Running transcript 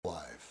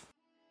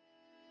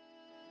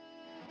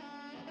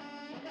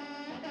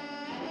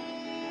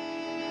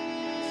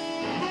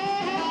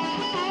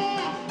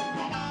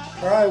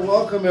All right,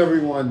 welcome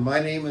everyone.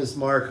 My name is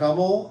Mark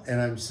Hummel, and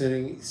I'm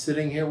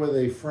sitting here with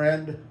a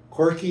friend,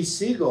 Corky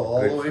Siegel,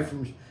 all the way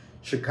from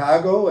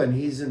Chicago, and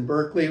he's in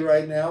Berkeley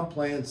right now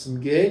playing some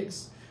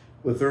gigs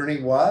with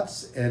Ernie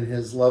Watts, and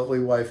his lovely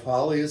wife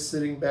Holly is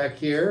sitting back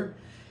here,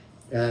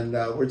 and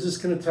we're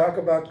just going to talk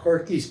about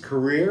Corky's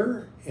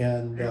career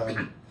and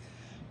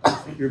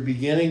your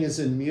beginnings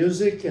in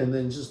music, and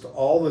then just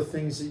all the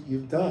things that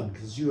you've done,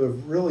 because you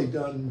have really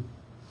done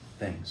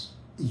things.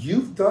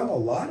 You've done a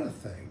lot of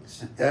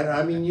things, and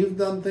I mean, you've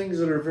done things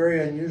that are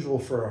very unusual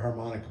for a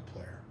harmonica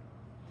player,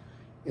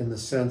 in the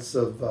sense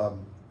of,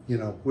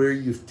 where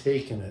you've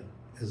taken it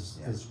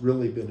has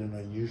really been an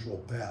unusual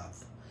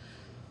path.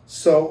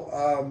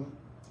 So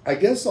I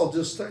guess I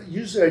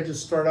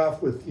just start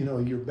off with,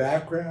 your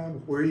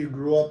background, where you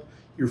grew up.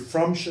 You're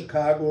from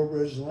Chicago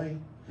originally.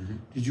 Mm-hmm.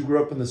 Did you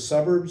grow up in the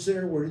suburbs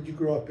there? Where did you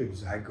grow up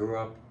exactly? I grew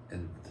up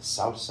in the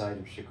south side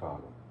of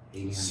Chicago.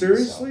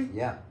 Seriously? South.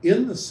 Yeah.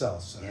 In the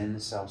south side? In the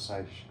south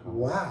side of Chicago.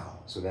 Wow.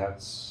 So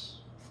that's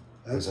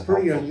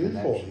pretty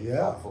unusual, yeah.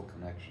 Helpful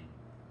connection.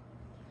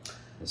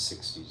 The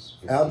 60s,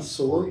 50s,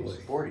 Absolutely.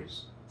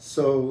 40s.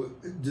 So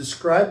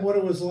describe what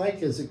it was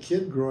like as a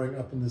kid growing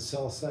up in the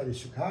south side of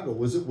Chicago.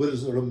 Was it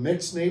a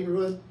mixed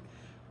neighborhood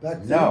back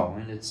then? No,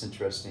 and it's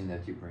interesting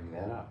that you bring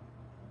that up.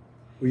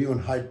 Were you in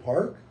Hyde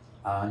Park?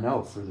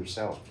 No, further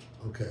south.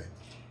 Okay.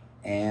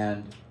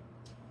 And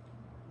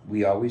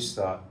we always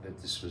thought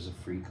that this was a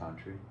free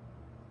country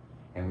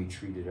and we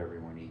treated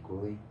everyone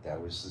equally.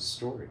 That was the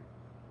story.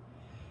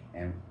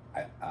 And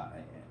I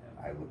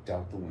looked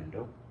out the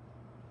window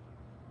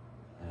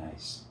and I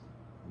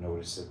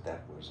noticed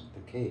that wasn't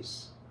the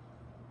case.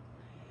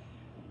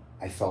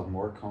 I felt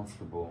more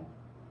comfortable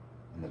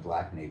in the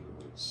black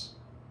neighborhoods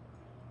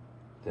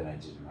than I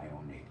did in my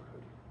own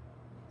neighborhood.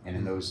 And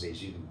in those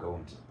days, you didn't go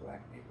into the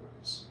black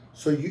neighborhoods.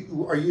 So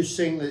are you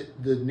saying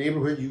that the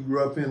neighborhood you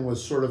grew up in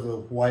was sort of a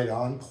white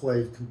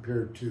enclave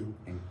compared to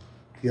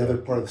the other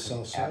part of the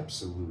south side?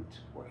 Absolute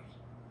white.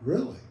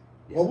 Really?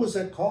 Yeah. What was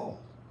that called?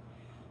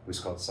 It was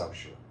called South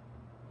Shore.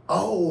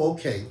 Oh,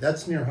 okay.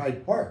 That's near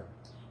Hyde Park.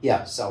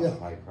 Yeah, south of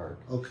Hyde Park.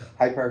 Okay.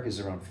 Hyde Park is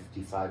around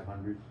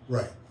 5,500.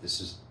 Right.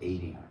 This is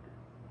 8,000.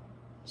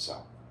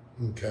 So.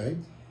 Okay.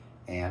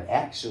 And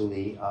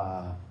actually,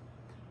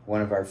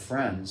 one of our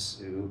friends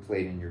who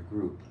played in your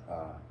group,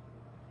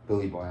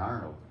 Billy Boy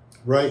Arnold,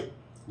 right,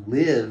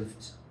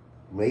 lived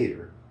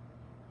later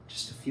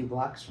just a few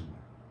blocks from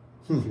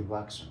there. A few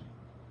blocks from me.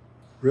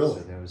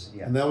 Really?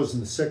 So And that was in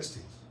the 60s?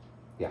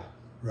 Yeah.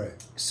 Right.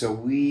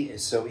 So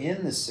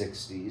in the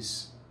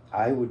 60s,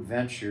 I would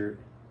venture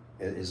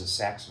as a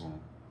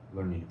saxophone,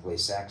 learning to play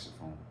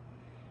saxophone,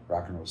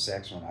 rock and roll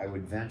saxophone, I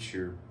would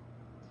venture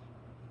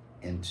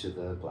into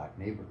the black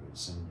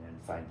neighborhoods and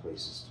find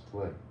places to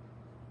play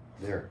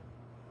there.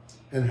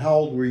 And how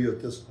old were you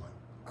at this point?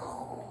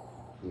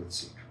 Let's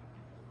see.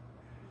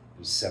 It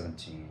was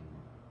 17,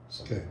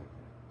 something Okay. like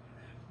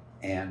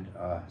that. And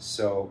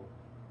so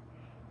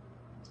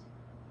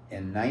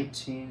in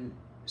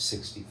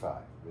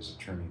 1965 was a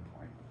turning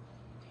point.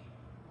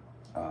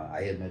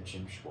 I had met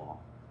Jim Schwall,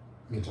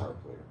 guitar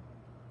player.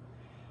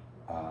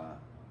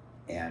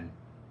 And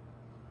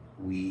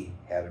we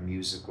had a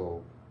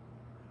musical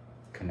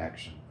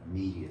connection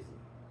immediately.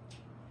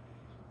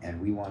 And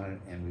we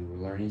were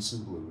learning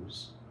some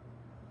blues,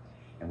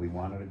 and we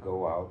wanted to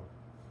go out.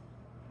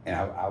 And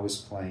I was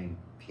playing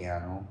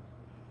piano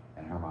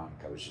and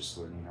harmonica. I was just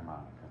learning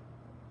harmonica.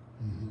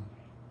 Mm-hmm.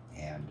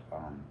 And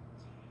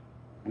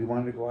we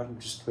wanted to go out and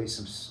just play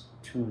some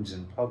tunes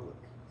in public.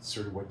 It's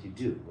sort of what you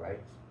do,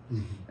 right?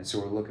 Mm-hmm. And so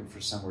we're looking for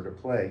somewhere to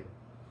play.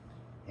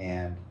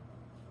 And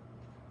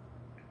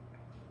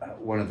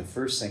one of the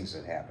first things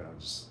that happened, I'll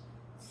just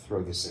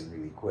throw this in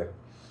really quick,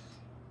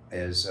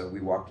 is we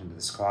walked into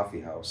this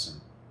coffee house,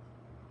 and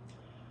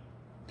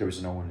there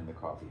was no one in the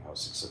coffee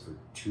house except for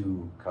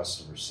two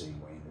customers sitting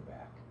way in the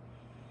back.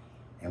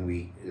 And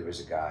there was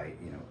a guy,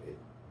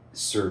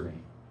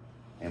 serving,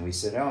 and we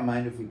said, "Oh,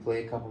 mind if we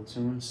play a couple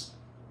tunes?"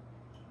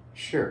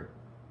 Sure.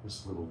 It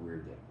was a little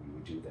weird that we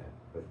would do that,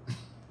 but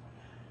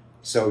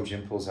so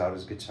Jim pulls out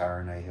his guitar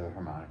and I have a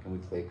harmonica, and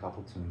we play a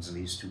couple tunes, and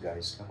these two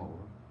guys come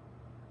over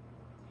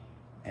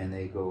and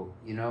they go,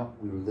 we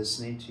were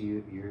listening to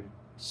your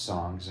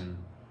songs, and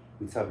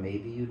we thought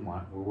maybe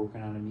we're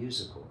working on a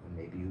musical, and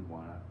maybe you'd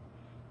want to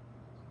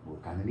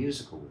work on the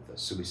musical with us.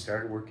 So we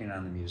started working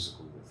on the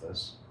musical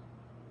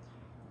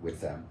with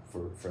them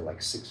for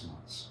like 6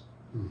 months.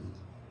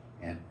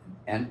 Mm-hmm.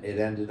 And it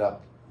ended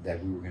up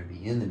that we were going to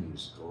be in the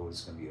musical. It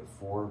was going to be a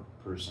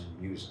 4-person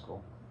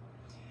musical,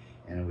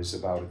 and it was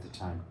about, at the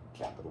time,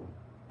 capital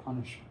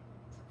punishment.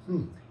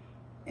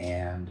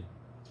 And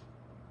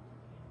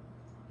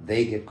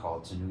they get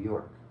called to New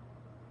York.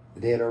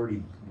 We had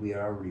already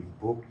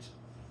booked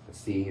a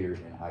theater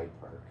in Hyde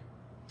Park,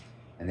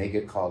 and they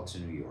get called to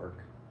New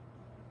York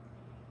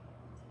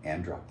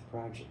and drop the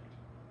project.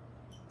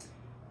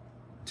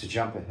 To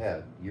jump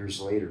ahead, years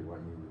later,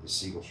 when we were the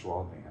Siegel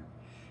Schwall band,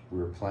 we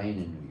were playing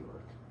in New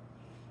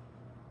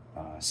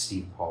York.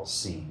 Steve Paul's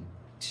scene,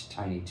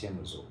 Tiny Tim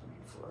was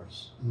opening for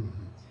us.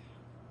 Mm-hmm.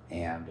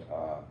 And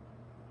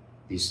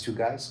these two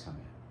guys come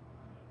in.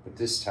 But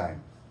this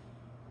time,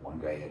 one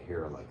guy had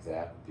hair like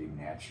that, being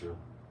natural.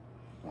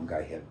 One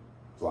guy had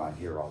blonde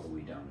hair all the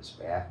way down his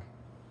back.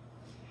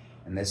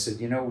 And they said,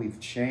 we've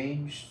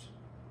changed.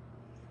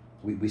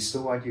 We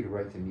still want you to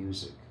write the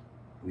music.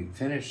 We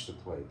finished the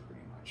play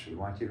pretty much. We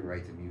want you to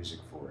write the music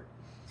for it.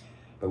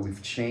 But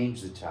we've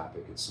changed the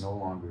topic. It's no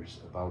longer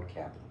about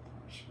capital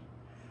punishment.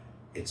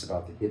 It's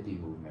about the hippie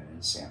movement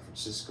in San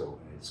Francisco,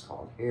 and it's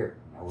called hair.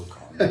 Now we're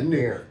calling it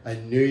hair. I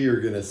knew you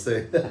were going to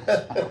say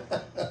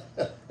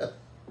that.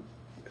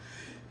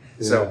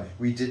 So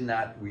we did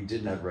not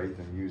write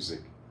the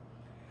music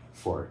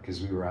for it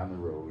because we were on the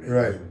road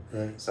and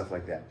right. stuff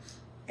like that.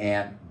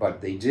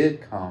 But they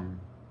did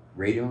come,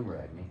 Radio and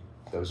Radney,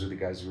 those are the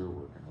guys we were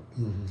working with,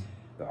 Mm-hmm.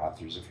 the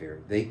authors of Hair.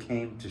 They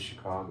came to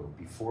Chicago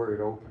before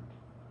it opened,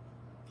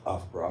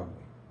 off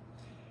Broadway,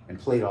 and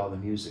played all the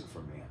music for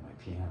me on my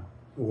piano.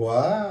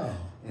 Wow.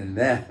 And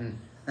then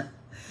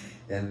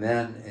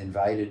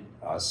invited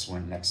us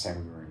when next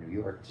time we were in New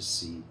York to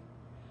see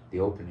the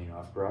opening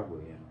off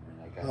Broadway,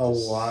 and I got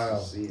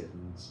to see it,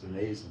 and it's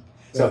amazing.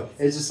 So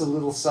it's just a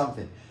little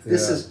something.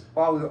 This is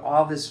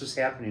all this was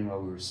happening while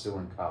we were still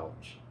in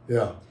college.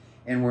 Yeah.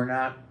 And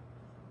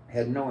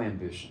had no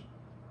ambition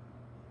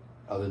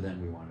other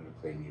than we wanted to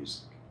play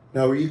music.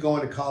 Now, were you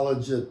going to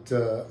college at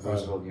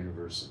Roosevelt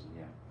University?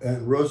 Yeah.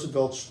 And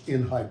Roosevelt's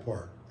in Hyde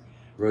Park.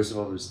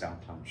 Roosevelt was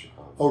downtown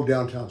Chicago. Oh,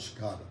 downtown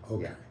Chicago.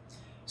 Okay. Yeah.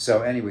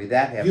 So anyway,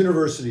 that happened.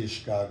 University of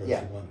Chicago is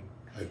Yeah. the one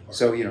in Hyde Park.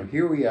 So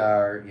here we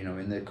are,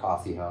 in the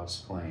coffee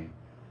house playing,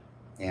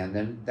 and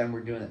then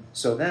we're doing it.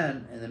 So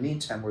then, in the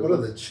meantime, what are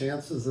the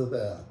chances of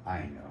that?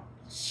 I know,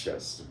 it's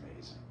just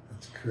amazing.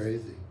 That's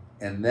crazy.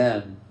 And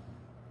then,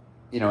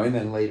 and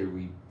then later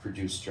we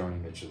produced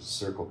Joni Mitchell's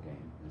Circle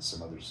Game and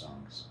some other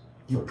songs.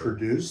 You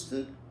produced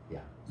it? Yeah.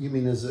 You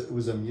mean it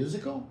was a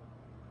musical?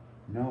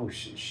 No,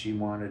 she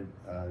wanted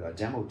a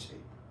demo tape.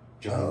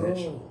 Joni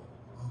Mitchell.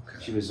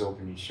 Okay. She was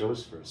opening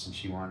shows for us, and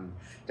she wanted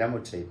a demo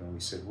tape, and we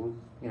said, "We'll,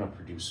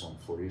 produce one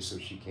for you." So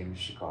she came to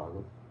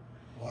Chicago,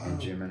 and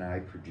Jim and I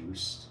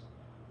produced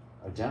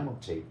a demo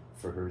tape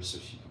for her, so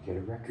she could get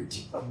a record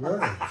deal.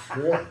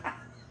 Right.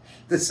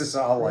 This is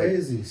all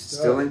crazy like stuff,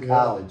 still in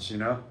college,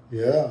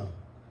 Yeah.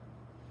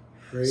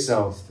 Crazy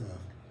stuff.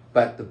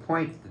 But the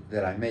point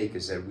that I make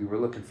is that we were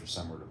looking for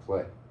somewhere to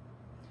play,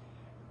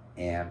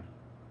 and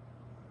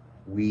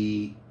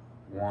we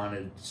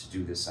wanted to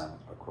do this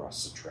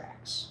across the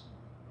tracks.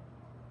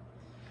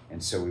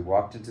 And so we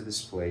walked into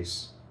this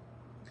place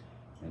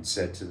and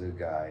said to the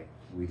guy,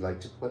 "We'd like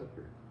to play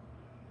here."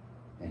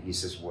 And he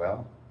says,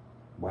 "Well,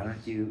 why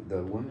don't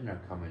the women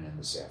are coming in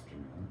this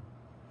afternoon."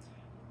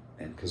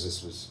 And because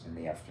this was in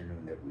the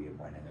afternoon that we had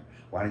went in there,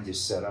 "Why don't you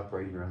set up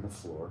right here on the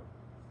floor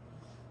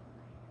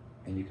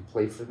and you can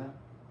play for them?"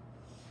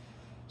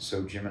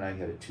 So Jim and I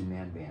had a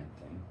 2-man band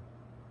thing.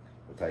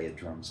 But I had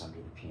drums under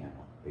the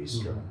piano, bass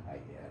drum and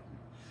hi-hat, and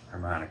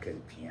harmonica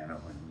and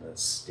piano, and the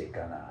stick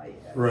on the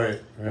hi-hat.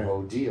 Right. The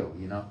whole deal,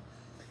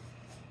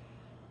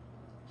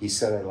 He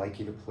said, "I'd like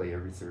you to play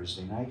every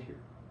Thursday night here."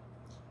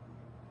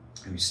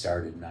 And we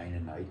start at 9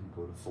 at night and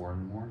go to 4 in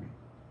the morning.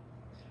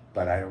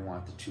 But I don't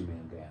want the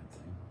 2-man band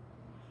thing.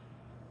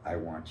 I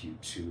want you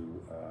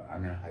to,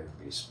 I'm going to hire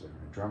a bass player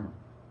and a drummer.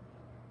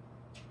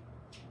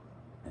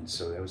 And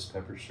so that was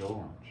Pepper's Show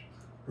Lounge.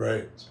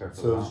 Right. So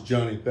it was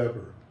Johnny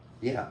Pepper.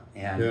 Yeah,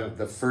 and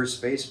the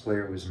first bass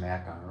player was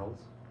Mac Arnold.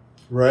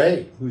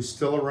 Right, who's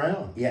still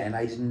around. Yeah, and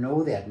I didn't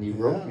know that, and he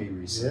wrote me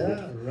recently.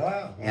 Yeah,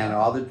 right. And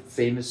all the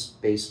famous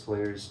bass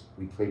players,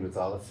 we played with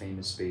all the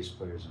famous bass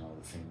players and all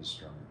the famous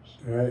drummers.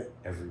 Right.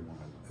 Every one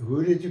of them.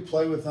 Who did you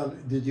play with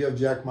did you have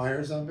Jack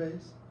Myers on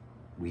bass?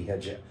 We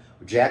had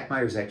Jack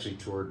Myers actually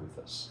toured with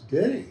us.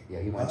 Did he?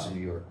 Yeah, he went to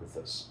New York with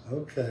us.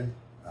 Okay.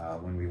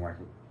 When we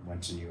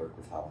went to New York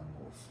with Howlin'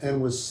 Wolf.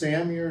 And was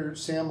Sam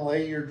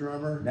Lay your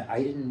drummer? No,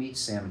 I didn't meet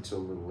Sam until a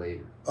little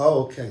later.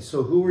 Oh, okay.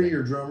 So who were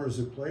your drummers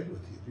who played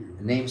with you? Do you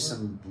remember? Name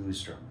some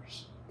blues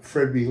drummers.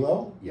 Fred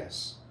Below?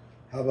 Yes.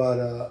 How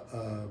about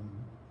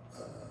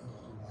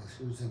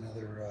who's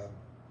another?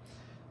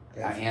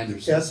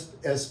 Anderson.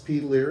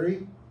 S.P.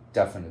 Leary?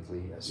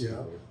 Definitely S.P.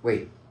 Leary.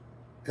 Wait.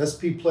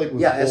 S.P. played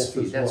with S.P.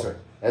 Wolf as That's well.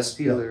 right.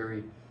 S.P.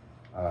 Leary.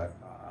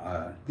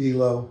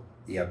 Below.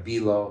 Yeah,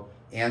 Below.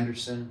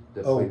 Anderson.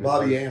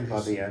 Bobby Anderson.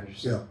 Bobby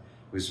Anderson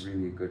was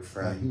really a good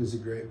friend. He was a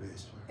great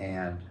bass player.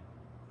 And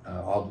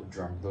all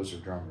the those are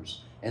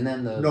drummers. And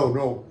then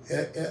Bob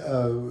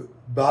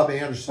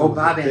Anderson. Oh,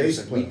 Bob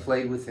Anderson. We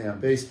played with him.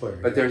 Bass player.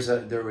 But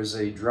there was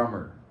a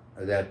drummer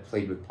that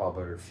played with Paul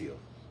Butterfield.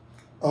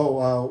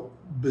 Oh,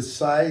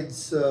 besides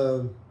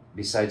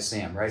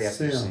Sam, right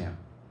after Sam.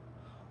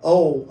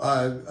 Oh,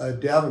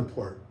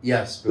 Davenport.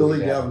 Yes, Billy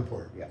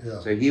Davenport.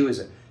 Yeah. So he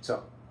was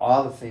so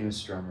all the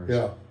famous drummers.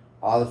 Yeah.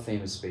 All the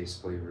famous bass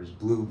players,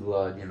 Blue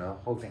Blood, the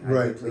whole thing.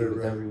 I played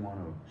with every one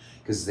of them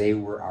because they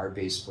were our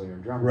bass player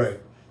and drummer. Right.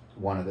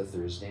 One of the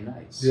Thursday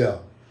nights. Yeah.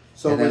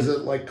 So was it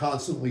like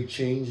constantly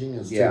changing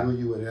as to who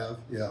you would have?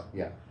 Yeah.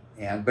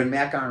 Yeah. But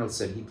Mac Arnold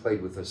said he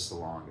played with us the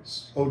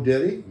longest. Oh,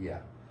 did he? Yeah.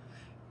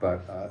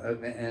 But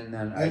and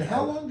then And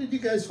how long did you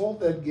guys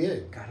hold that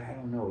gig? God, I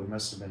don't know. It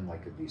must have been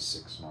like at least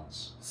 6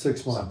 months.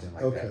 6 months, something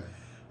like okay. that.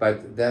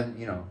 But then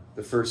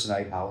the first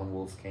night, Howlin'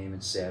 Wolf came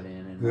and sat in,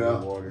 and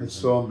Muddy Waters. It's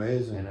so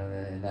amazing.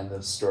 And then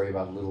the story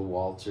about Little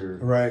Walter,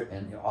 right?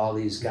 And all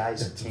these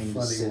guys that came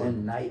to sit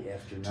in night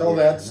after night. Tell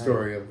that after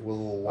story night. of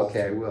Little Walter.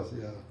 Okay, I will.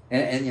 Yeah.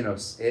 And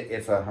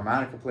if a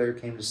harmonica player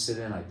came to sit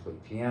in, I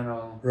played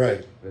piano. Right.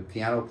 If a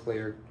piano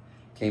player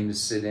came to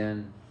sit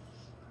in,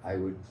 I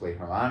would play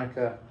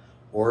harmonica.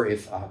 Or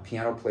if a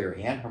piano player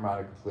and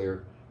harmonica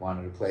player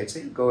wanted to play, I'd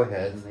say, go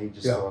ahead, and they'd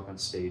just go up on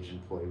stage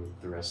and play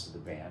with the rest of the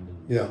band,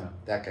 and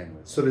that kind of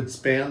thing. So did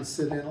Span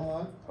sit in a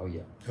lot? Oh,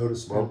 yeah. Go to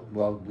Span?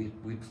 Well,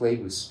 we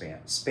played with Span.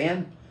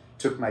 Span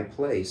took my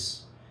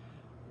place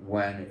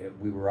when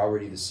we were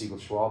already the Siegel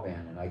Schwall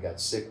band, and I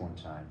got sick one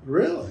time.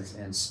 Really?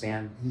 And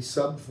Span he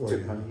subbed for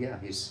took you.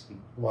 He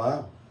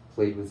wow.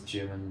 played with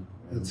Jim and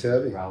That's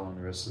heavy. Raul and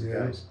the rest of the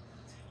guys.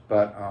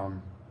 But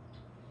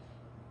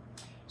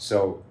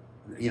so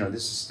this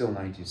is still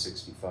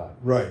 1965.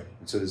 Right.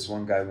 And so this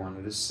one guy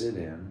wanted to sit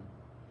in,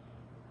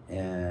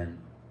 and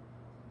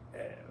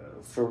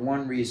for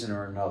one reason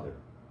or another,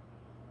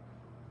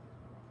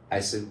 I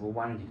said, well,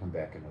 why don't you come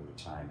back another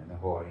time? And the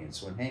whole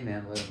audience went, hey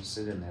man, let him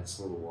sit in, that's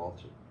Little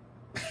Walter.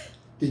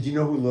 Did you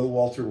know who Little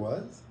Walter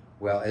was?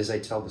 Well, as I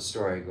tell the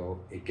story, I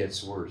go, it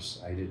gets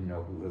worse. I didn't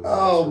know who Little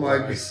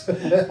Walter was. Oh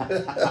my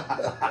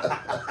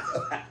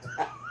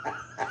God.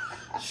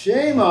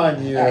 Shame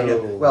on you.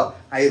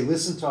 I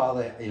listened to all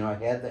the, I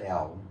had the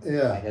album.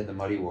 Yeah. I had the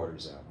Muddy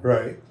Waters album.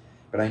 Right.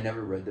 But I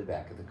never read the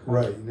back of the cover.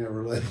 Right. You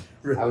never read.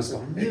 I was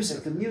going,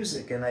 the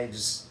music, and I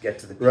just get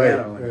to the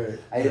piano. Right.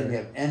 I didn't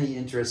have any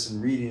interest in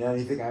reading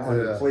anything. I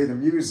wanted to play the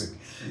music.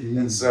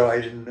 And so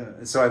I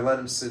didn't, so I let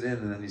him sit in,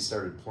 and then he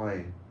started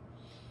playing.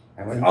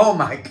 I went, oh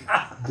my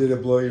God. Did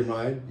it blow your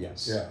mind?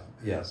 Yes. Yeah.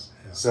 Yes.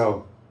 Yeah.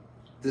 So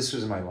this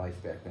was my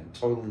life back then,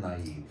 total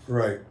naive.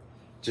 Right.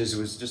 It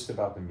was just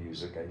about the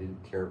music. I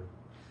didn't care.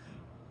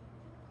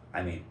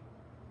 I mean,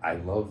 I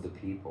love the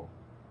people,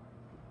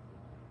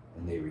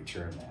 and they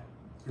return that.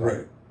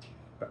 Right.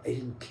 But I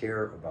didn't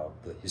care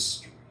about the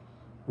history.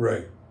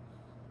 Right.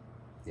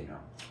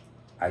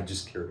 I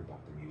just cared about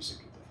the music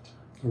at that time.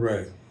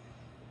 Right.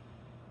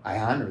 I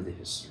honor the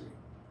history.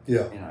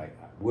 Yeah. And I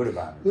would have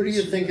honored. Who do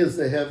you think is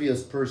the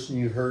heaviest person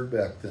you heard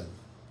back then?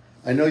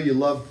 I know you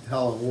loved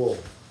Howlin'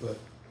 Wolf, but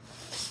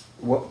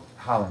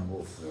Howlin'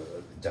 Wolf,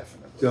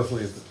 definitely.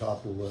 Definitely at the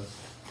top of the list.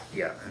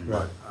 Yeah.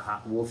 Right.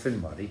 Wolf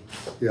and Muddy.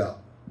 Yeah.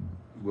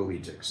 Willie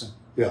Dixon.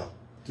 Yeah.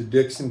 Did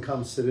Dixon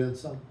come sit in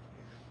some?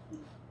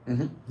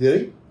 Mm-hmm.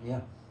 Did he?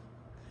 Yeah.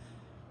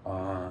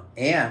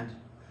 And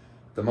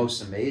the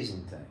most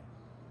amazing thing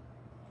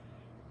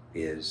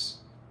is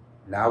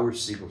now we're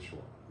Siegel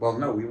Schwall. Well,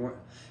 no, we weren't.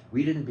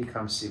 We didn't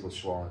become Siegel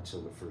Schwall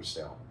until the first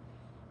album.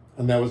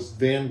 And that was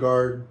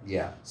Vanguard.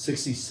 Yeah.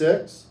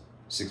 66.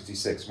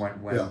 66.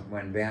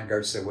 When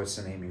Vanguard said, "What's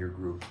the name of your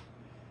group?"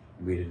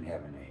 We didn't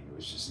have a name. It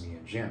was just me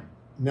and Jim.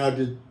 Now,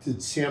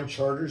 did Sam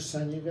Charters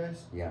sign you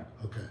guys? Yeah.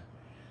 Okay.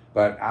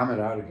 But Ahmed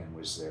Adigan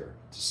was there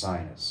to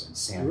sign us, and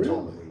Sam Really?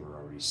 told him we were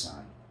already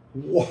signed.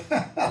 Wow.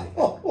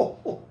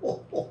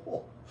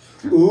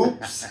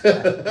 Oops.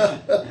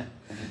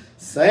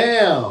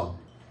 Sam,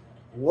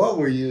 what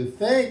were you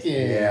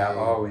thinking? Yeah.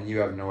 Oh, and you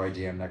have no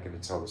idea. I'm not going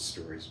to tell the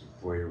stories.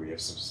 But boy, we have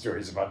some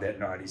stories about that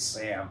naughty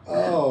Sam.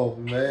 Oh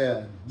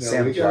man. No,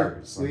 Sam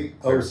Charters.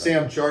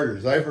 Sam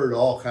Charters. I've heard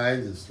all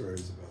kinds of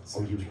stories about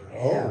Sam you Charters.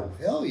 have? Oh,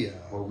 hell yeah.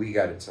 Well, we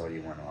got to tell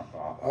you one off.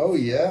 Oh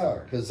yeah,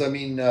 because I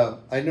mean,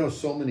 I know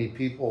so many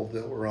people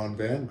that were on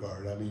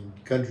Vanguard. I mean,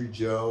 Country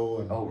Joe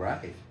and Oh,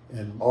 right.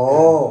 and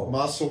Oh.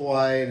 Muscle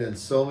White and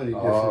so many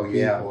different Oh,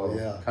 yeah. people. Well,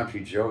 Yeah.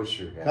 Country Joe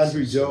sure has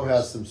Country some Joe stories.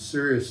 has some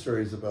serious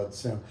stories about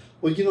Sam.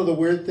 Well, the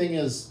weird thing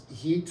is,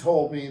 he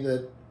told me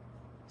that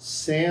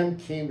Sam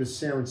came to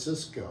San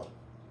Francisco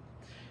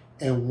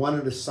and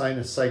wanted to sign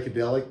a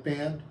psychedelic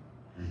band,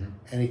 Mm-hmm.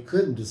 and he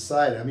couldn't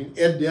decide. I mean,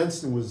 Ed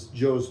Denson was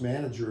Joe's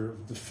manager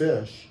of the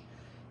Fish,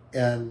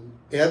 and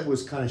Ed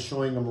was kind of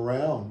showing him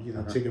around,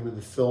 taking him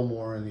into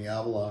Fillmore and the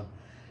Avalon,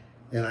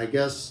 and I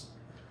guess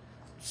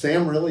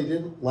Sam really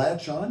didn't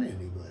latch on to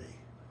anybody.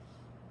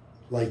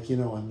 Like,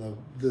 in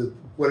the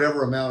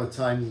whatever amount of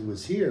time he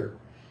was here.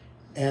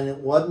 And it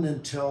wasn't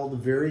until the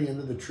very end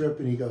of the trip,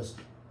 and he goes,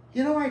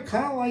 I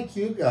kind of like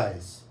you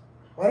guys.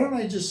 Why don't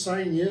I just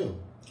sign you?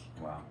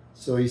 Wow.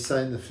 So he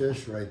signed the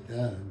Fish right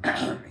then.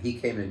 He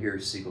came to hear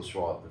Siegel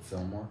Schwall at the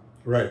Fillmore,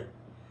 Right.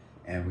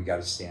 and we got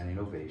a standing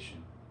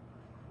ovation.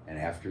 And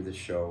after the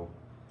show,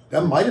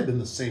 That might have been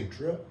the same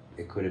trip.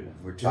 it could have been.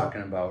 We're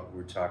talking about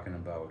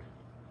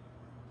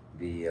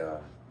the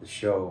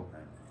show,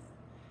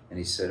 and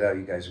he said, "Oh,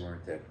 you guys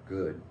weren't that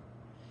good."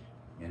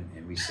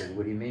 And we said,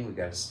 "What do you mean? We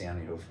got a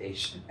standing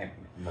ovation?" I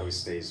mean, in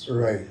those days,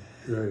 Right.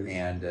 Right.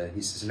 And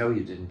he says, "No,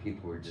 you didn't.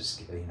 People were just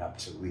getting up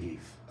to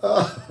leave."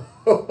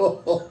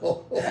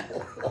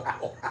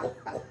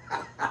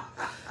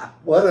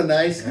 What a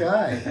nice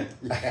guy.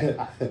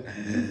 Yeah.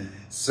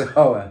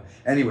 So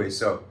anyway,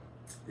 so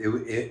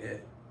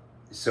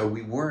so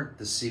we weren't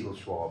the Siegel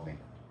Schwall band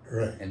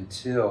Right.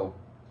 until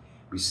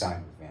we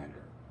signed with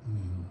Vanguard.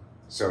 Mm-hmm.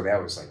 So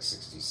that was like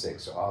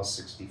 66. So I was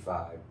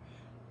 65.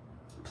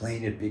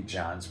 Playing at Big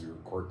John's, we were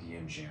Corky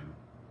and Jim.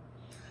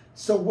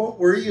 So what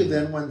were you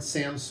then when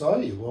Sam saw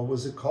you? What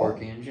was it called?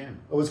 Corky and Jim.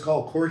 It was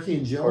called Corky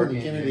and Jim Corky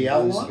when you and came to Jim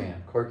the Blues Outlaw?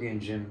 Band. Corky and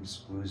Jim's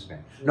Blues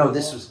Band. No,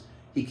 this was,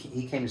 he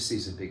came to see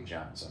us at Big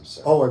John's, I'm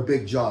sorry. Oh, at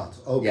Big John's.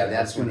 Okay. Yeah,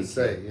 that's when he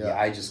say. came.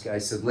 I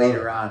said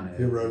later on.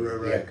 Yeah,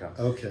 right. He had come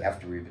Okay.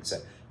 after we've been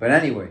set. But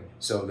anyway,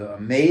 so the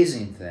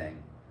amazing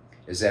thing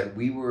is that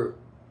we were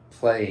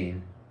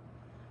playing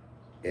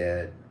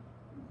at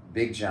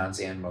Big John's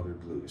and Mother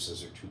Blues.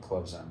 Those are two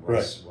clubs on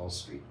Wall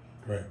Street.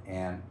 Right.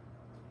 And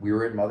we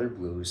were at Mother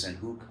Blues, and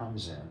who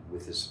comes in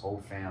with his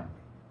whole family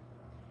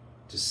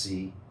to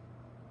see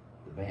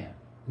the band?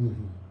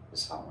 Mm-hmm.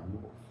 It's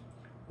Howlin' Wolf.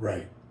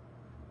 Right.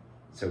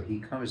 So he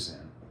comes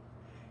in,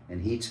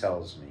 and he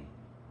tells me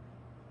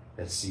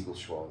that Siegel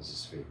Schwall is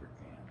his favorite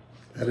band.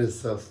 That is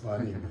so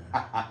funny,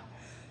 man.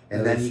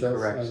 And then he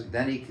corrects.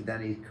 Then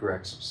he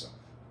corrects himself.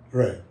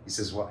 Right. He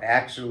says, "Well,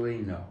 actually,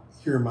 no.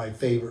 You're my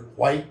favorite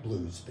white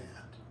blues band."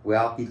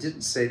 Well, he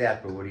didn't say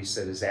that, but what he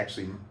said is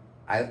actually,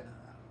 I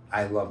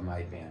love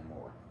my band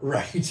more.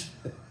 Right.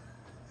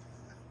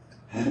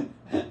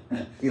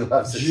 He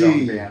loves his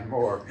own band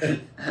more.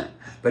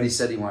 But he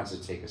said he wants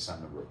to take us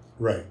on the road.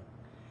 Right.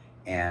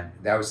 And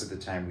that was at the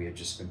time we had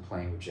just been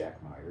playing with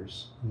Jack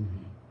Myers.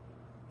 Mm-hmm.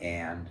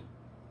 And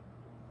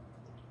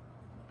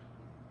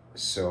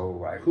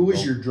so I... Who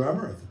was your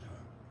drummer at the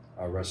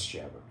time? Russ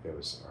Chabot. That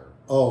was our...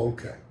 Oh,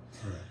 okay.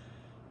 All right.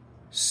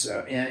 So,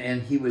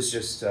 and he was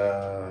just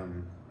a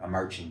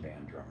marching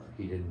band drummer.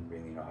 He didn't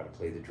really know how to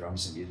play the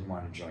drums, and he didn't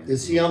want to join the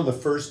Is he on the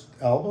first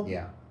album?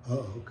 Yeah.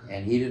 Oh, okay.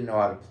 And he didn't know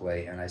how to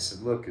play, and I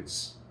said, look,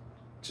 it's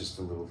just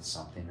a little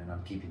something, and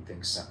I'm keeping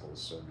things simple,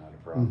 so not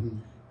a problem. Mm-hmm.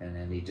 And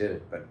then he did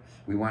it. But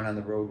we went on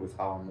the road with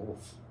Howlin'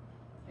 Wolf,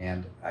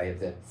 and I have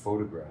that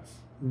photograph.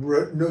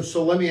 No,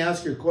 so let me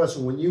ask you a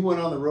question. When you went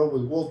on the road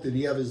with Wolf, did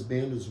he have his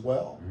band as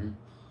well?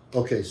 Mm-hmm.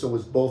 Okay, so it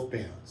was both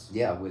bands.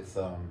 Yeah, with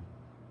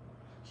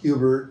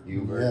Hubert, yeah,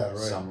 right.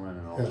 Sumlin,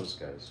 and all those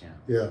guys.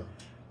 Yeah.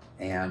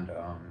 And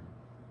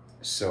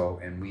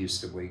and we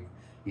used to wait.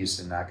 He used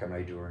to knock on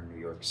my door in New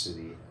York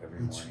City every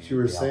morning. That's what you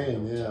were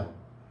saying, yeah.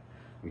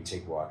 We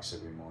take walks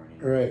every morning.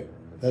 Right.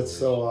 That's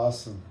so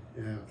awesome.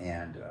 Yeah.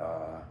 And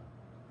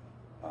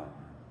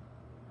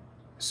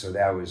so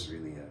that was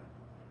really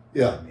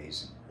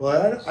amazing.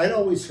 Well, I'd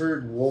always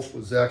heard Wolf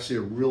was actually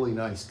a really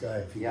nice guy.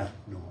 If you know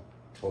him.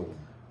 Totally.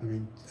 I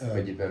mean,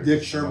 but you better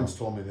Dick Sherman's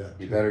told me that.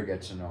 You better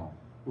get to know.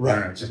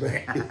 Right.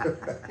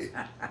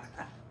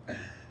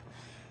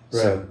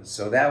 Right.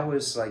 So that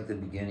was like the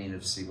beginning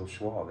of Siegel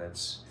Schwall.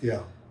 That's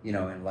yeah.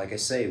 And like I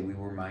say, we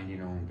were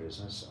minding our own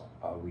business.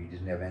 We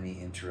didn't have any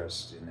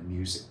interest in the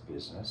music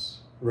business.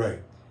 Right.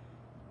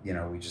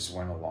 We just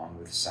went along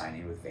with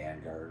signing with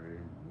Vanguard.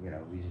 We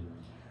didn't.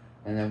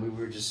 And then we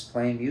were just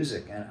playing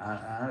music, and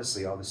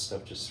honestly, all this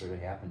stuff just sort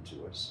of happened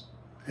to us.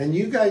 And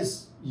you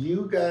guys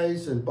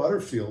and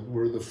Butterfield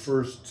were the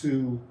first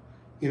two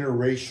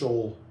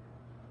interracial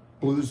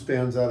blues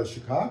bands out of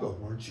Chicago,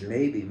 weren't you?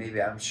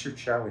 Maybe. I'm sure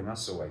Charlie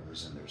Musselwhite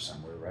was in there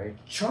somewhere, right?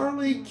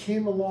 Charlie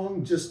came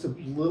along just a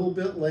little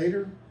bit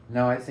later.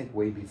 No, I think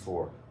way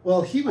before.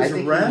 Well, he was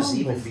around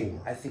before.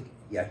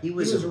 He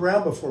was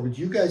around before, but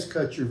you guys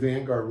cut your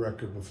Vanguard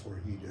record before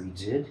he did. We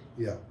did?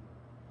 Yeah.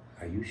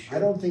 Are you sure? I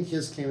don't think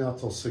his came out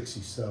till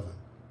 67.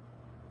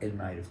 It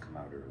might have come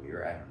out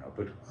earlier. I don't know,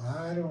 but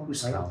I don't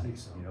think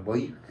so. Well,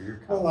 you're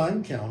counting. Well,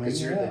 I'm counting.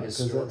 Because you're the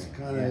historian.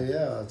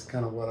 That's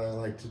kind of what I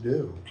like to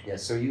do. Yeah.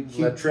 So you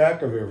keep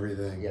track of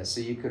everything. Yeah.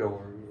 So you could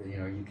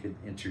you could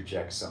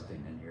interject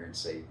something in here and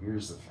say,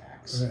 "Here's the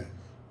facts." Right.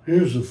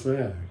 Here's the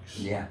facts.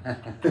 Yeah.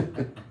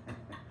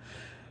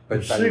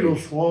 But Siegel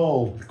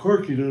Schwall,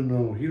 Corky didn't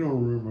know. He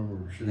don't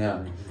remember.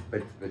 No,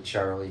 but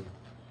Charlie,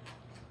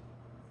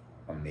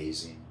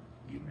 amazing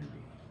human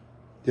being.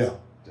 Yeah.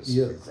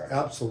 Yes,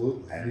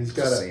 absolutely. I don't need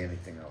to say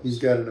anything else. He's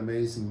got an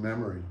amazing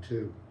memory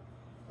too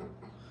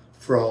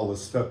for all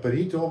this stuff. But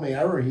he told me,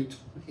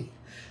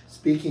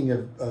 speaking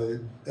of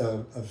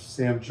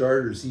Sam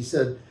Charters, he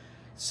said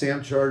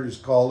Sam Charters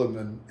called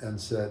him and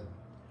said,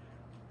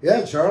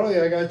 "Yeah, Charlie,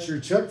 I got your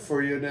check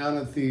for you down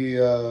at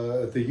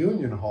the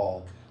Union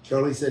Hall."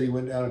 Charlie said he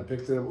went down and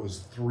picked it up. It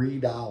was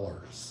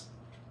 $3.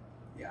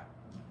 Yeah.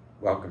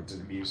 Welcome to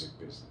the music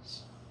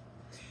business.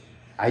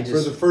 For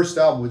the first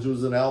album, which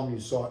was an album you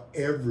saw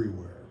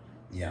everywhere.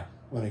 Yeah.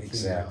 When it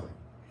came out.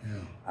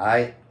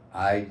 Yeah.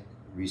 I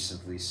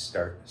recently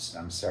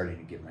I'm starting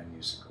to give my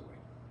music away.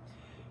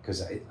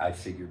 Because I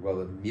figured, well,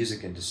 the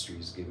music industry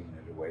is giving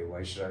it away.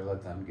 Why should I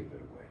let them give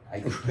it away? I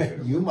can give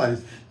it away.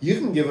 You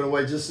can give it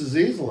away just as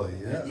easily.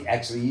 Yeah.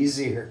 Actually,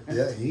 easier.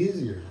 Yeah,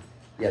 easier.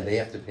 Yeah, they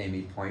have to pay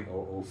me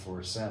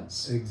 0.004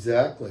 cents.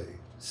 Exactly.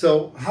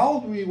 So how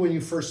old were you when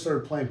you first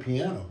started playing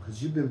piano?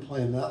 Because you've been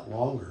playing that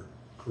longer,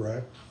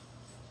 correct?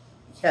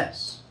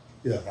 Yes.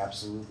 Yeah.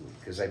 Absolutely.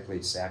 Because I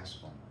played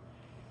saxophone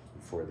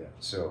before that.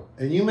 So.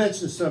 And you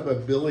mentioned something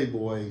about Billy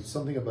Boy.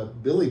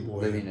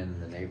 Living in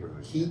the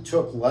neighborhood. He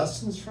took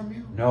lessons from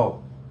you?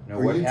 No. No,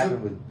 what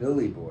happened with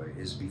Billy Boy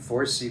is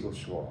before Siegel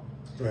Schwall.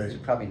 Right. It was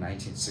probably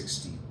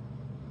 1960.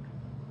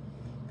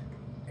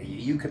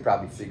 You could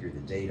probably figure the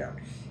date out.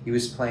 He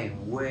was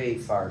playing way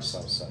far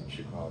south side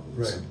Chicago,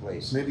 right.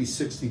 someplace. Maybe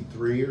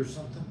 63 or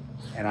something.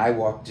 And I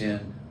walked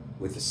in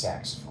with a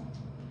saxophone.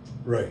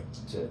 Right.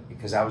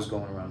 Because I was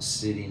going around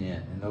sitting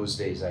in. In those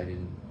days, I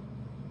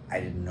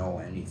didn't know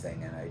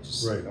anything, and I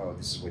just said, "Oh,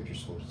 this is what you're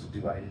supposed to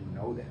do." I didn't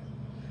know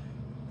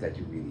that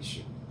you really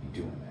shouldn't be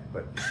doing that.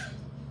 But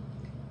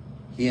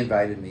he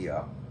invited me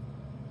up,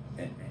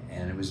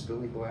 and it was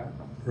Billy Boy.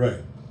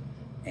 Right.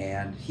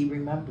 And he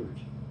remembered.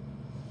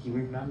 He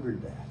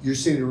remembered that. You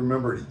seem to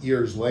remember it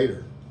years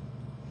later.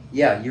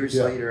 Yeah, years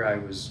later, I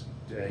was,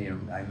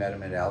 I met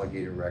him at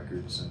Alligator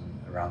Records and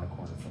around the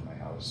corner from my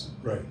house.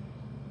 Right.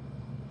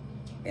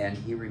 And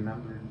he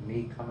remembered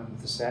me coming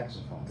with the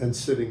saxophone. And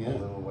sitting in. A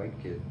little white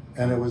kid.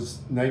 And it was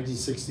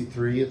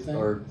 1963, you think?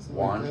 Or something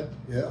one. Like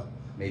yeah.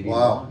 Maybe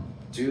wow. 1,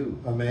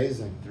 2.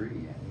 Amazing. 3,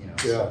 Yeah.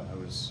 So I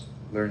was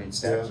learning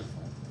saxophone.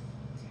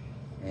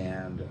 Yeah.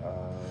 And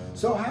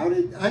so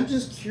I'm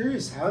just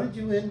curious, how did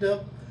you end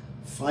up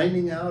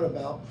finding out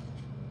about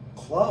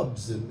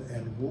clubs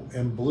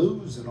and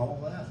blues and all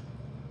that?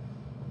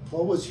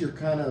 What was your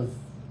kind of...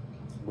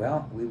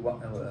 Well, we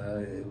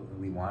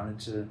wanted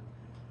to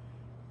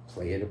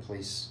play at a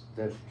place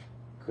that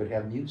could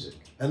have music.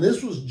 And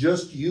this was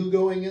just you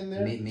going in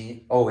there?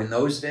 Me. Oh, in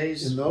those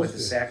days? With the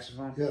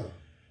saxophone? Yeah.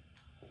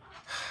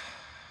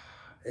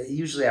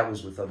 Usually I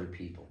was with other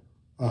people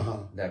uh-huh.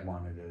 that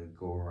wanted to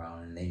go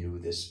around, and they knew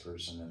this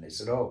person, and they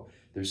said, "Oh,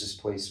 there's this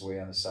place way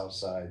on the south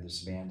side. This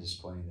band is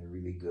playing. They're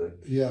really good."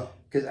 Yeah.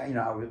 Because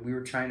we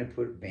were trying to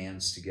put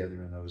bands together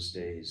in those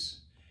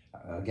days.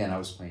 Again, I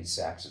was playing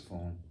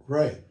saxophone.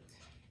 Right.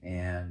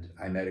 And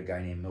I met a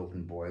guy named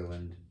Milton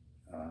Boyland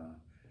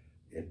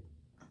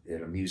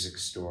at a music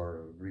store,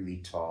 a really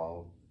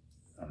tall,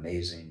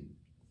 amazing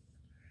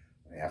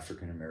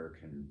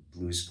African-American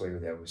blues player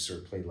that was sort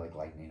of played like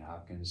Lightning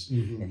Hopkins.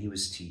 Mm-hmm. And he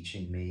was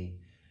teaching me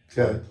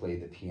how to play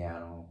the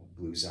piano,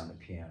 blues on the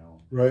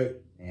piano. Right.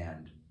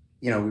 And,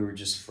 we were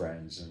just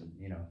friends and,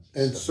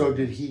 And so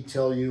did he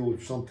tell you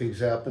if something's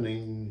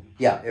happening?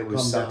 Yeah, it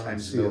was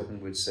sometimes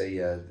Milton would say,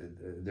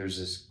 there's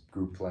this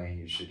group playing,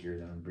 you should hear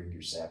them and bring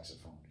your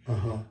saxophone.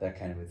 Uh-huh. That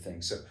kind of a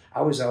thing. So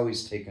I was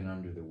always taken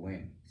under the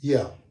wing.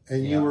 Yeah.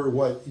 And you were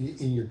what,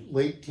 in your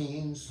late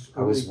teens?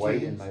 I was white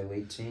teens? in my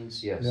late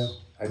teens, yes. Yeah.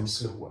 I'm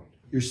still white.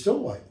 You're still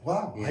white?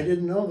 Wow, yeah. I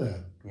didn't know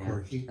that,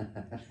 Corky.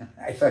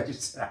 I thought you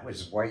said I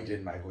was white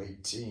in my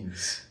late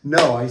teens.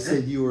 No, I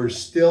said you were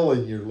still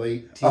in your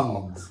late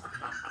teens.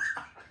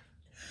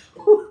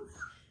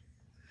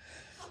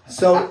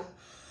 So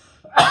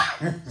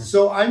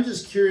I'm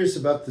just curious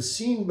about the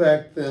scene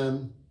back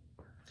then.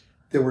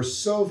 There were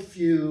so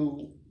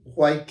few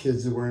white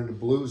kids that were into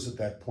blues at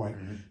that point.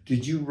 Mm-hmm.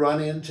 Did you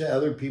run into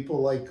other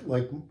people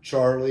like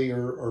Charlie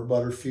or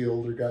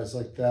Butterfield or guys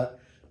like that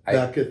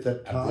back at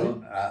that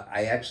time?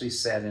 I actually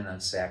sat in on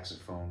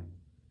saxophone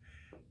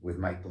with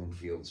Mike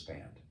Bloomfield's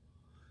band.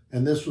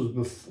 And this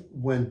was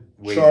when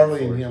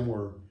Charlie and him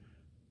were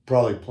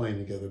probably playing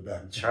together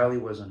back then. Charlie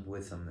wasn't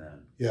with him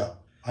then. Yeah.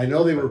 I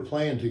know they were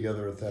playing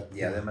together at that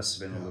point. Yeah, that must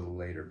have been a little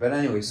later. But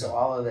anyway, so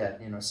all of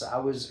that, so I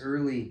was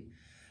early,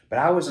 but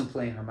I wasn't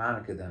playing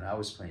harmonica then. I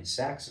was playing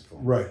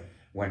saxophone. Right.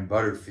 When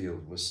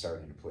Butterfield was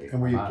starting to play harmonica.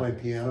 And were you playing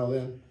piano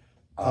then,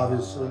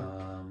 obviously?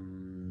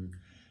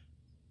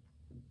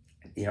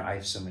 I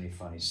have so many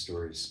funny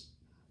stories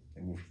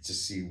to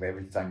see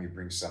every time you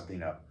bring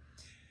something up.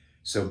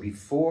 So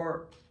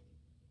before,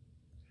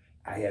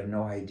 I have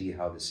no idea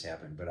how this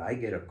happened, but I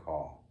get a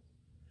call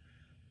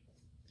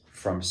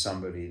from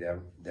somebody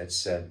that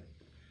said,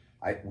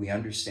 we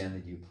understand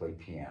that you play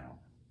piano.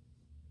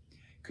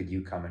 Could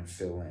you come and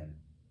fill in?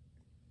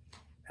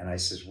 And I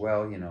says,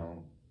 well,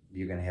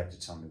 you're going to have to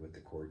tell me what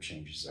the chord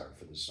changes are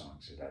for the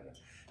songs.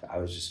 I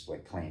was just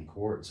like playing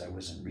chords. I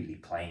wasn't really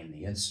playing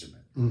the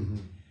instrument. Mm-hmm.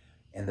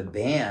 And the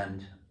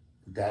band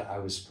that I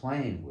was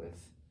playing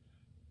with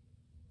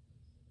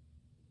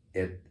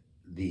at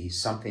the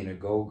Something a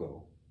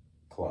Go-Go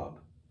Club,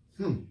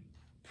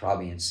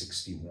 probably in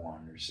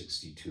 61 or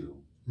 62,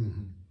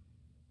 mm-hmm.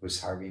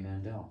 was Harvey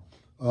Mandel.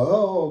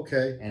 Oh,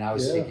 okay. And I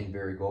was taking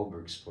Barry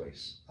Goldberg's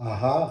place.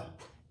 Uh-huh.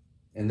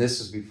 And this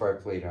was before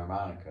I played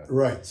harmonica.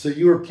 Right. So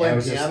you were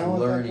playing piano at that point?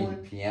 learning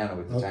piano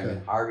at the time.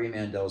 And Harvey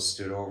Mandel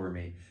stood over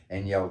me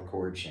and yelled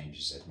chord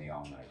changes at me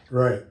all night.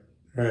 Right.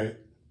 Right.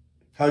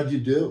 How'd you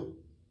do?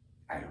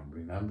 I don't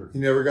remember. You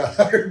never got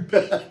hired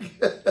back?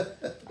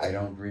 I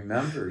don't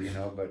remember,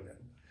 but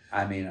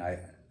I mean, I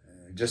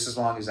just as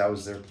long as I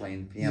was there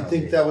playing piano. You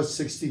think that was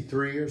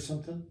 63 or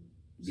something?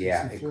 64?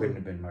 Yeah, it couldn't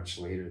have been much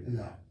later than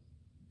that.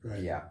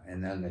 Right. Yeah,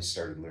 and then they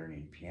started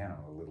learning piano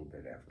a little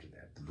bit after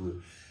that, the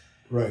blues.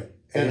 Right.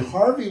 And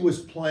Harvey was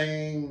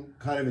playing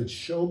kind of in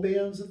show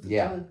bands at the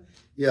time?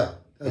 Yeah.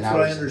 That's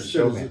what I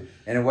understood.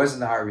 And it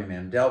wasn't the Harvey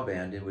Mandel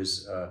band, it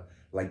was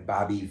like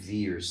Bobby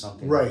V or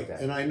something like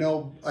that. And I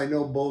know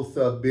both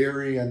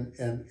Barry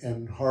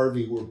and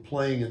Harvey were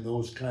playing in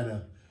those kind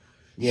of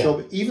Yeah.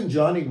 show. Even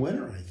Johnny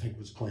Winter, I think,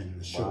 was playing in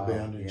a show Wow,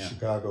 band in yeah.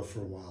 Chicago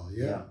for a while.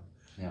 Yeah.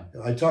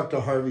 I talked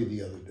to Harvey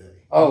the other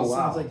day. Oh, It wow.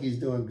 Sounds like he's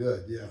doing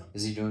good. Yeah.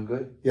 Is he doing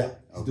good? Yeah, he's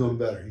Oh, doing good.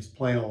 better. He's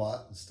playing a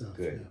lot and stuff.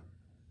 Good.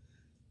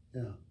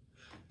 Yeah.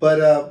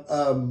 But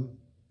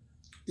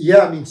yeah,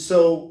 I mean,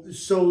 so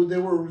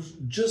there were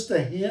just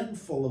a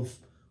handful of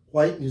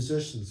white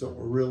musicians that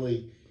were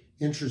really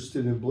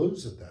interested in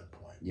blues at that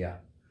point. Yeah.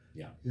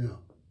 Yeah.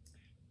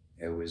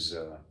 It was,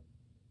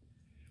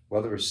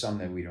 well, there were some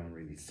that we don't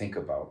really think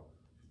about.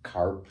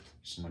 Carp,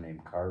 someone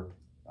named Carp.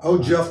 Oh,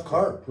 Jeff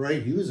Karp,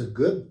 right? He was a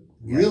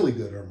really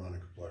good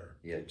harmonica player.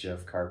 Yeah,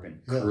 Jeff Carp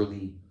and Yeah.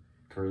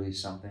 Curly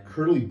something.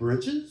 Curly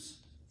Bridges?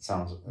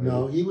 Sounds.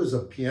 No, he was a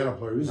piano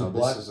player. He was No, a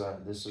black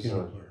this is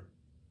piano a player.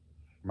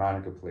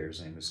 harmonica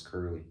player's name is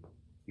Curly.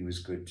 He was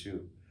good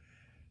too.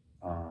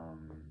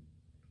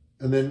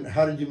 And then,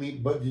 how did you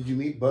meet? But did you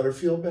meet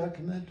Butterfield back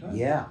in that time?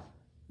 Yeah.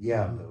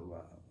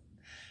 Mhm.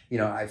 You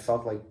know, I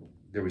felt like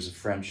there was a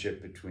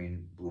friendship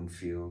between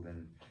Bloomfield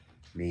and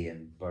me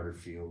and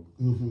Butterfield.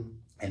 Mm-hmm.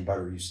 And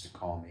Butter used to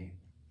call me,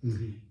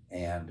 Mm-hmm.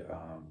 and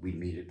we'd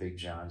meet at Big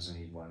John's, and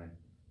he'd want to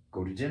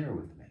go to dinner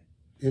with me.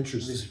 He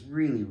Interesting. just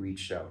really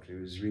reached out. It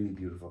was really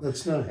beautiful.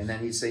 That's nice. And then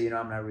he'd say,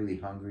 I'm not really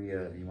hungry.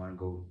 You want to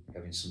go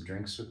having some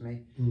drinks with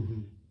me?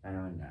 Mm-hmm. I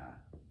went, nah.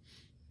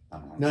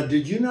 I'm hungry. Now,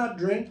 did you not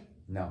drink?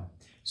 No.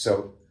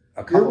 So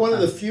a couple You're one of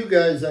the times- few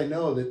guys I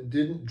know that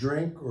didn't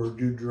drink or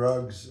do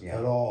drugs Yeah.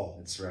 at all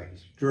That's right.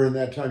 during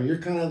that time. You're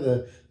kind of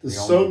the The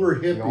sober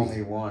only, hippie. The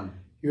only one.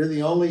 You're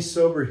the only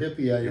sober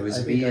hippie It was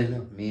I think me I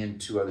know.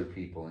 and two other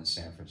people in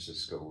San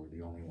Francisco were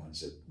the only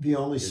ones that. The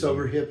only Did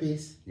sober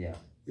hippies? Yeah.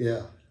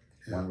 Yeah.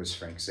 Yeah. One was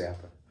Frank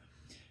Zappa.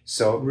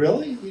 So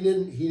Really? He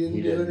didn't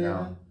do didn't any know.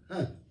 of that?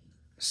 Huh.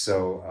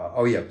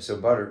 So so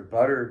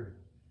Butter,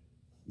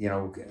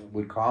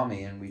 would call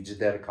me, and we did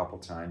that a couple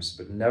times,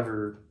 but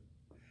never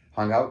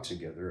hung out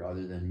together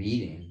other than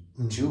meeting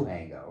to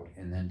hang out,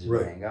 and then didn't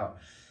Right. hang out.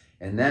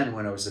 And then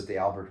when I was at the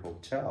Albert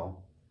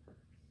Hotel,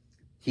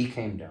 he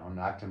came down,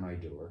 knocked on my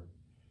door,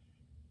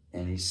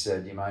 and he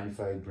said, "Do you mind if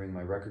I bring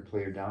my record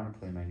player down and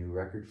play my new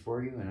record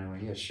for you?" And I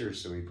went, "Yeah, sure."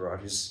 So he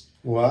brought his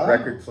Wow.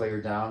 record player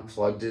down,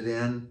 plugged it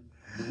in.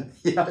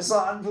 Yeah, it's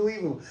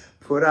unbelievable.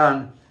 Put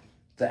on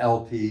the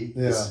LP,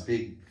 this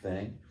big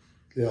thing,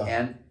 Yeah.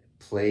 and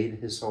played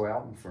his whole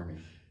album for me.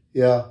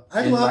 Yeah.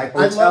 In my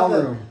hotel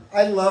room.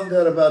 I love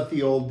that about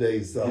the old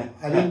days, though.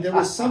 I mean, there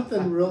was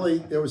something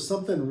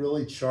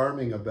really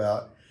charming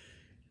about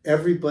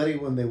everybody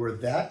when they were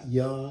that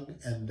young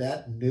and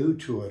that new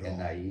to it all. And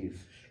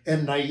naive.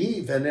 And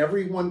naive, and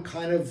everyone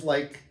kind of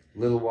like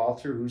Little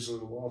Walter, who's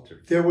Little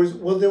Walter? there was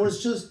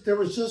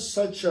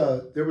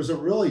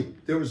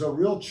a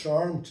real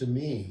charm to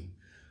me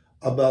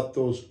about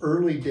those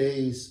early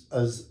days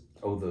as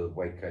Oh, the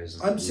white guys. In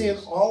the I'm blues. saying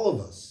all of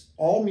us,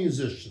 all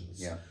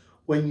musicians. Yeah.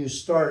 When you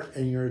start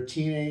and you're a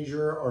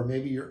teenager or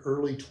maybe your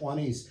early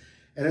 20s,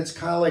 and it's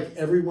kind of like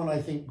everyone,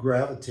 I think,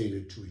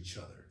 gravitated to each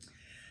other.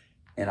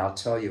 And I'll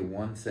tell you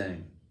one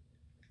thing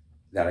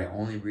that I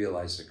only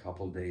realized a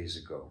couple days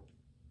ago.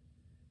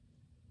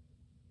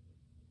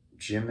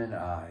 Jim and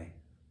I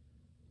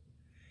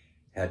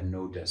had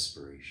no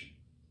desperation.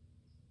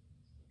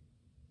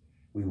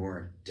 We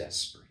weren't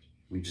desperate.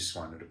 We just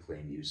wanted to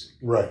play music.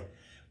 Right.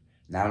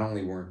 Not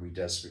only weren't we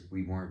desperate,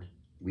 we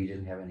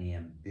didn't have any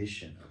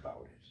ambition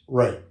about it.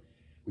 Right.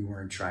 We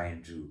weren't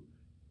trying to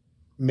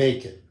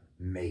Make it.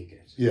 make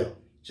it. Yeah.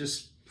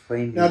 Just play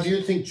music. Now, do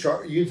you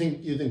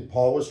think you think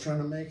Paul was trying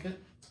to make it?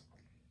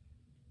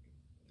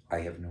 I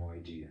have no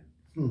idea.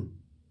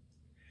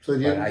 So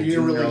you But I didn't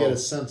do really know- get a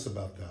sense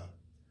about that.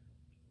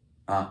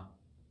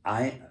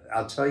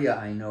 I'll tell you,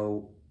 I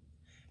know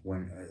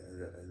when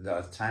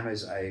the time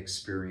as I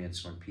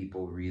experience when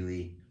people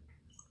really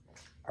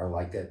are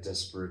like that,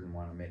 desperate and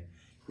want to make,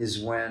 is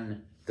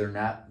when they're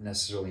not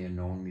necessarily a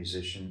known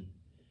musician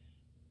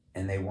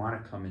and they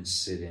want to come and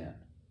sit in.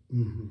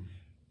 Mm-hmm.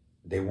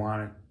 They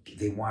want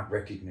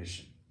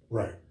recognition,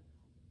 Right.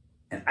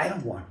 and I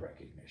don't want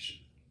recognition.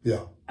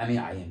 Yeah. I mean,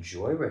 I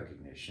enjoy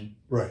recognition,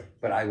 Right.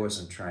 but I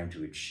wasn't trying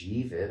to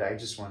achieve it. I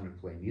just wanted to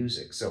play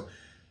music. So,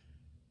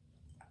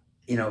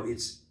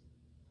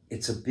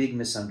 it's a big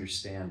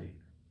misunderstanding,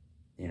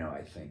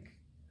 I think,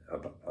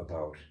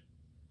 about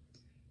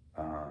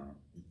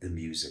the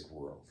music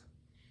world.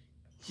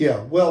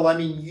 Yeah. Well, I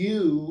mean,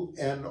 you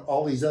and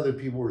all these other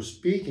people we're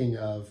speaking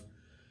of,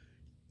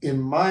 in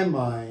my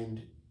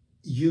mind,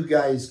 you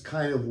guys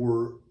kind of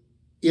were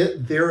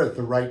there at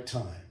the right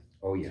time.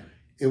 Oh yeah.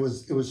 There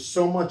was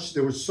so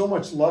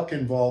much luck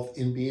involved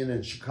in being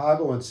in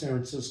Chicago and San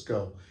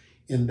Francisco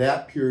in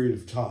that period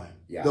of time.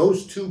 Yeah.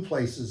 Those two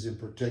places in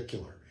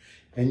particular.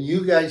 And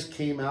you guys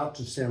came out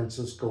to San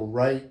Francisco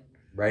right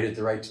Right at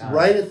the right time.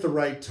 right at the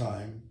right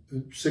time,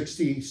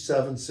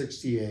 67,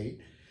 68.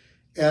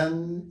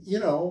 And,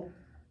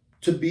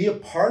 to be a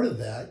part of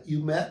that, you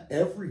met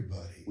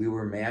everybody. We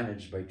were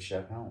managed by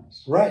Chet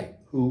Helms. Right.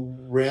 Who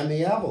ran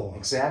the Avalon.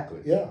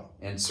 Exactly. Yeah.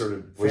 And sort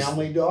of was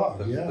Family dog.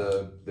 the, yeah.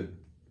 the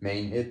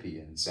main hippie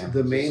in San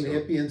The Francisco. main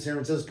hippie in San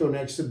Francisco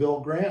next to Bill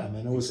Graham.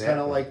 And it was kind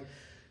of Exactly.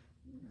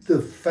 like,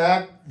 the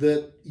fact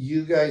that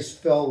you guys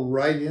fell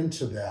right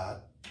into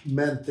that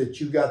meant that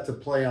you got to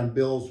play on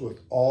bills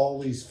with all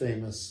these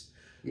famous,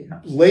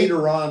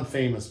 later on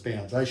famous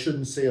bands. I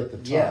shouldn't say at the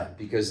time. Yeah,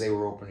 because they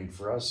were opening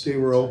for us. They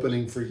were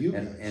opening for you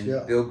guys.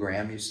 And Bill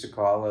Graham used to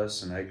call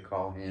us, and I'd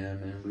call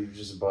him, and we were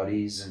just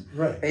buddies. And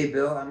right. Hey,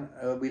 Bill,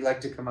 we'd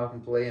like to come out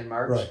and play in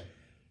March. Right.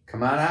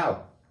 Come on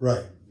out.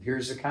 Right.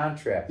 Here's a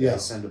contract. Yeah. I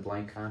send a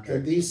blank contract.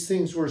 And these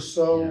things were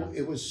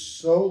it was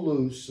so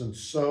loose and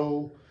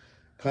so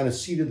kind of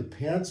seat of the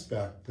pants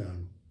back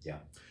then. Yeah.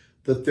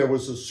 That there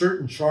was a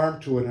certain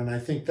charm to it. And I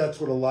think that's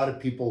what a lot of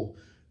people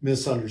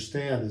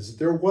misunderstand, is that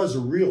there was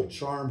a real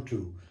charm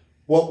to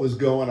what was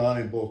going on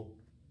in both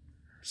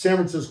San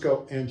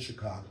Francisco and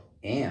Chicago.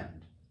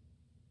 And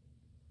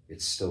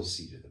it's still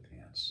seat of the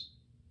pants.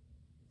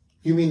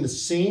 You mean the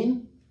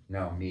scene?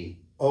 No, me.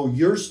 Oh,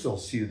 you're still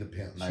seat of the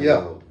pants. My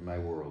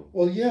world.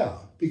 Well, yeah,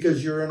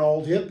 because you're an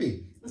old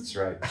hippie. That's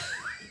right.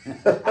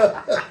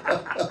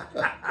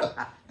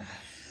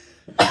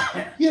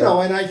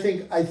 And I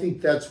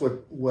think that's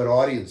what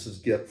audiences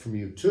get from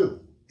you too,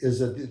 is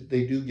that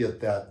they do get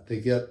that. They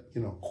get,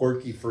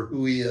 Corky for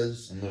who he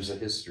is. And there's a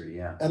history,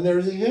 yeah. And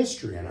there's a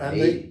history. And I'm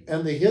 80.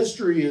 And the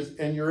history is,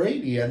 and you're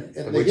 80.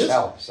 And which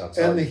helps.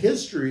 The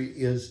history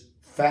is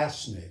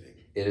fascinating.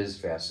 It is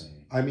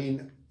fascinating. I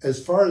mean,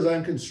 as far as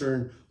I'm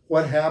concerned,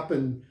 what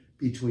happened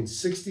between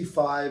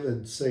 65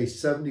 and say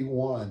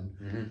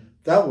 71,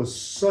 that was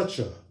such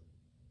a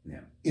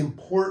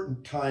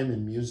important time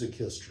in music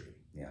history.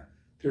 Yeah.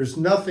 There's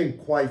nothing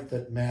quite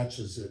that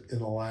matches it in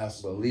the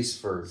last, at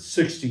least for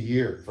 60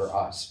 years. For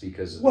us,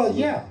 because of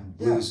the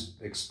blues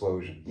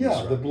explosion.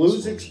 The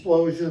blues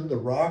explosion, the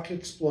rock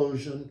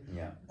explosion,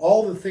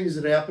 all the things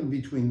that happened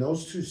between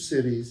those two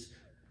cities,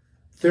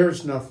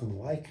 there's nothing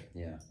like it.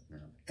 Yeah.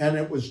 And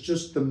it was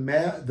just the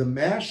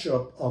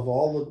mashup of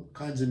all the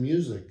kinds of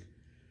music,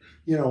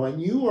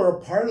 and you were a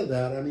part of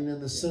that. I mean,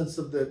 in the sense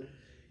of that,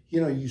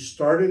 you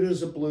started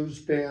as a blues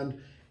band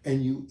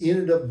and you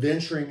ended up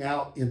venturing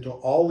out into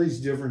all these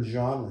different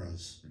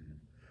genres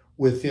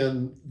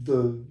within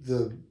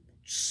the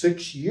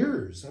 6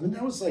 years. I mean,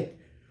 that was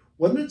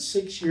wasn't it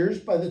 6 years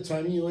by the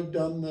time you had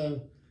done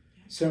the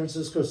San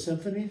Francisco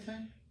Symphony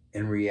thing?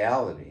 In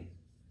reality,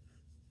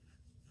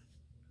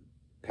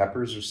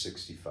 Peppers are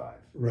 65.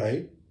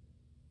 Right.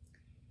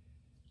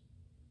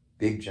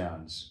 Big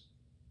John's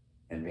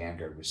and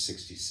Vanguard was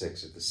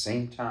 66. At the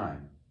same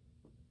time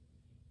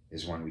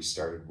is when we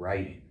started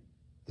writing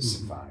the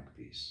symphonic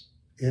piece.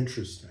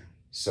 Interesting.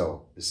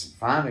 So the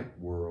symphonic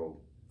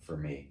world for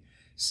me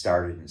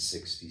started in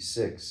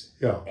 66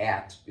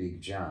 at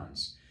Big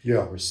John's,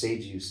 where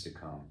Sage used to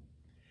come.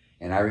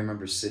 And I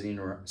remember sitting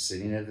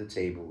at the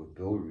table with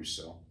Bill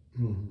Russo,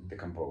 the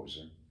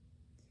composer,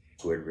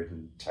 who had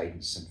written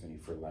Titan Symphony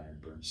for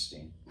Leonard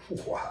Bernstein.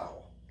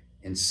 Wow.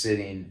 And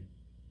Seiji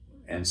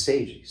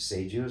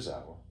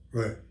Ozawa,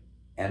 right,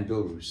 and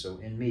Bill Russo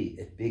and me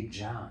at Big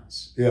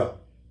John's. Yeah.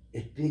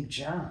 At Big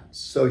John's.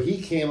 So he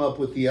came up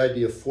with the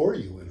idea for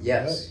you in a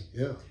way.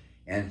 Yeah.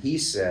 And he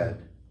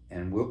said,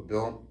 and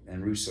Bill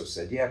and Russo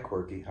said, yeah,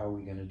 Corky, how are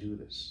we going to do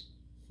this?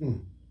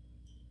 And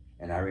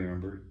I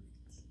remember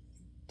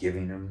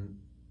giving him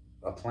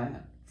a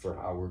plan for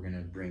how we're going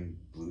to bring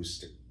blues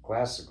to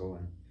classical.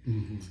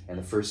 And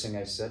the first thing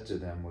I said to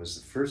them was,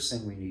 the first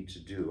thing we need to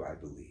do, I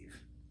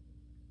believe,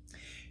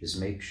 is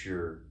make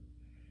sure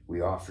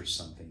we offer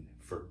something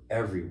for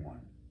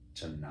everyone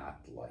to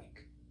not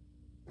like.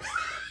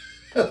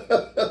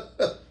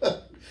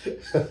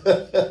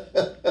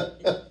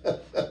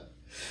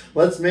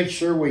 Let's make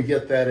sure we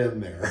get that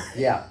in there.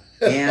 Yeah,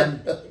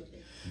 and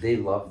they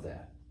love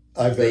that.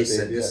 They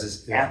said this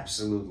is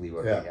absolutely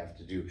what we have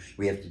to do.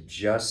 We have to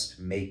just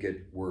make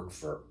it work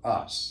for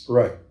us.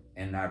 Right.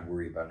 And not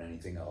worry about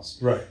anything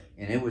else. Right.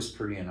 And it was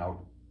pretty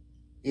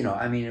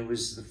it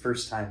was the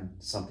first time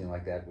something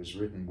like that was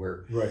written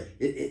where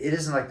it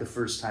isn't like the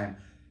first time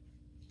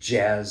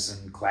jazz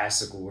and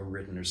classical were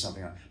written or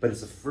something, but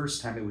it's the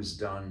first time it was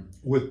done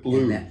with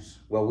blues.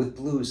 With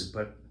blues,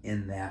 but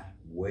in that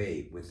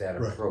way, with that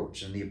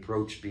approach. And the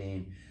approach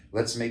being,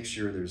 let's make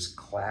sure there's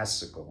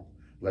classical,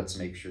 let's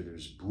make sure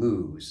there's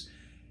blues,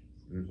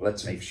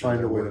 let's make sure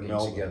they're working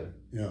together.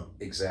 Yeah.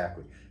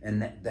 Exactly.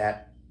 And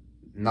that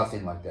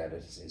nothing like that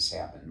has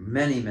happened.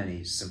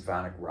 Many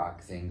symphonic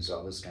rock things,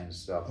 all this kind of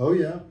stuff. Oh,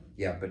 yeah.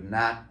 Yeah, but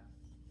not...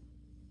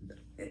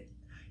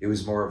 It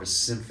was more of a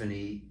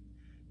symphony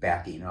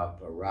backing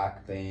up a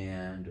rock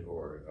band,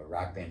 or a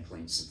rock band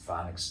playing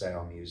symphonic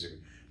style music,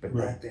 but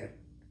not that.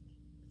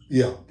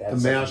 Yeah, the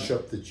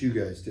mashup that you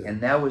guys did.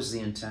 And that was the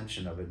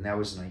intention of it, and that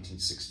was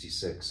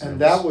 1966. And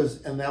that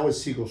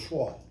was Siegel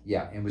Schwal.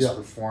 Yeah, it was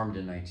performed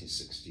in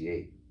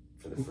 1968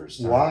 for the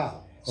first time.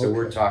 Wow. So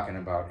we're talking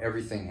about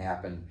everything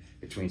happened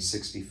between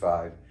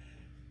 65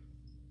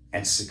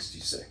 and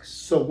 66.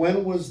 So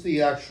when was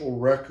the actual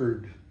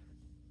record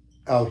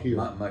out here?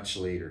 Not much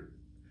later,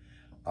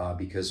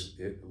 because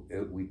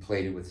we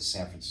played it with the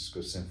San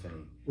Francisco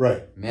Symphony.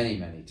 Right. Many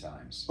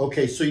times.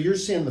 Okay, so you're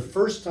saying the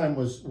first time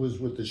was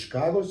with the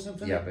Chicago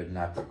Symphony? Yeah, but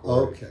not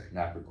recorded. Okay.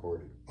 Not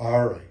recorded.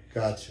 All right,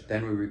 gotcha.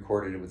 Then we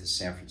recorded it with the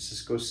San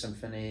Francisco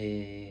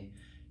Symphony,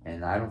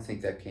 and I don't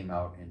think that came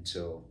out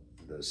until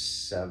the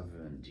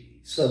 70s.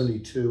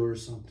 72 or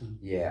something.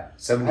 Yeah,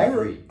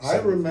 73. I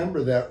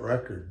remember that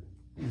record.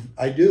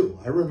 I do.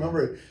 I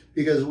remember it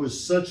because it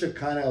was such a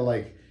kind of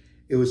like,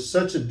 it was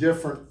such a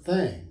different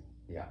thing.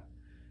 Yeah.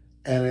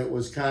 And it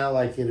was kind of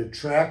like it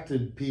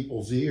attracted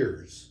people's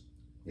ears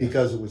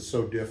because it was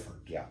so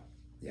different. Yeah,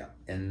 yeah.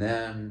 And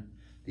then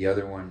the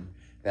other one,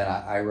 then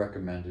I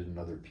recommended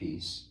another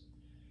piece.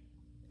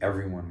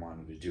 Everyone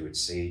wanted to do it.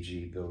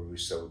 Seiji, Bill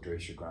Russo,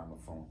 Deutsche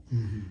Grammophon.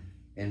 Mm-hmm.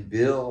 And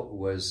Bill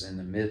was in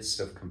the midst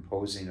of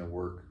composing a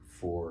work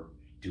for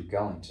Duke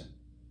Ellington.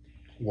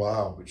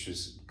 Wow. Which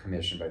was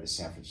commissioned by the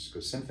San Francisco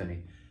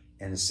Symphony.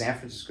 And the San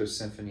Francisco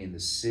Symphony and the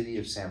city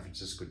of San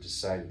Francisco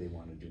decided they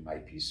wanted to do my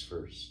piece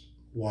first.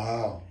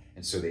 Wow.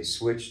 And so they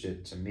switched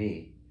it to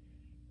me,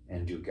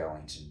 and Duke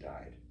Ellington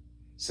died.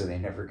 So they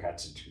never got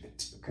to do the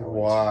Duke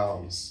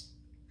Ellington piece.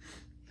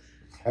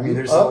 I mean,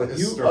 there's all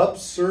this story.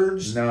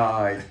 Upsurged?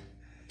 No,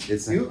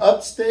 you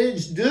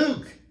upstaged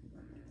Duke.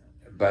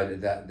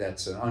 But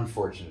that's an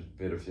unfortunate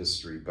bit of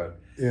history. But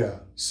yeah.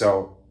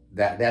 So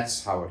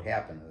that's how it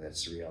happened.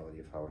 That's the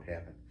reality of how it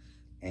happened.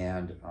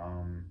 And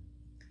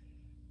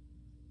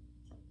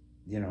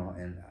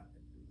and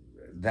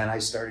then I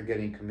started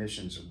getting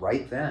commissions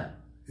right then,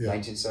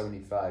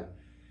 1975.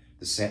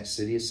 The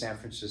city of San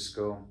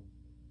Francisco.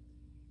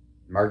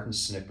 Martin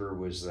Snipper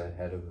was the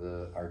head of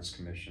the Arts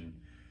Commission.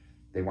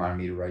 They wanted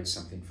me to write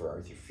something for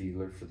Arthur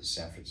Fiedler for the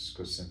San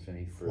Francisco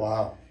Symphony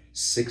for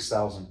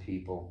 6,000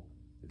 people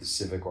at the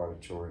Civic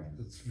Auditorium.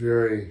 It's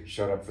very...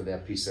 Showed up for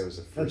that piece. That was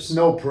the first... There's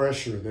no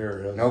pressure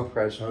there, is No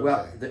pressure. Okay.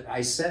 Well,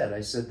 I said,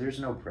 there's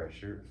no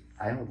pressure.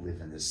 I don't live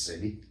in this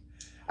city.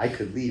 I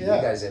could leave. Yeah.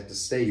 You guys have to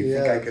stay. You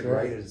think I could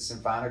write a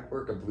symphonic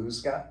work, a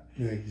blues guy?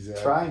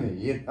 Exactly. Try me,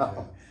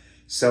 Yeah.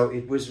 So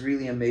it was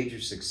really a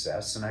major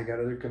success, and I got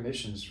other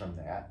commissions from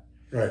that.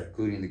 Right.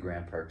 Including the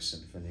Grand Park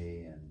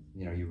Symphony, and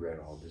you read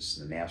all this,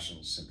 the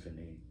National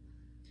Symphony.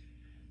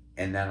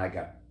 And then I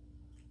got,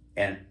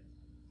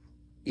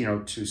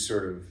 to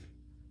sort of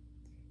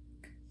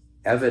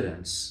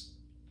evidence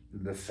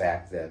the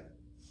fact that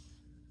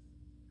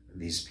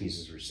these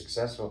pieces were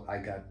successful, I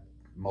got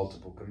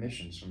multiple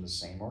commissions from the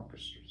same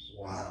orchestras.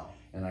 Wow.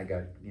 And I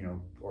got,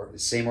 the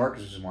same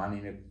orchestras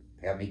wanting to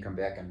have me come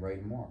back and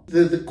write more.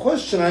 The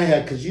question I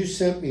had, because you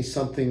sent me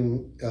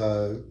something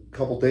a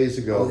couple days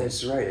ago. Oh,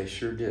 that's right. I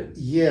sure did.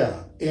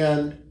 Yeah.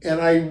 And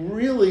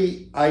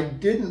I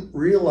didn't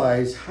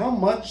realize how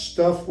much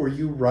stuff were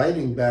you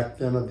writing back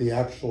then of the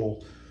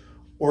actual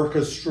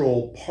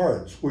orchestral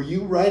parts. Were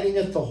you writing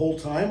it the whole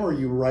time, or were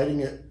you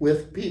writing it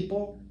with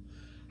people?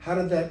 How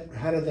did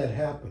that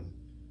happen?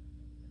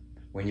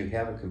 When you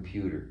have a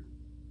computer,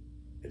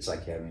 it's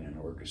like having an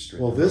orchestra.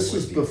 Well, this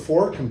is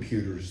before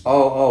computers.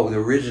 Oh, the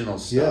original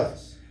stuff.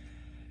 Yes.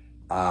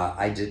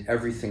 I did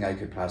everything I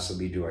could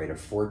possibly do. I had a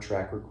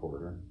 4-track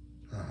recorder.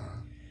 Uh-huh.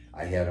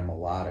 I had a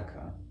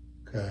melodica.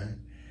 Okay.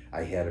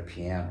 I had a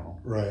piano.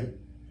 Right.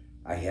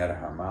 I had a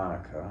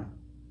harmonica.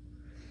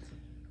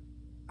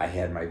 I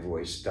had my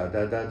voice, da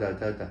da da da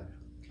da da.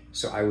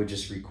 So I would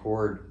just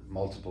record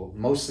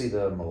mostly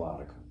the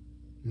melodica.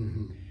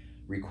 Mm-hmm.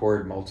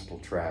 Record multiple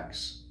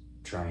tracks,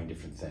 trying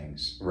different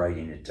things,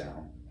 writing it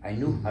down. I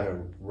knew how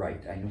to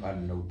write. I knew how to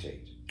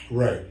notate.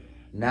 Right.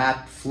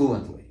 Not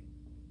fluently,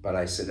 but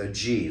I said, a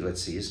G,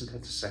 let's see, isn't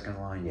that the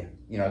second line?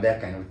 Yeah. That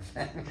kind of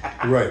thing.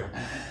 Right.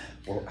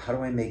 Well, how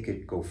do I make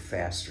it go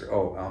faster?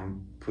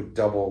 Put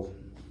double,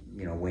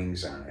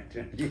 wings on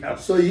it.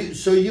 So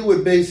you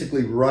would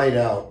basically write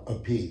out a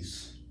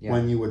piece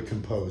when you would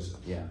compose it.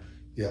 Yeah.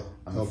 Yeah.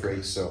 I'm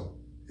afraid so.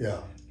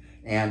 Yeah.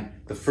 And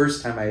the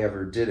first time I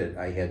ever did it,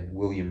 I had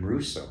William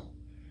Russo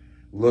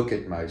look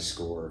at my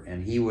score,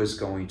 and he was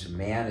going to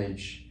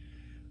manage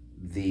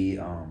the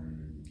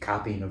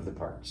copying of the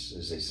parts,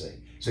 as they say.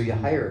 So you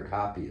hire a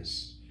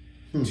copyist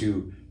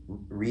to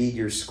read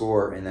your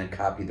score and then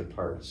copy the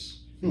parts,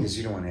 because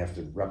you don't want to have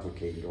to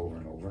replicate it over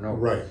and over and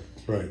over.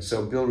 Right.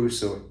 So Bill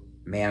Russo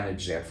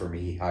managed that for me.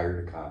 He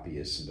hired a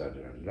copyist and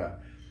da-da-da-da-da.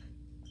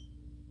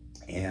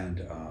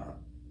 And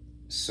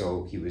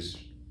so he was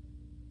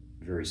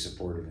very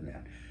supportive in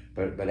that.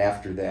 But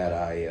after that,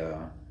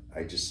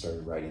 I just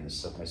started writing this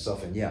stuff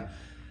myself, and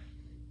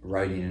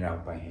writing it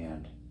out by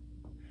hand,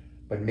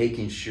 but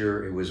making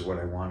sure it was what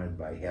I wanted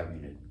by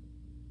having it,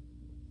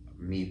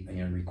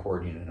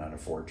 recording it on a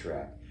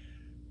 4-track,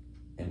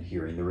 and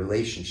hearing the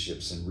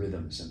relationships and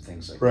rhythms and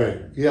things like that.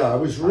 Right. Yeah, I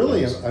was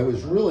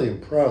really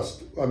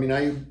impressed. I mean,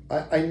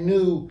 I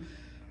knew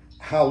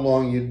how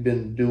long you'd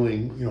been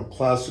doing,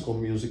 classical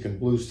music and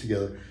blues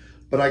together,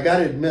 but I got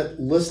to admit,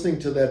 listening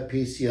to that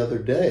piece the other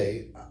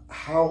day,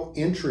 how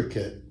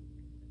intricate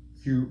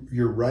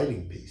you're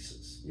writing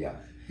pieces. Yeah.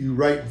 You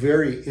write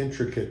very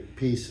intricate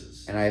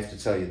pieces. And I have to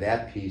tell you,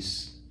 that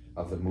piece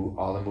of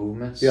all the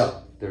movements. Yeah.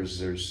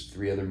 There's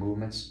 3 other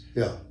movements.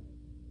 Yeah.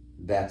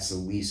 That's the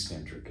least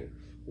intricate.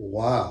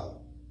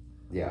 Wow.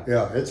 Yeah.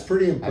 Yeah, it's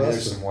pretty impressive.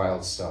 There's some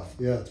wild stuff.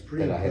 Yeah, it's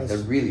pretty impressive.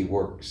 That really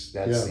works.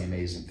 That's the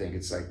amazing thing.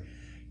 It's like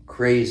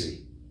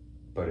crazy.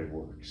 but it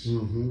works.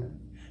 Mm-hmm.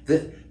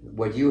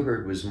 What you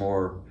heard was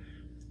more,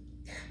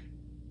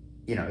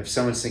 if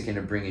someone's thinking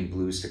of bringing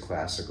blues to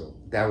classical,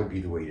 that would be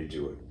the way to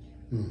do it.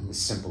 Mm-hmm. The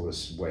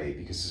simplest way,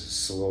 because it's a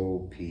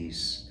slow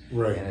piece.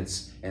 Right.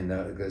 And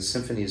the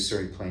symphony is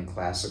sort of playing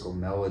classical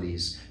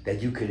melodies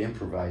that you could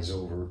improvise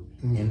over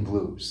in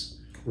blues.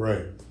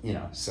 Right.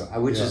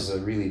 Which is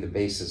really the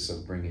basis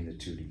of bringing the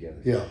two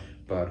together. Yeah.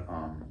 But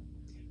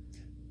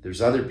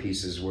there's other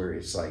pieces where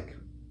it's like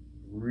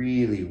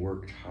really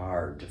worked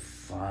hard to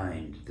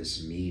find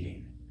this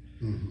meeting,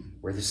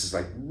 where this is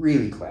like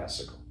really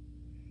classical,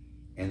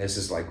 and this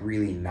is like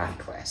really not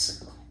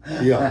classical.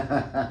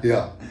 Yeah.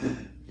 Yeah.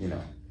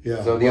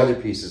 Yeah. So the other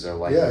pieces are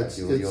like that. It's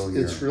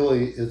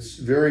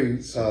very.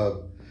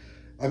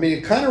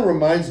 It kind of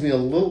reminds me a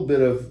little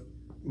bit of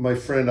my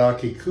friend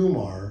Aki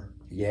Kumar.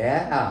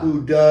 Yeah.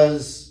 Who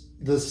does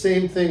the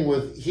same thing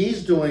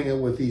he's doing it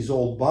with these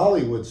old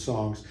Bollywood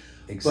songs.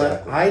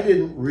 Exactly. But I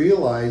didn't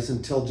realize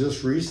until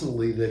just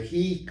recently that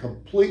he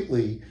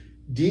completely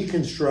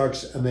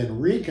deconstructs and then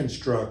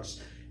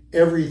reconstructs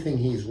everything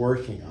he's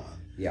working on.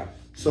 Yeah.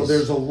 So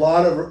there's a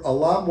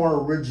lot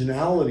more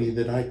originality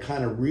than I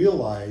kind of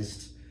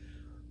realized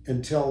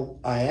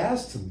until I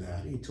asked him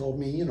that. He told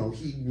me,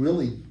 he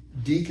really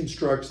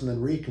deconstructs and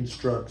then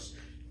reconstructs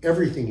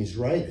everything he's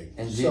writing.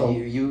 And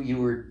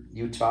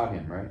you taught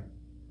him, right?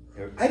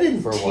 I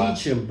didn't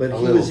teach him, but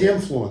he was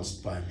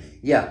influenced by me.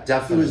 Yeah,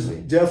 definitely. He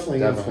was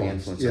definitely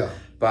influenced. Yeah.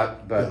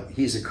 But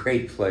he's a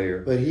great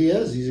player. But he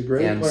is. He's a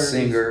great player. And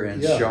singer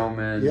and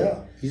showman.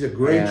 Yeah, he's a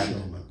great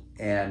showman.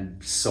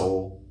 And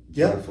soul.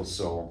 Yeah. Beautiful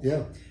soul.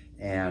 Yeah.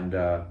 And,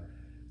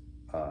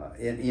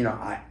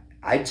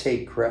 I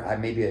take credit.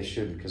 Maybe I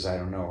shouldn't, because I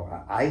don't know.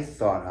 I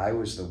thought I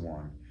was the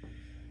one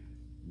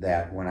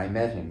that when I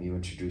met him, you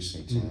introduced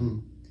me to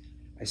him.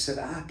 I said,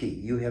 Aki,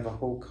 you have a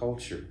whole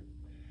culture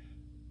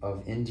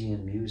of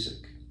Indian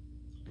music.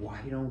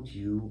 Why don't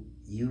you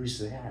use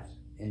that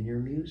in your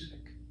music?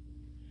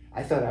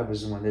 I thought I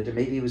was the one that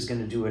maybe he was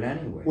going to do it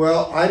anyway.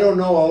 Well, I don't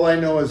know. All I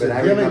know is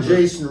that him and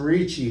Jason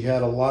Ricci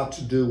had a lot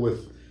to do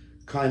with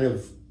kind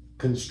of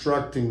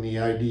constructing the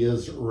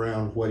ideas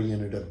around what he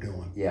ended up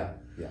doing. Yeah,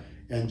 yeah.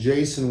 And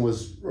Jason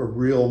was a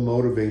real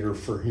motivator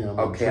for him.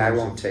 Okay, I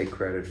won't take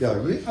credit for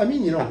it.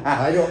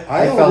 I don't.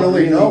 I felt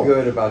really know.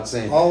 Good about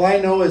saying. All I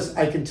know is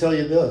I can tell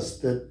you this: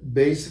 that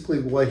basically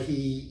what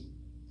he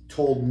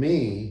told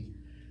me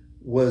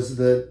was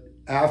that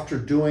after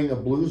doing a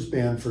blues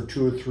band for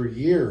 2 or 3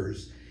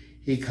 years,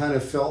 he kind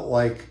of felt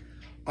like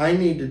I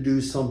need to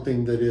do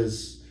something that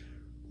is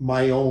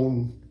my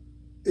own,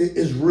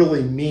 is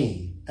really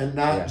me. And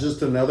not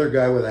just another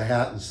guy with a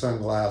hat and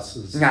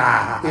sunglasses in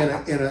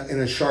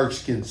a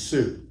sharkskin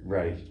suit.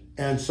 Right.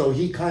 And so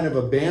he kind of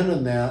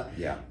abandoned that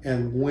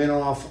and went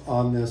off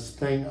on this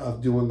thing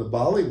of doing the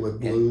Bollywood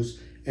blues,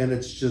 and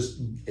it's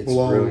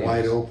blown brilliant.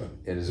 Wide open.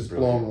 It is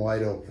blown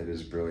wide open. It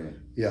is brilliant.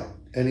 Yeah.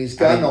 And he's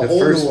gotten a whole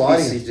new audience. The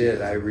first piece he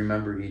did, I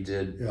remember he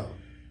did. Yeah.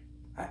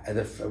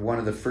 One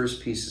of the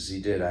first pieces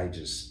he did, I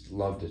just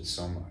loved it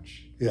so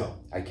much. Yeah.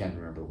 I can't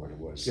remember what it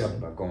was. Something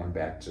about going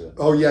back to...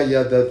 Oh, yeah,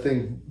 that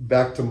thing,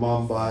 back to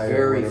Mumbai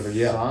or whatever.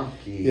 Very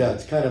funky. Yeah,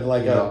 it's kind of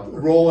like a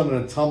rolling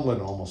and a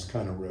tumbling almost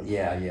kind of riff.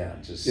 Yeah. Yeah.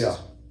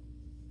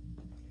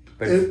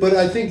 But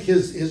I think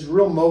his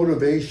real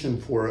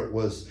motivation for it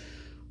was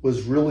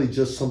really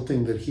just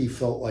something that he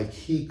felt like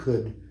he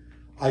could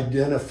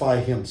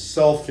identify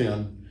himself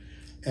in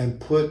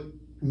and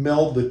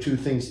meld the two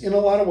things in a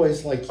lot of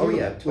ways, like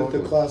with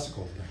the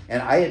classical thing.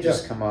 And I had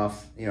just come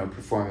off,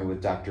 performing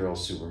with Dr. L.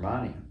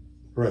 Subramanian.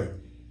 Right.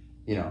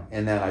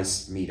 And then I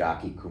meet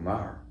Aki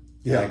Kumar.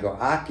 Yeah. And I go,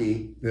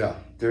 Aki, yeah,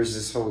 there's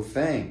this whole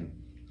thing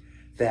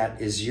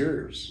that is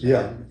yours. Man.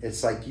 Yeah.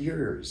 It's like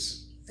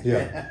yours.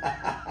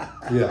 Yeah.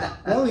 Yeah.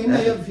 Well, he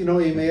may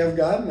have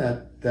gotten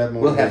that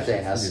motivation. We'll have to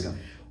ask him.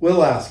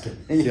 We'll ask him.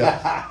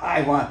 Yeah.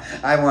 I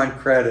want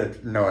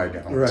credit. No, I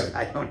don't. Right.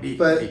 I don't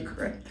need any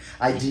credit.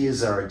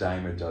 Ideas are a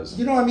dime a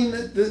dozen.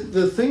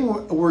 The thing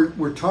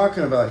we're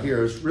talking about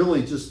here is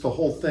really just the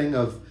whole thing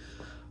of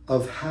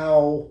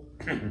how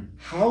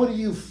do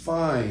you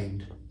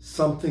find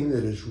something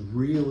that is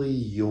really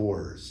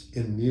yours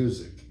in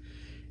music?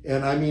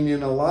 And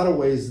in a lot of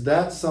ways,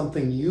 that's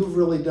something you've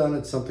really done.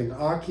 It's something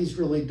Aki's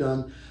really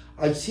done.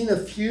 I've seen a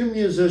few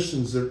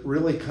musicians that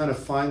really kind of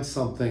find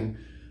something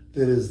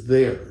that is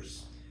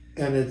theirs,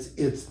 and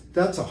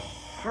that's a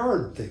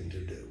hard thing to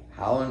do.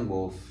 Howlin'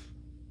 Wolf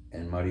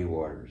and Muddy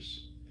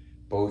Waters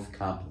both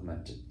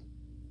complimented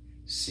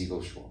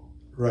Siegel Schwall.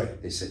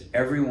 Right. They said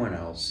everyone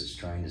else is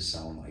trying to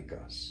sound like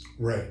us.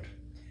 Right.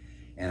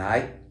 And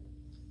I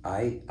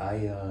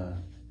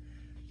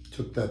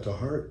took that to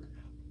heart.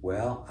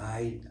 Well,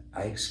 I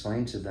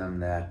explained to them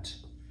that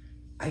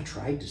I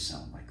tried to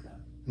sound like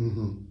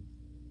them,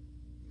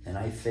 and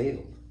I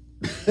failed.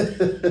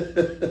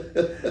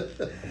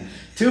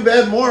 Too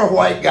bad more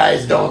white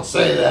guys don't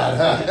say that,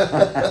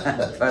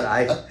 huh? But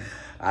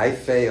I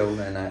failed,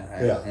 and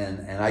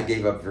I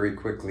gave up very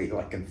quickly,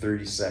 like in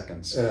 30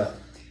 seconds. Yeah.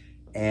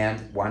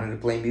 And wanted to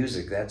play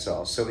music. That's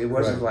all. So it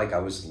wasn't like I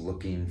was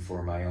looking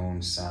for my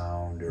own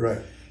sound.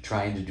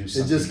 trying to do It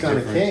something just kind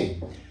of different.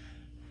 came.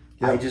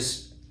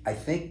 I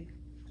think,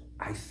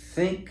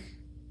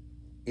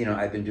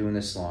 I've been doing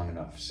this long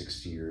enough,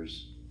 60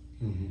 years.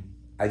 Mm-hmm.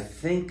 I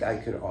think I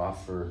could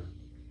offer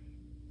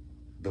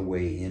the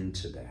way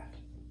into that.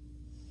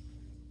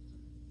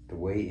 The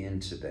way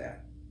into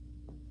that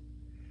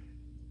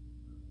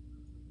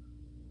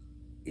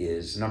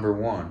is, number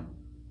one,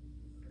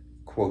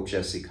 quote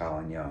Jesse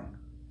Colin Young,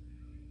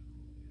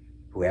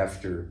 who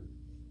after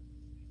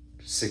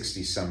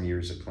 60 some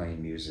years of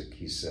playing music,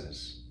 he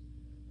says,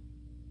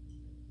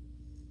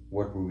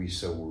 "What were we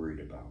so worried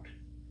about?"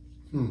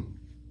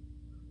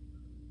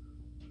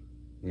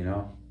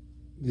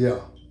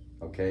 Yeah.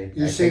 Okay?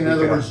 You're saying, in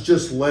other words,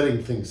 just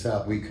letting things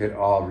happen. We could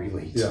all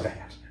relate to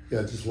that.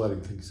 Yeah, just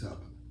letting things happen.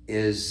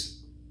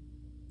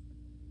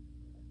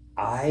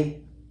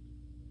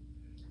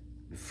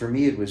 For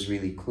me, it was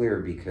really clear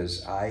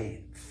because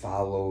I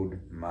followed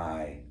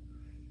my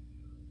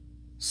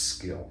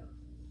skill.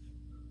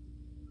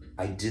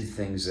 I did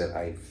things that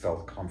I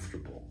felt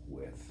comfortable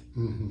with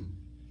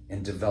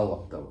and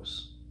developed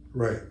those.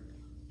 Right.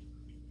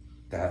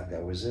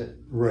 That was it.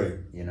 Right.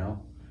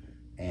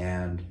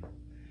 And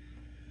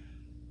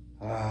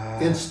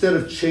instead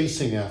of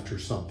chasing after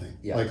something,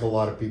 Yeah. like a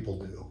lot of people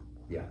do.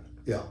 Yeah.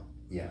 Yeah.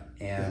 Yeah.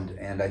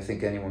 And I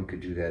think anyone could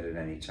do that at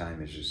any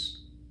time. It's just,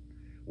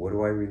 what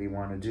do I really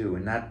want to do?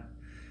 And not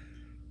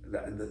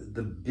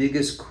the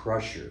biggest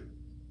crusher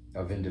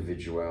of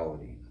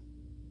individuality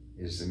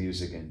is the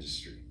music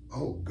industry.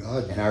 Oh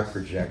God. And our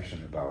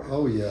projection about it.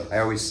 Oh yeah. I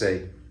always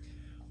say,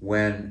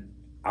 when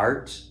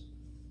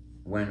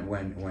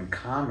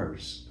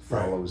commerce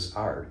follows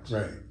art,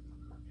 Right.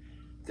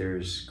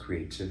 there's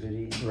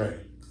creativity, Right.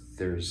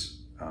 there's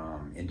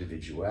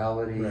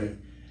individuality, Right.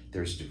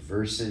 there's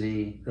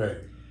diversity. Right.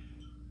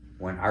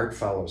 When art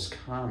follows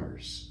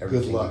commerce,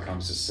 everything luck.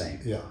 becomes the same.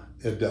 Yeah,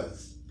 it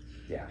does.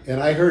 Yeah. And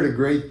I heard a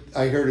great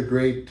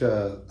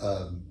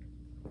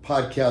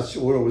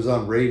podcast, or it was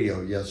on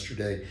radio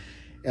yesterday,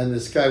 and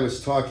this guy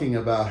was talking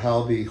about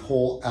how the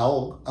whole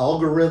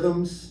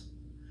algorithms,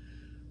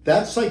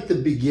 that's like the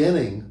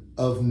beginning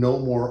of no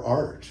more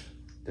art.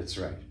 That's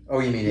right. Oh,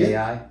 you mean Yeah.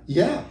 AI?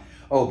 Yeah.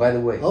 Oh, by the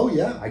way, Oh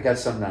yeah. I got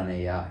something on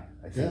AI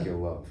I think Yeah.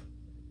 you'll love.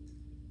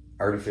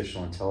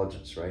 Artificial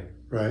intelligence, right?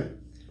 Right.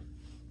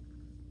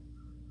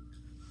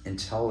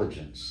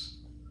 Intelligence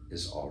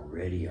is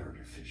already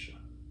artificial.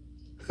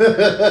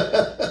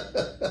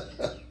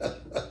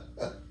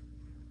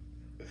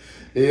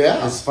 Yeah.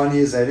 As funny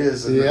as that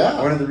is, and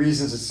Yeah. one of the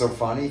reasons it's so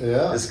funny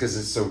Yeah. is because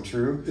it's so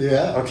true.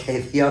 Yeah.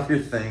 Okay, the other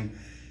thing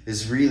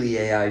is really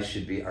AI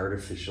should be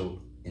artificial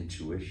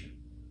intuition.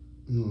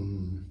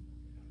 Mm.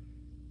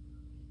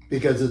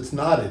 Because it's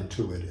not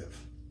intuitive.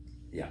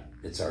 Yeah,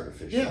 it's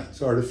artificial. Yeah,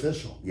 it's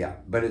artificial. Yeah,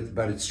 but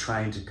it's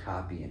trying to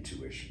copy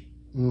intuition,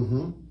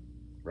 Mm-hmm.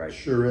 right?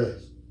 Sure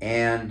is.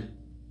 And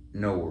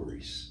no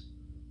worries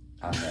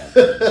on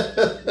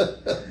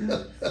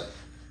that.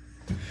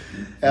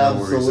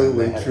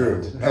 Absolutely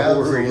true. No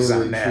worries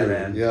on Absolutely that true.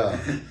 end. Yeah.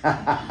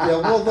 Yeah.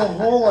 Well,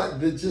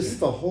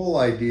 the whole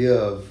idea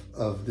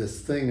of this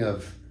thing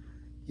of,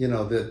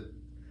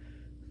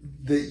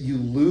 that you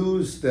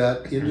lose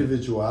that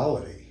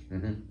individuality.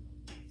 Mm-hmm.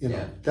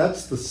 Yeah.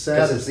 That's the Because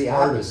saddest it's the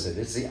part opposite.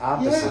 It's the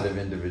opposite of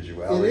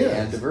individuality It is.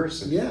 and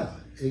diversity. Yeah,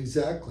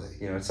 exactly.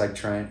 It's like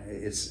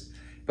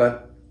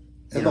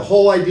And the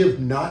whole idea of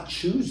not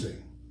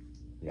choosing.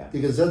 Yeah.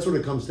 Because that's what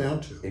it comes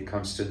down to. it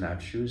comes to not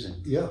choosing.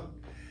 Yeah.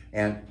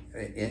 And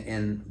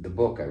in the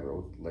book I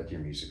wrote, Let Your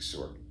Music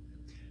Soar,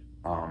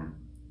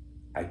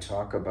 I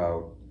talk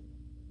about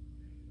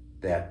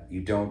that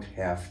you don't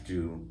have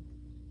to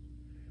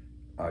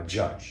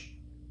judge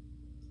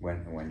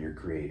when you're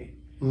creating.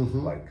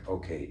 Mm-hmm. Like,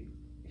 okay,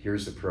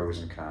 here's the pros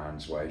and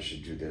cons, why I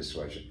should do this,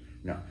 why I should...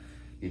 No,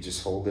 you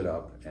just hold it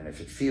up, and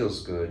if it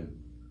feels good,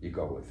 you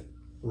go with it.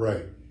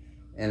 Right.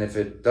 And if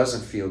it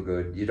doesn't feel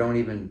good, you don't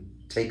even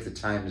take the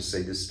time to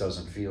say, this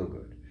doesn't feel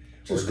good.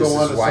 Just or go this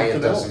on is to why it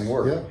something doesn't else.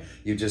 work. Yeah.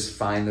 You just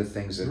find the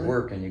things that Right.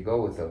 work and you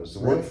go with those. That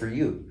work Right. for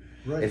you.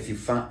 Right. If you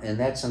find, and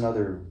that's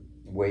another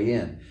way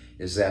in,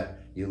 is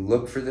that you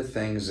look for the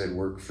things that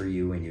work for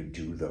you and you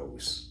do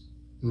those.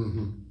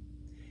 Mm-hmm.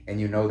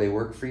 And they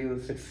work for you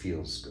if it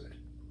feels good.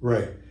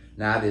 Right.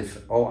 Not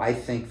if, I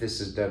think this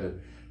is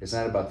better. It's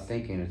not about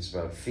thinking, it's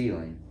about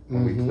feeling.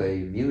 When Mm-hmm. we play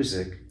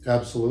music,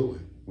 Absolutely.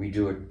 we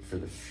do it for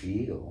the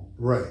feel.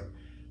 Right.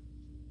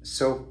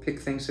 So pick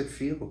things that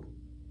feel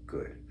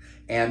good.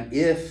 And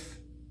if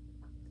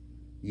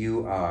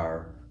you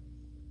are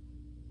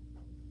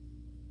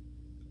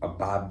a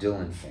Bob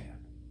Dylan fan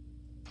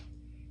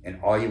and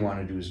all you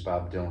want to do is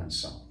Bob Dylan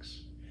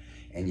songs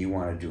and you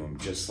want to do them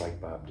just like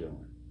Bob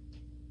Dylan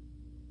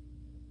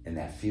and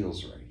that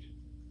feels right,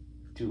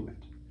 do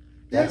it.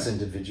 That's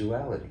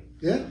individuality.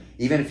 Yeah.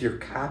 Even if you're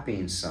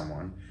copying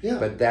someone, Yeah.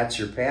 but that's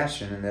your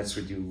passion and that's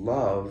what you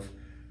love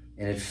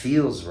and it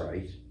feels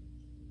right,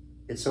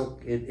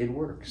 it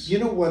works. You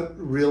know what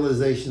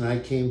realization I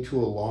came to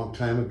a long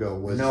time ago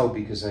was... No,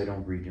 because I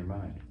don't read your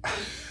mind.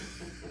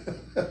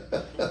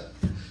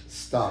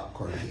 Stop,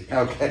 Corky.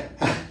 Okay.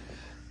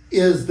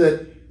 Is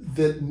that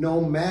that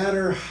no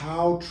matter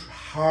how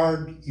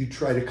hard you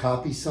try to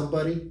copy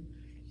somebody,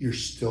 you're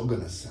still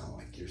going to sound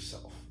like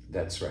yourself.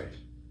 That's right.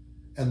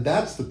 And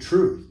that's the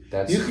truth.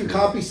 You can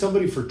copy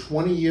somebody for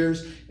 20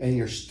 years and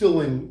you're still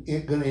going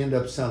to end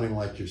up sounding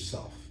like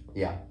yourself.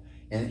 Yeah.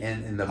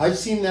 And I've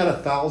seen that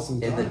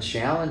 1,000 times. And the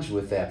challenge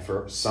with that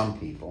for some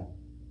people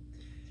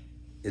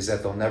is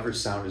that they'll never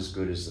sound as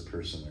good as the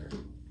person they're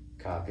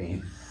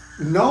copying.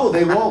 No,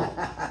 they won't.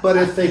 But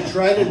if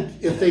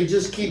they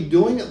just keep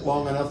doing it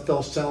long enough,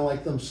 they'll sound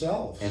like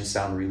themselves. And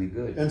sound really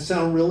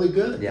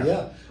good.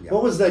 Yeah.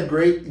 What was that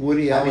great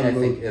Woody Allen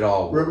movie? I think it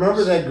all works.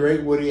 Remember that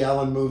great Woody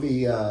Allen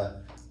movie,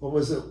 what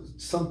was it?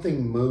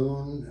 Something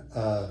Moon?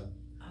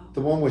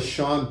 The one with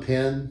Sean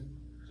Penn?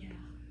 Yeah.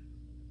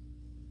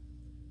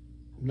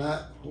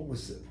 What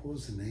was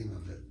the name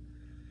of it?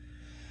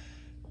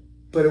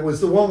 But it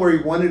was the one where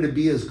he wanted to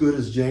be as good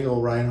as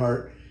Django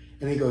Reinhardt.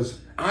 And he goes,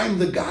 I'm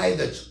the guy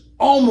that's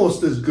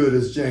almost as good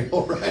as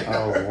Django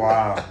Reinhardt. Oh,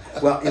 wow.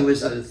 Well, it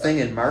was a thing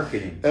in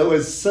marketing. It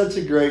was such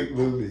a great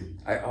movie.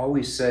 I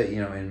always say,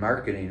 in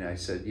marketing, I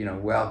said,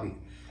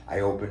 I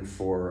opened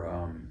for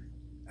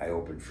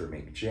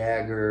Mick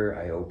Jagger.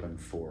 I opened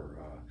for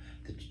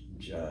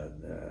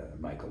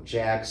Michael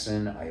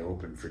Jackson. I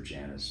opened for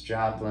Janis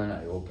Joplin.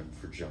 I opened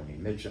for Joni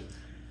Mitchell.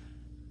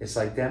 It's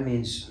like, that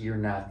means you're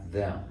not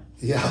them.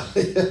 Yeah.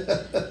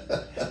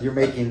 You're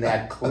making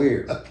that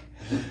clear. Right.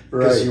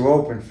 Because you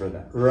open for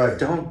them. Right.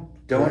 Don't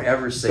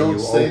ever say Don't you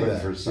say open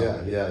that. for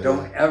somebody. Yeah,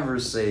 Don't ever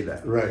say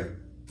that. Right.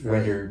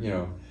 When you're,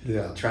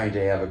 trying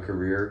to have a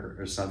career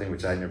or something,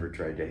 which I never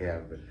tried to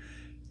have, but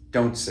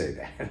don't say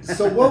that.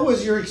 So what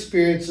was your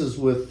experiences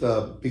with,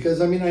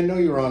 because I know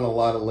you were on a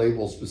lot of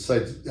labels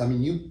besides,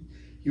 you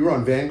were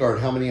on Vanguard.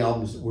 How many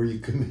albums were you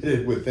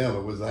committed with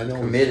them?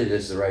 Committed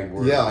is the right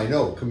word. Yeah, I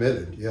know.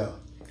 Committed. Yeah.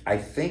 I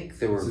think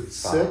there were 5.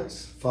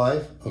 6?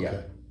 5?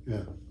 Okay.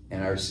 Yeah.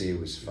 And RCA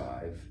was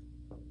 5.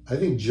 I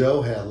think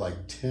Joe had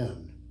like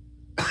 10.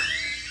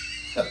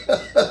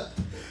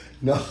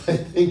 No, I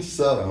think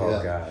so. Oh,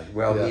 yeah. God.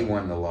 Well, he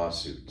won the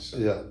lawsuit. So.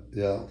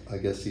 Yeah, I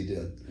guess he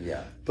did.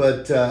 Yeah.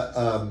 But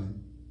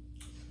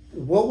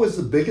what was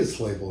the biggest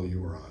label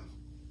you were on?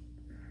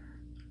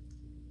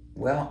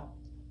 Well,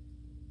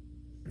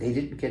 they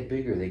didn't get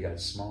bigger, they got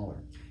smaller.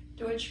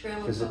 Deutsche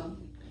Grammophon.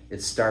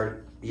 It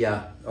started,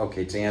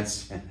 okay, to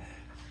answer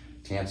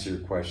your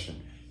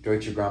question.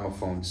 Deutsche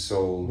Grammophon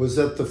sold... Was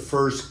that the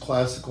first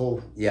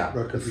classical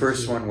record? The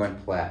first one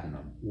went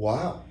platinum.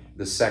 Wow.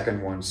 The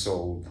second one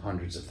sold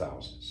hundreds of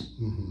thousands.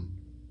 Mm-hmm.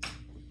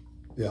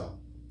 Yeah.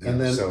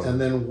 And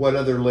then what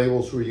other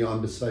labels were you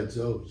on besides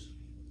those?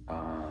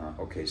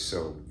 Okay,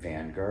 so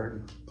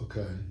Vanguard.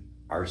 Okay.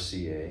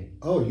 RCA.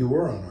 Oh, you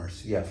were on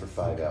RCA. Yeah, for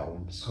 5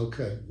 albums.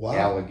 Okay. Wow.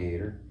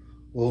 Alligator.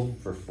 Well,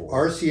 for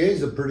 4. RCA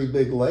is a pretty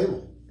big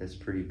label. It's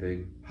pretty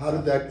big. How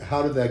did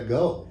that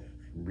go?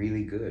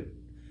 Really good.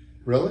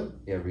 Really?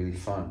 Yeah, really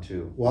fun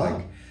too. Wow.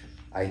 Like,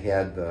 I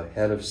had the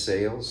head of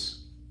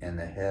sales and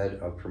the head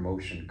of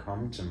promotion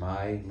come to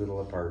my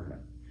little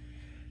apartment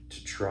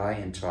to try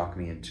and talk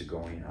me into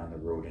going on the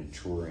road and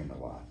touring a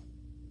lot.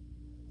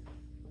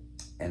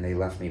 And they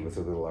left me with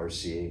a little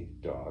RCA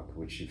dog,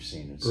 which you've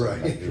seen in some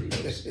of my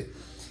videos.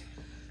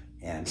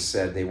 And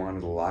said they wanted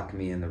to lock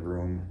me in the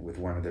room with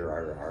one of their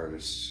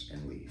artists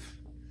and leave.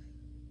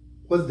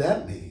 What did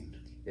that mean?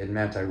 It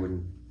meant I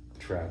wouldn't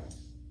travel.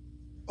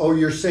 Oh,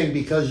 you're saying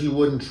because you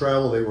wouldn't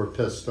travel, they were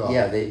pissed off.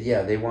 Yeah,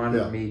 they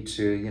wanted me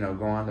to,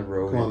 go on the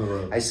road. Go on the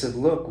road. I said,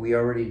 look, we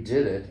already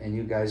did it, and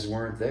you guys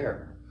weren't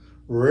there.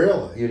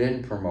 Really? You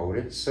didn't promote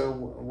it, so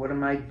what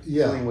am I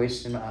doing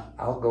wasting?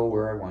 I'll go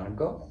where I want to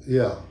go.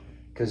 Yeah.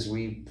 Because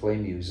we play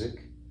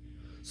music.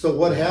 So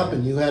what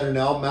happened? You had an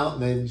album out,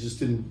 and they just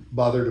didn't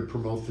bother to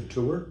promote the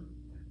tour?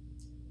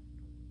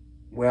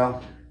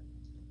 Well,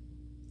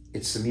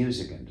 it's the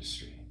music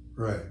industry.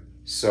 Right.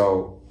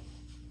 So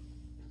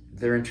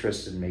they're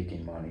interested in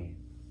making money,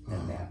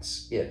 and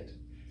that's it.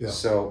 Yeah.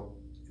 So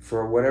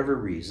for whatever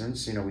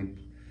reasons,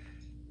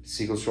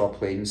 Siegel Shaw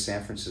played in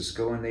San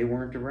Francisco, and they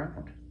weren't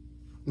around.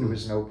 There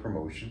was no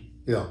promotion.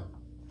 Yeah.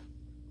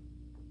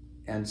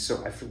 And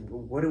so I thought,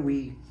 what are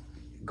we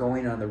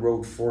going on the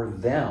road for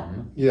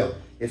them? Yeah.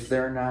 If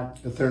they're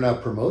not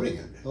promoting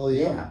it. Hell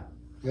yeah.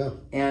 Yeah.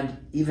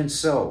 And even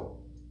so,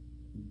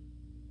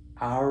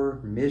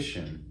 our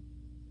mission,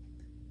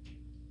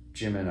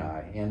 Jim and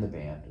I and the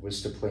band,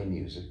 was to play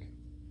music.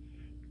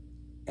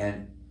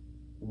 And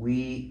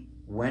we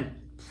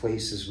went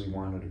places we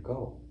wanted to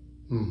go.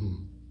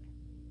 Mm-hmm.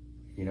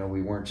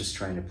 We weren't just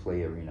trying to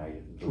play every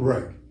night.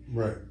 Right.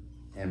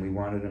 And we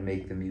wanted to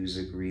make the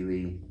music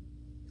really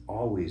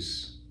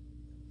always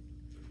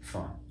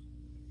fun.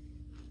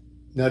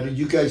 Now, did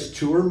you guys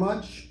tour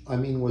much?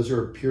 Was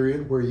there a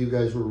period where you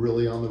guys were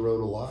really on the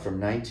road a lot? From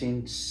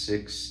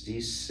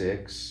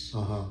 1966 to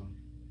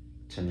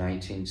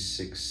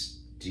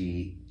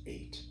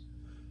 1968.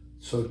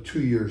 So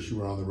 2 years you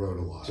were on the road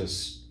a lot.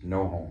 Just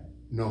no home.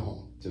 No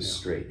home. Just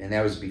straight. And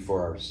that was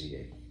before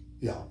RCA.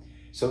 Yeah.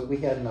 So we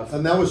had enough.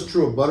 And that was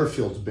true of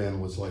Butterfield's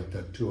band was like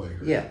that too, I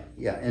heard. Yeah.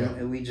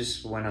 And we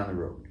just went on the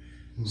road.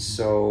 Mm-hmm.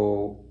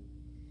 So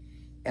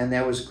and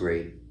that was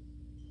great.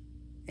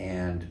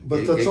 And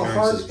But that's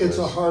it's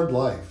a hard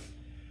life.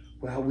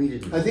 Well, we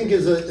didn't. I think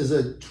as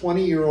a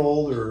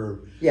 20-year-old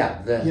or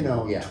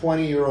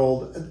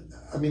 20-year-old,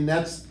 I mean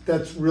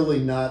that's really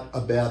not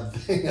a bad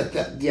thing at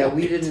that time. Yeah,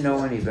 we didn't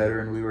know any better,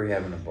 and we were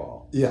having a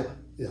ball. Yeah.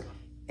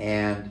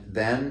 And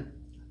then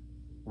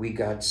we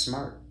got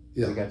smart.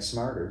 Yeah. We got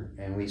smarter,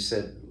 and we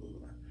said,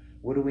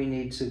 "What do we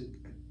need to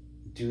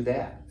do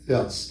that? Yeah.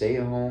 Let's stay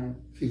home.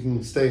 If you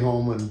can stay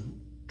home and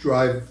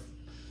drive."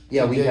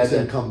 Yeah, we had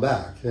that. And come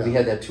back. Yeah. We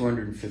had that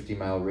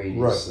 250-mile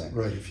radius thing.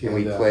 Right. And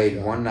we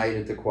played one night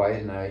at the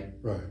Quiet Night.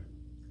 Right.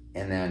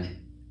 And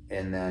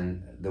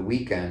then the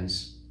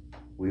weekends,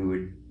 we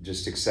would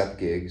just accept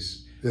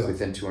gigs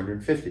within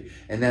 250.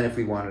 And then if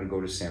we wanted to go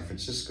to San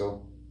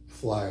Francisco,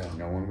 fly out.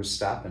 No one was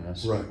stopping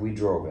us. Right. We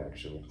drove,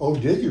 actually. Oh,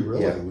 did you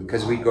really? Yeah,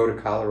 because we'd go to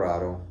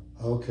Colorado,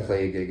 okay,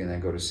 play a gig, and then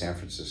go to San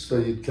Francisco.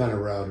 So you'd kind of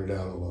route it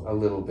out a little. A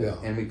little bit.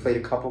 Yeah. And we played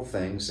a couple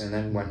things and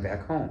then went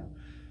back home.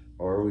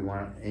 Or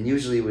and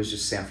usually it was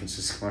just San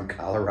Francisco and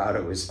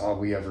Colorado is all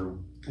we ever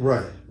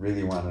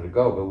really wanted to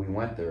go, but we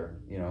went there,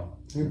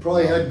 You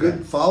probably had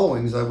good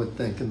followings, I would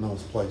think, in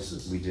those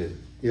places. We did.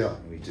 Yeah.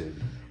 We did.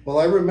 Well,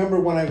 I remember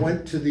when I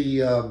went to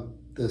the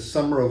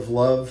Summer of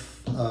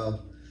Love,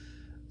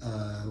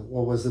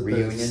 what was it?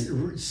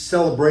 Reunion? The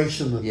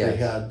celebration that they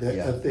had.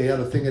 Yeah. They had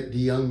a thing at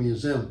DeYoung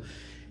Museum.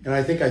 And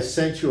I think I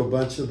sent you a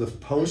bunch of the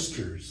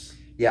posters.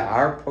 Yeah,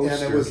 our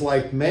poster. And it was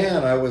like,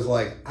 man, I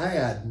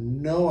had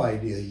no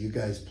idea you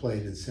guys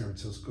played in San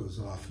Francisco as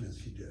often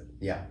as you did.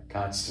 Yeah,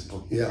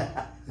 constantly.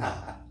 Yeah.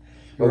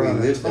 Well, we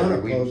lived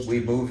there. We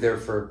moved there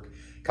for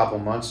a couple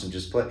months and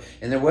just played.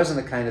 And there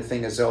wasn't the kind of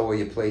thing as,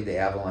 you played the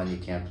Avalon, you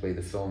can't play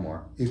the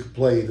Fillmore. You could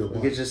play either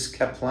one. We just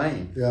kept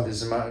playing. Yeah.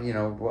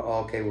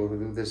 Okay, we'll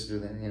do this, do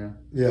that,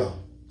 Yeah.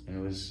 And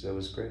it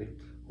was great.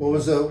 What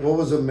was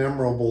a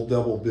memorable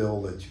double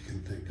bill that you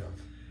can think of?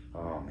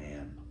 Oh, man.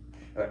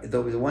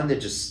 The one that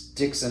just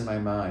sticks in my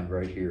mind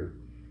right here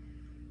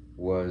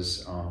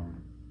was, I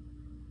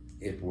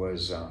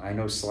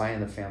know Sly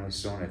and the Family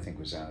Stone, I think,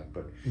 was on it,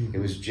 but it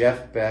was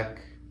Jeff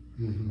Beck,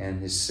 and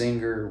his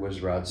singer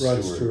was Rod Stewart.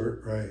 Rod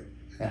Stewart, right.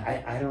 And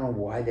I don't know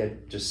why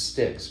that just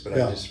sticks, but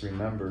I just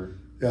remember,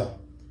 that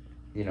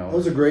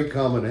was a great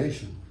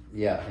combination.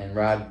 Yeah, and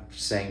Rod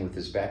sang with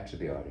his back to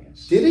the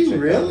audience. Did he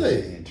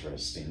really?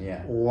 Interesting,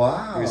 yeah.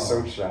 Wow. He was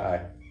so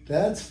shy.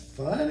 That's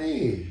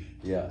funny.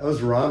 Yeah. That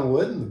was Ron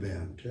Wood in the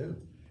band, too.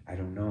 I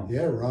don't know.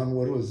 Yeah, Ron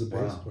Wood was the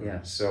bass player.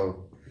 Yeah,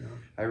 so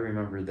I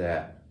remember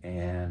that.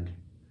 And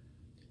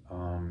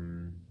I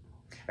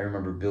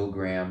remember Bill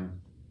Graham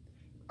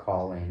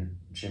calling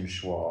Jim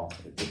Schwall.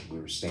 We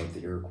were staying at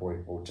the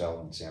Iroquois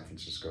Hotel in San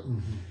Francisco.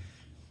 Mm-hmm.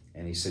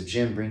 And he said,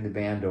 Jim, bring the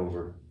band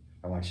over.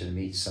 I want you to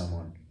meet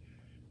someone.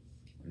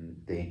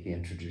 And he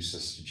introduced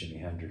us to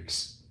Jimi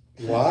Hendrix.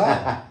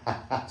 Wow.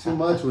 Too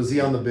much. Was he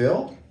on the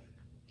bill?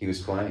 He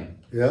was playing.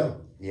 Yeah.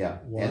 Yeah.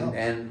 Wow.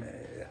 And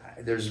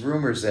there's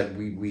rumors that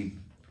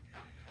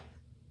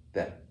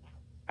that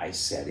I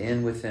sat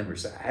in with him or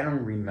so. I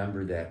don't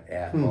remember that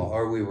at all.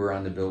 Or we were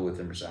on the bill with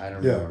him or so. I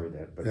don't remember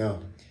that. But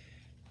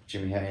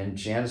Jimmy and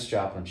Janis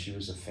Joplin, she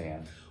was a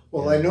fan.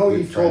 Well, I know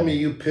you told me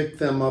you picked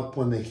them up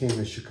when they came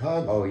to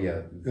Chicago. Oh,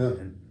 yeah.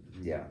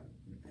 Yeah.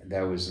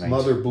 That was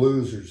Mother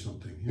Blues or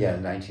something. Yeah,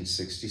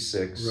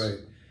 1966. Right.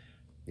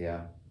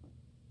 Yeah.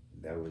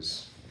 That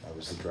was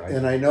the drive.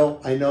 And I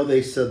know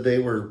they said they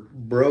were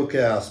broke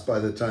ass by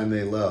the time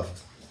they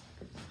left.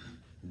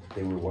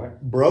 They were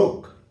what?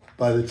 Broke.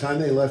 By the time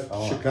they left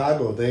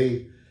Chicago,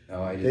 they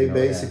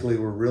basically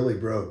were really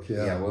broke.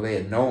 Yeah. Yeah. Well, they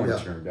had no one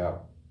turned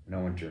out.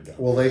 No one turned out.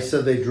 Well, they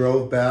said they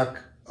drove back,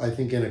 I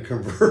think, in a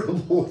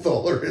convertible with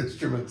all their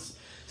instruments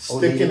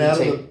sticking out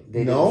of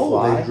the.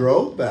 They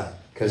drove back.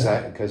 Because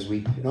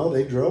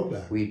they drove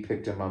back. We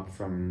picked them up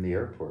from the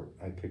airport.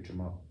 I picked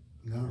them up.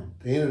 No,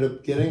 they ended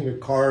up getting a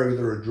car,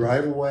 either a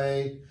drive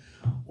away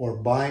or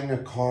buying a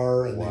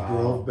car, and they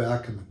drove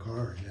back in the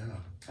car. Yeah.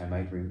 I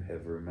might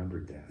have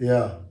remembered that.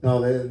 Yeah.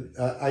 No,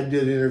 I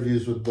did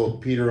interviews with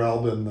both Peter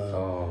Albin,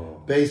 the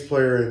bass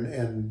player,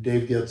 and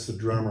Dave Getz, the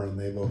drummer, and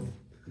they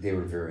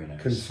were very nice.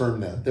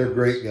 Confirmed that. They're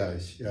great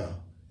guys. Yeah.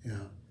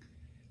 Yeah.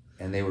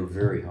 And they were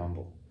very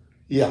humble.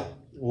 Yeah.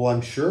 Well,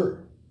 I'm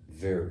sure.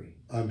 Very.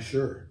 I'm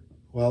sure.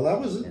 Well, that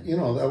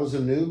was a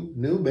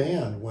new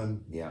band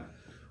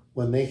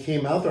when they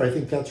came out there. I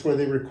think that's where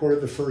they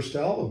recorded the first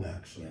album,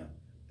 actually. Yeah.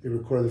 They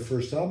recorded the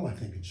first album, I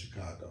think, in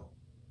Chicago.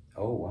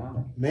 Oh,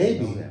 wow.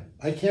 Maybe.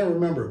 I can't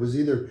remember. It was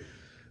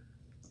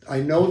I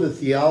know that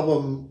the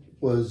album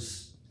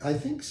was, I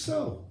think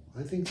so.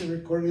 I think they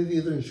recorded it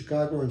either in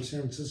Chicago or in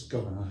San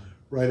Francisco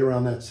right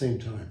around that same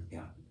time.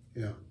 Yeah.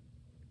 Yeah.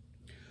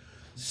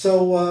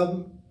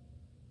 So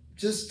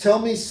just tell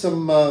me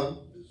some,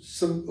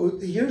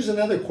 here's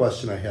another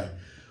question I had.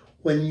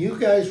 When you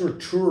guys were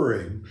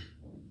touring,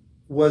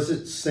 was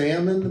it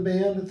Sam in the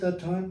band at that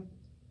time?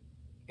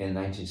 In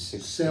 1960.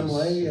 Sam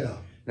Lay, yeah.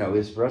 No, it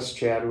was Russ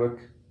Chadwick,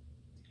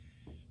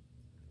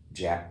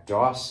 Jack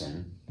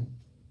Dawson,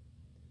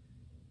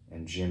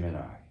 and Jim and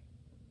I.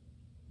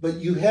 But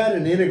you had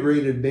an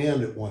integrated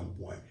band at one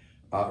point.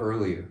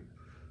 Earlier.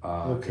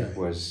 Okay. It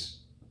was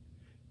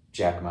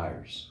Jack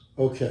Myers.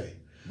 Okay.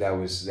 That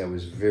was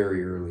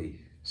very early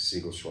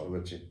Siegel Schwall.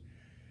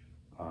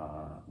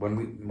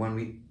 When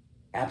we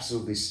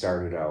absolutely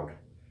started out,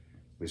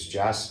 it was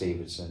Joss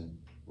Davidson,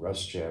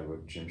 Russ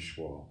Chadwick, Jim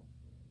Schwall,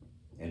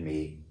 and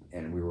me,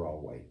 and we were all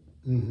white.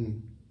 Mm-hmm.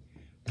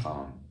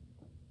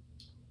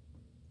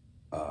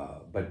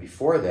 But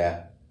before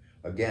that,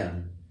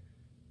 again,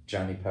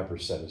 Johnny Pepper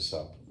set us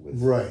up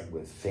with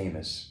with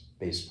famous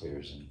bass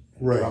players and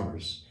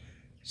drummers.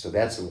 So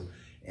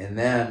and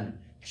then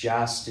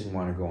Joss didn't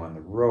want to go on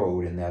the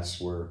road, and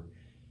that's where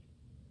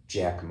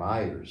Jack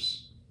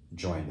Myers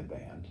joined the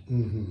band,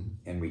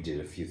 and we did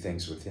a few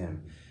things with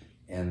him,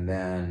 and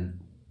then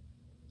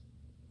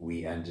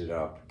we ended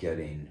up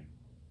getting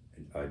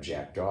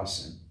Jack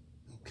Dawson.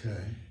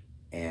 Okay.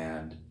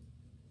 And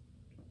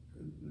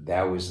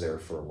that was there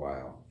for a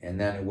while, and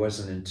then it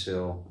wasn't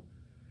until,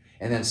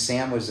 and then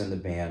Sam was in the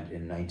band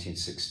in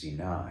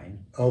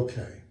 1969.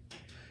 Okay.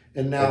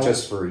 And now, but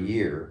just for a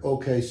year.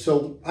 Okay,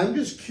 so I'm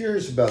just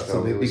curious about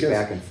something. It was because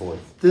back and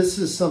forth. This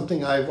is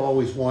something I've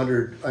always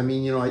wondered. I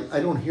mean, you know, I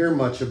don't hear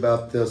much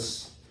about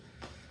this.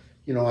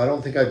 You know, I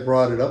don't think I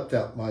brought it up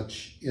that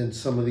much in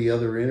some of the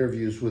other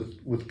interviews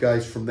with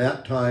guys from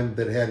that time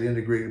that had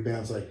integrated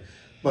bands like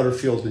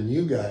Butterfield and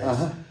you guys.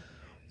 Uh-huh.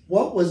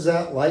 What was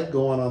that like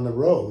going on the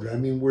road? I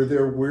mean, were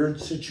there weird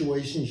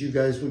situations you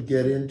guys would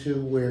get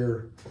into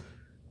where,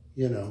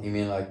 you know... You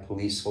mean like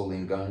police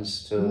holding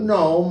guns to...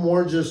 No,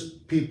 more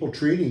just people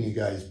treating you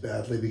guys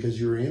badly because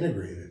you were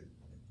integrated.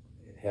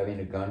 Having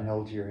a gun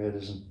held to your head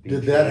isn't...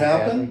 Did that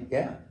happen? Badly?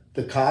 Yeah.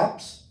 The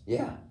cops?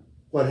 Yeah.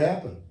 What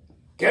happened?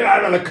 Get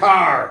out of the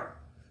car!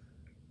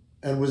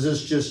 And was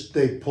this just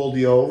they pulled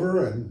you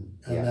over and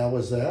that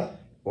was that?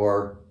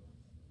 Or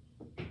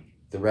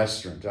the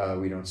restaurant,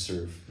 we don't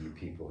serve you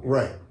people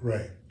here.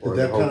 Right. Did Or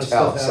that the kind hotel, of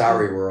stuff happen?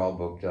 sorry, we're all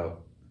booked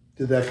up.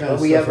 Did that kind but of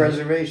stuff we have happen?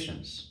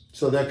 reservations.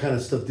 So that kind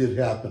of stuff did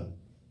happen?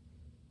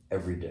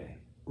 Every day.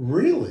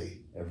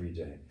 Really? Every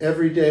day.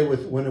 Every day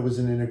when it was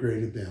an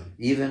integrated band?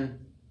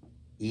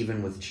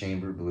 Even with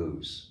chamber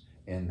blues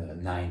in the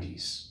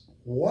 90s.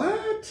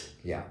 What?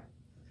 Yeah.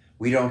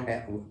 We don't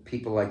have,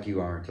 people like you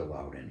aren't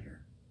allowed in here.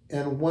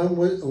 And where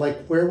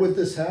would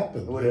this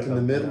happen? Like in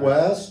the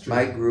Midwest?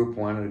 My group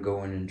wanted to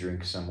go in and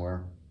drink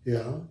somewhere.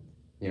 Yeah.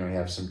 You know,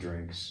 have some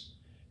drinks.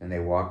 And they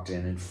walked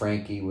in, and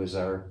Frankie was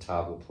our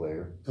tabla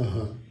player.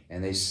 Uh-huh.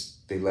 And they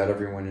let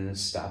everyone in and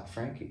stopped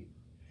Frankie.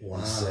 Wow.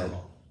 And said,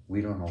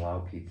 we don't allow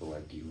people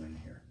like you in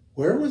here.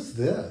 Where was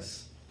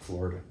this?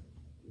 Florida.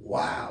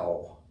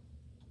 Wow.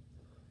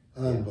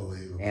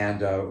 Unbelievable.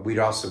 And we'd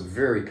also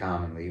very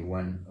commonly,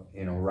 when,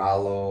 you know,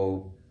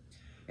 Rollo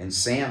and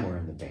Sam were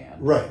in the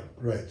band. Right.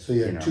 So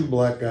you had two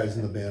black guys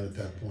in the band at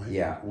that point.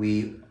 Yeah,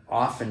 we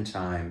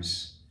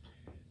oftentimes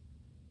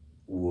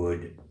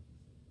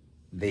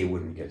they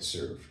wouldn't get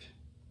served.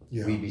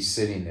 Yeah. We'd be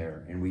sitting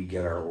there and we'd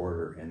get our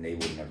order and they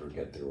would never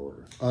get their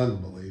order.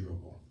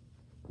 Unbelievable.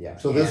 Yeah.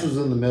 So this was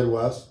in the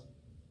Midwest?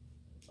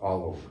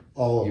 All over.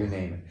 All over. You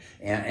name it.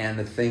 And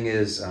the thing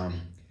is,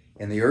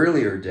 in the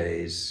earlier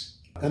days...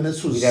 And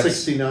this was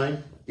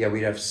 69? Yeah,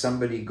 we'd have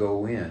somebody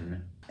go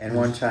in. And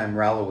one time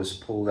Rollo was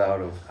pulled out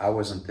of... I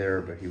wasn't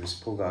there, but he was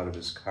pulled out of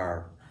his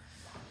car.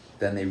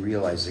 Then they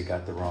realized they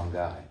got the wrong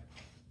guy.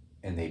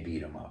 And they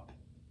beat him up.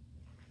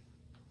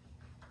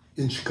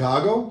 In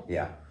Chicago?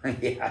 Yeah.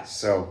 Yeah.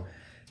 So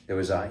there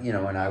was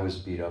and I was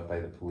beat up by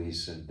the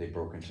police, and they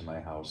broke into my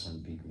house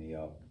and beat me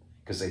up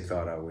because they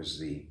thought I was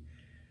the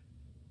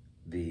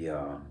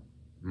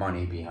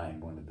money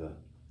behind one of the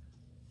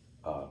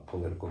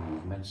political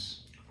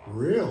movements.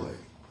 Really?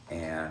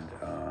 And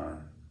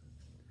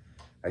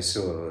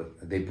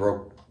they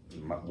broke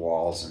my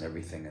walls and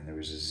everything, and there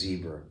was a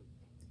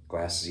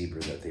glass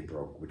zebra that they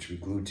broke, which we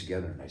glued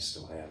together, and I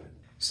still have it.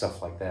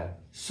 Stuff like that.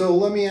 So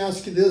let me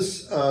ask you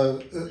this: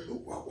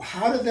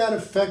 how did that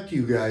affect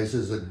you guys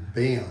as a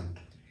band?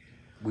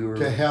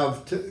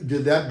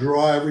 Did that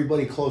draw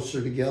everybody closer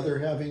together,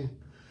 having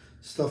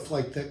stuff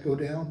like that go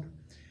down?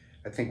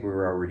 I think we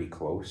were already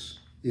close.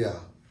 Yeah.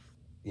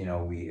 You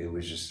know, it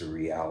was just a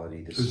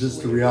reality. It was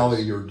just the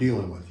reality you were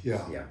dealing with.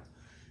 Yeah.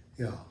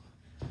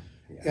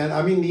 And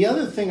I mean, the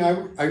other thing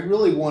I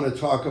really want to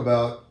talk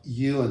about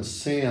you and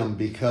Sam,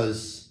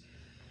 because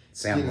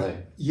Sam Lay.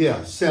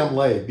 Yeah, Sam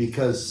Lay,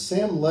 because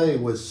Sam Lay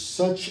was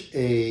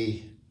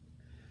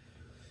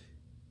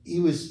he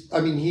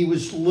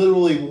was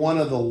literally one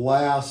of the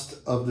last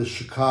of the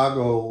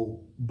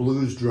Chicago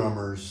blues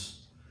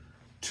drummers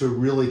to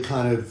really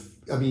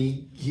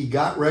he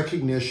got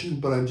recognition,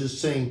 but I'm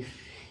just saying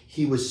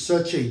he was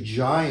such a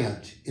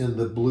giant in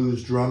the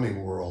blues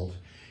drumming world.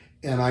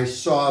 And I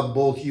saw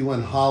both you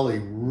and Holly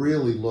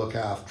really look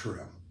after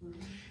him.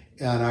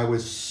 And I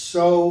was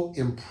so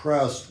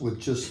impressed with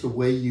just the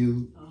way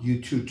you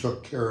two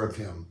took care of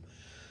him.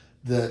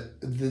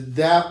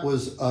 That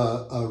was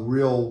a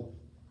real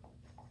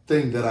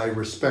thing that I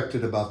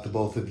respected about the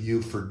both of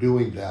you for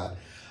doing that.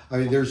 I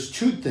mean, there's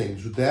two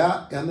things with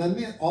that, and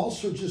then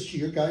also just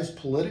your guys'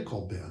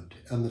 political bent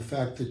and the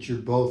fact that you're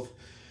both,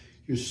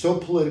 so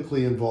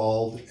politically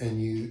involved,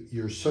 and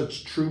you're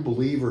such true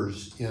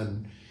believers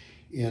in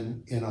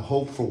a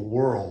hopeful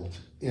world,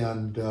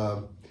 and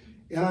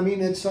I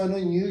mean, it's an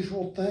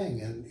unusual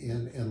thing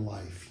in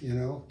life, you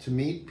know, to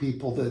meet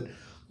people that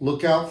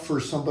look out for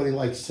somebody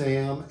like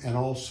Sam, and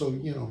also,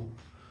 you know,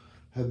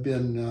 have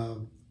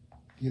been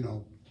you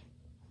know,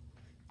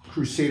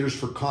 Crusaders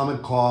for Common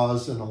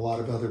Cause and a lot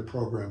of other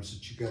programs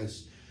that you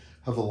guys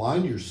have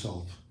aligned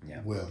yourself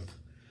with.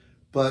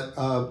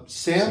 But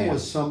Sam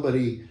was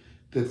somebody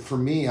that, for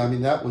me, I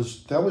mean, that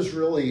was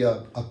really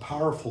a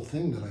powerful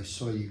thing that I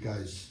saw you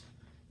guys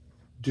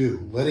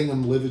do, letting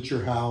him live at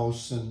your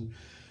house and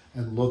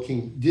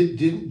looking.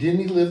 Didn't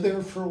he live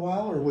there for a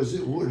while, or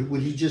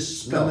would he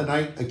just spend the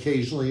night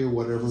occasionally or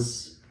whatever?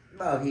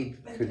 Well, he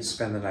could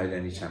spend the night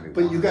anytime he wanted.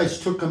 But you guys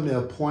took him to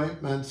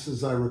appointments,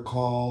 as I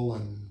recall,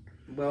 and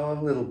well,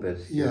 a little bit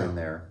here and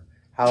there.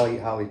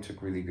 Holly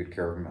took really good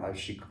care of him.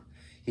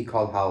 He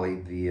called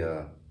Holly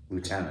the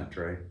lieutenant,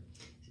 right?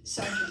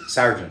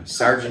 Sergeant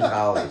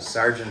Holly.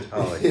 So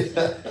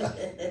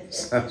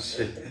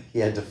he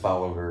had to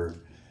follow her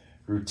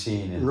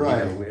routine, and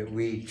right. You know,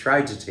 we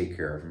tried to take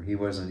care of him. He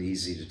wasn't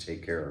easy to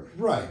take care of.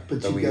 Right,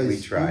 but we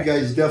tried. You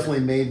guys definitely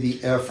made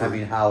the effort. I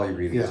mean, Holly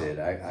really did.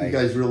 You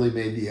guys really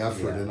made the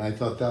effort, and I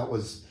thought that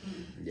was,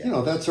 you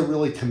know, that's a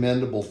really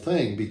commendable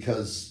thing,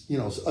 because, you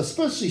know,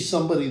 especially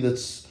somebody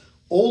that's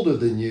older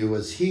than you,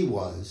 as he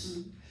was,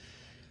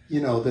 you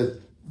know,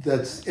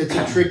 it's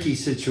a tricky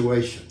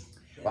situation.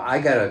 Well, I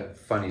got a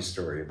funny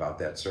story about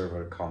that, sort of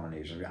a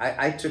culmination.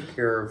 I took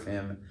care of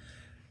him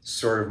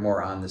sort of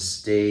more on the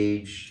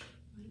stage,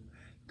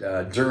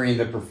 during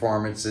the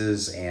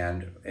performances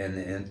and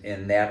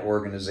in that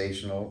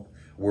organizational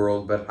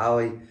world, but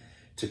Holly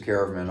took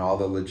care of him in all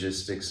the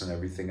logistics and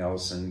everything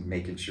else, and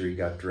making sure he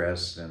got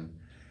dressed and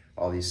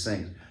all these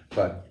things.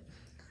 But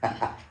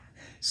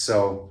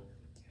so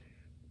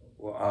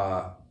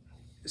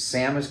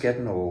Sam is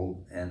getting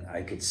old, and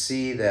I could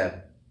see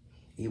that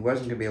he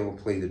wasn't going to be able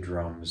to play the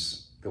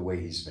drums the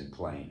way he's been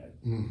playing it.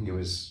 Mm-hmm. It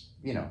was,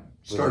 you know,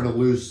 starting to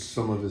lose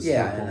some of his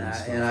tempo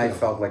and I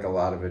felt like a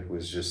lot of it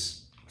was just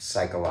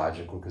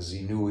psychological, because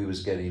he knew he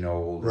was getting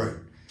old, right?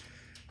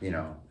 You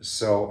know,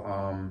 so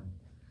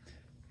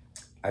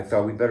I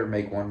thought we better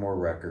make one more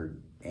record,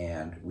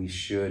 and we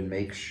should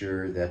make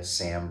sure that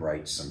Sam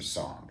writes some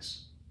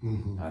songs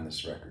on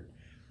this record.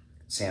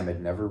 Sam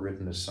had never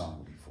written a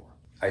song before.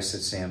 I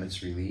said, Sam,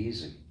 it's really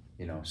easy,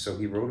 you know. So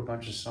he wrote a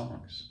bunch of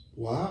songs.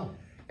 Wow.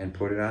 And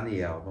put it on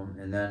the album,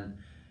 and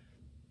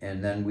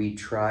then we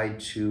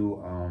tried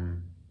to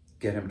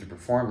get him to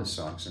perform the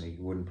songs, and he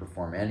wouldn't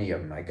perform any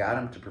of them. I got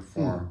him to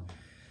perform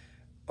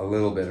a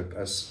little bit of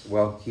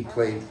he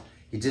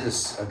did a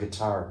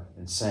guitar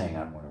and sang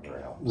on one of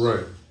our albums.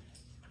 Right.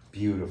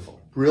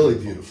 Beautiful. Really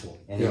beautiful.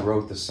 And he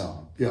wrote the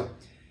song. Yeah.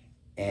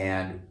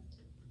 And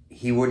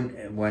he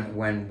wouldn't,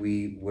 when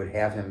we would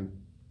have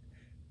him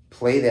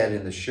play that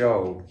in the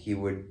show, he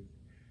would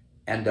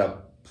end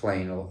up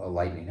playing a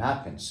Lightning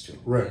Hopkins tune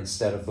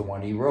instead of the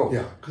one he wrote.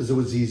 Yeah, because it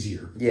was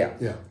easier. Yeah.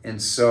 Yeah.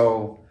 And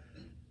so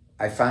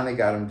I finally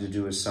got him to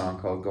do a song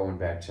called Going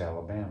Back to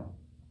Alabama.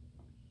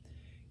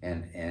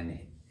 And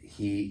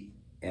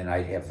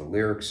I'd have the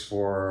lyrics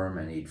for him,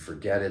 and he'd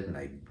forget it, and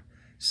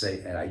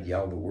I'd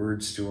yell the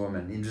words to him,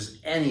 and just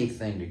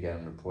anything to get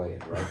him to play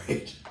it,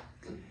 right?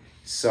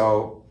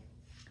 So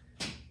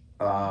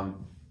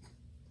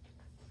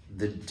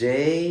the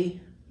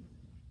day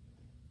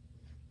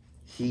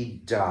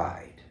he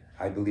died,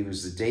 I believe it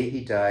was the day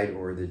he died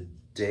or the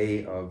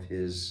day of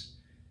the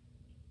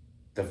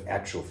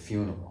actual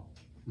funeral.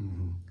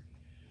 Mm-hmm.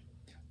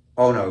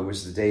 Oh no, it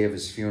was the day of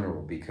his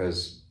funeral,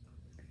 because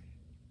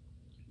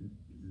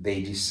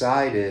they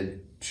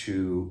decided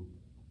to,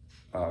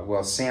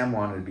 Sam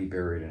wanted to be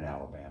buried in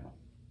Alabama.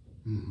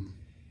 Mm-hmm.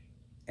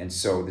 And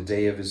so the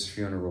day of his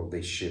funeral,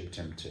 they shipped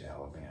him to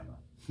Alabama.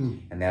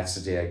 And that's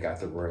the day I got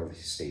the royalty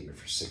statement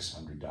for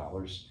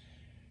 $600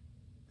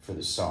 for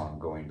the song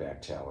Going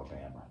Back to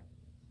Alabama.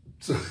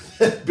 So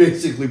that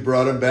basically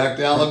brought him back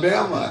to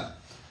Alabama.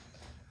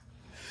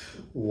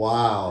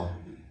 Wow.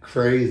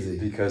 Crazy.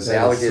 Because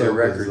Alligator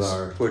Records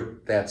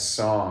put that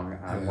song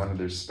on one of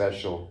their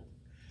special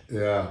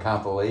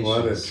compilations.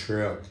 What a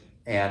trip.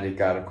 And it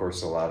got, of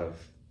course, a lot of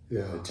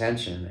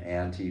attention.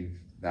 And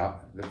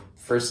the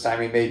first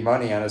time he made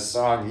money on a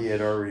song, he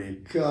had already...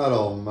 God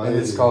almighty.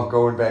 And it's called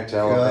Going Back to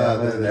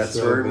Alabama, and that's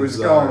where it was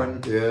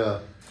going.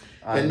 Yeah.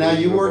 And now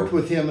you worked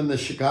with him in the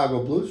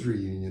Chicago Blues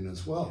reunion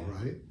as well,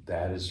 right?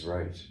 That is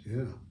right.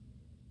 Yeah.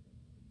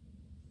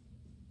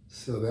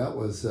 So that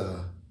was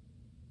an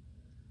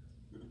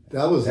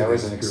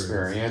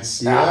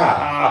experience.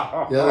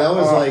 Yeah. Yeah, that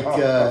was like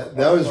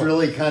that was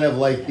really kind of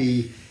like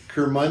the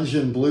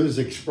Curmudgeon Blues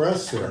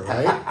Express there,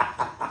 right?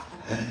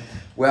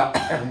 Well,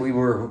 we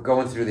were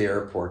going through the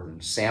airport,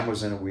 and Sam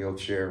was in a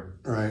wheelchair.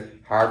 Right.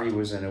 Harvey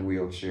was in a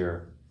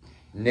wheelchair.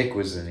 Nick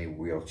was in a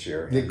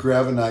wheelchair. Nick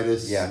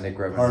Gravenitis. Yeah, Nick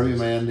Gravenitis. Harvey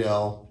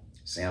Mandel.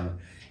 Sam.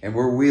 And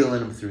we're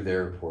wheeling him through the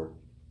airport.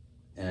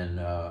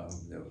 And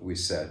we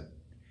said,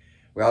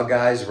 well,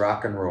 guys,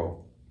 rock and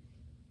roll.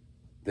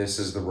 This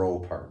is the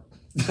roll part.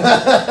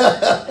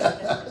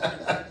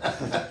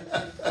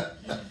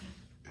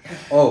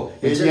 Oh,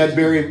 And you had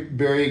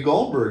Barry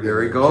Goldberg.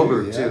 Barry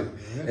Goldberg too. too.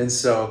 Yeah. And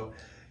so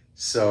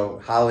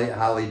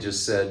Holly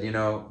just said, you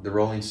know, the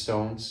Rolling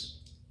Stones,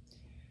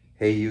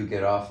 hey you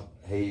get off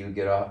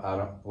out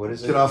of, what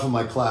is it? Get off of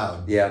my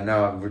cloud. Yeah,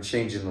 no, we're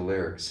changing the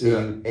lyrics.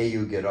 Hey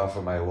you get off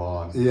of my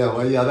lawn. Yeah,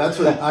 well, yeah, that's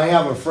what I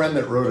have a friend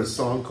that wrote a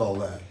song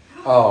called that.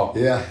 Oh.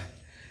 Yeah.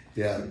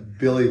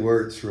 Billy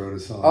Wirtz wrote a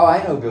song. Oh,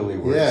 I know Billy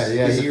Wirtz.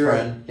 Yeah, He's he a wrote,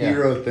 friend. He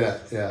wrote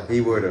that. Yeah.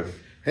 He would have.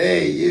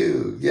 Hey,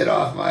 you, get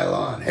off my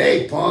lawn.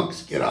 Hey,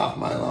 punks, get off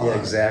my lawn. Yeah,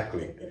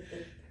 exactly.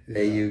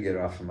 Hey, you get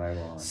off of my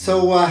lawn.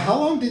 So, how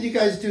long did you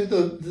guys do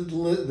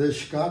the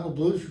Chicago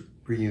Blues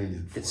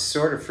reunion for? It's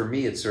sort of, for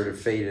me, it sort of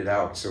faded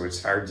out, so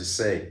it's hard to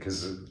say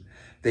because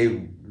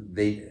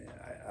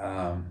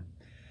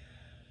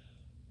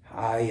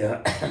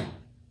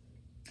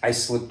I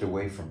slipped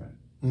away from it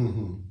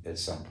at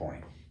some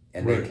point,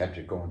 and they kept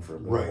it going for a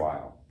little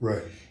while.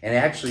 Right. And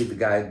actually, the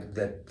guy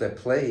that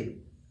played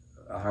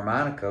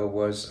harmonica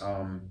was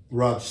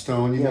Rob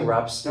Stone. You mean?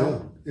 Rob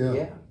Stone.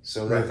 Yeah.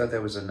 So I thought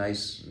that was a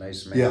nice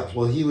match. Yeah.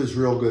 Well, he was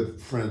real good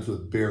friends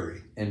with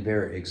Barry. And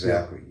Barry,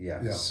 exactly.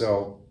 Yeah.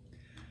 So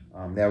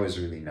that was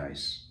really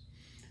nice.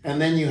 And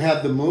then you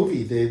had the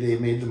movie. They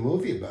made the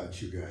movie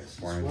about you guys.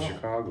 Born in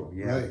Chicago.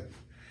 Yeah. Right.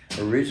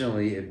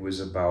 Originally, it was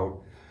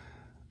about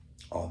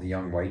all the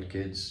young white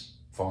kids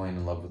falling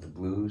in love with the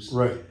blues.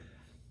 Right.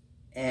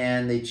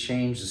 And they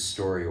changed the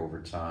story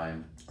over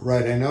time.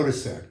 Right, I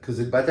noticed that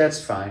but that's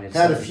fine. It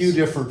had a few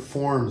different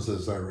forms,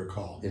 as I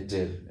recall. It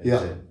did. It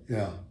did.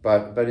 Yeah.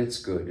 But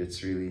it's good.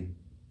 It's really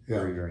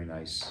very, very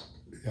nice.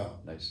 Yeah.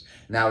 Nice.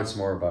 Now it's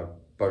more about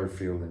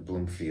Butterfield and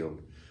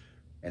Bloomfield,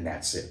 and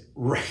that's it.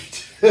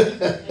 Right. But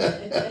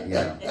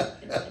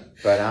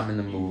I'm in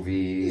the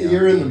movie.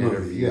 You're in the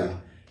movie, yeah.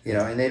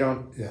 And they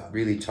don't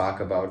really talk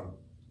about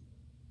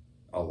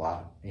a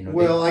lot.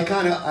 Well,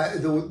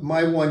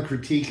 my one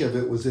critique of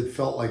it was it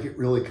felt like it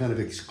really kind of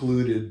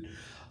excluded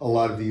a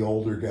lot of the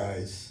older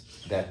guys.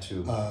 That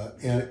too.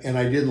 And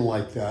I didn't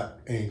like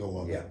that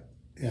angle of it.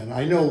 And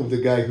I know the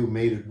guy who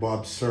made it,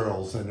 Bob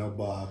Searles. I know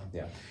Bob.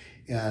 Yeah.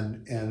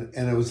 And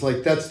it was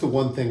like, that's the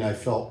one thing I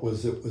felt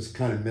was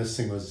kind of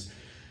missing was,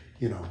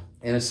 And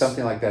it's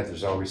something like that.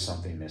 There's always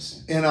something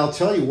missing. And I'll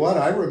tell you what,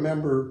 I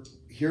remember,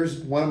 here's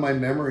one of my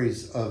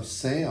memories of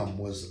Sam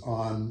was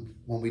on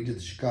when we did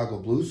the Chicago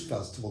Blues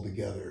Festival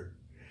together.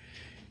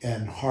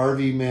 And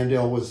Harvey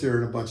Mandel was there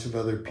and a bunch of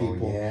other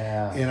people. Oh,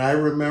 yeah. And I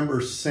remember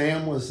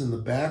Sam was in the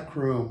back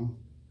room,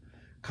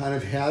 kind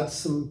of had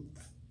some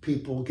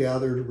people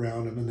gathered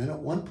around him. And then at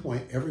one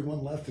point,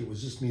 everyone left. It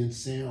was just me and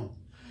Sam.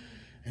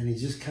 And he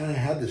just kind of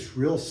had this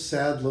real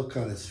sad look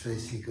on his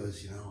face. He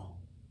goes,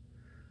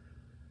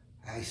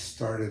 I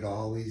started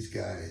all these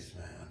guys,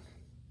 man.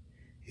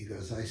 He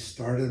goes, I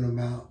started them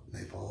out. And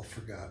they've all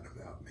forgotten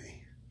about me.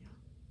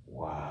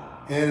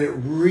 Wow. And it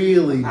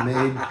really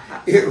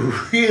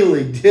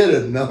did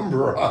a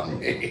number on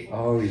me.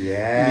 Oh,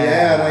 yeah.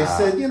 Yeah, and I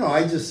said,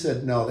 I just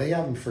said, no, they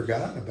haven't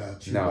forgotten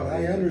about you, no, but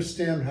I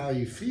understand how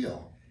you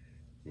feel.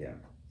 Yeah.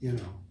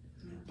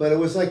 But it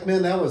was like,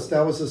 man, that was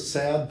a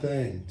sad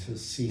thing to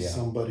see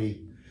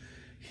somebody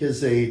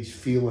his age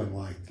feeling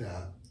like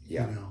that,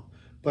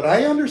 But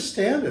I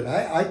understand it.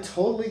 I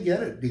totally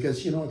get it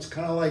because, it's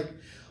kind of like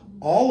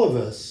all of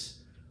us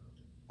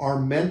are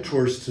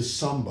mentors to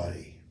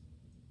somebody.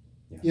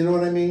 You know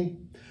what I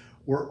mean?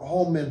 We're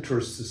all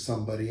mentors to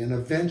somebody. And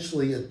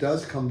eventually it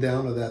does come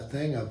down to that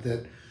thing of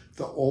that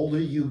the older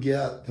you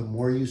get, the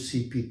more you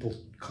see people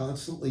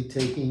constantly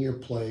taking your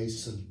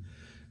place and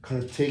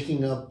kind of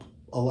taking up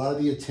a lot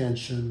of the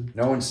attention.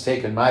 No one's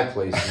taking my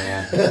place,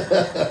 man.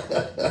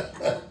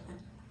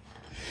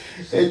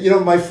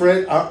 And, my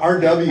friend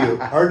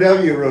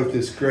RW wrote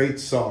this great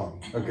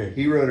song. Okay.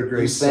 He wrote a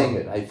great song. You sang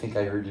it. I think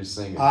I heard you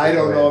sing it. I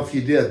don't know if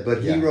you did,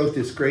 but he wrote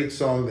this great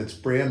song that's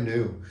brand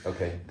new.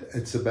 Okay.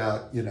 It's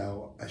about,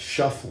 a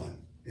shuffling.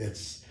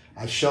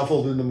 I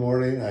shuffled in the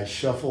morning, I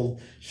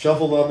shuffled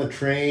on the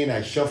train,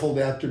 I shuffled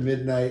after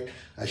midnight,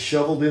 I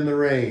shoveled in the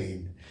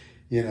rain,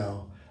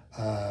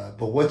 but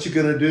what you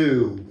gonna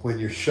do when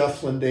your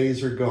shuffling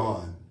days are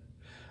gone?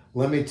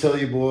 Let me tell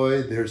you,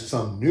 boy, there's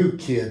some new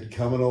kid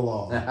coming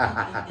along.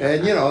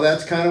 And,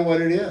 that's kind of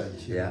what it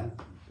is.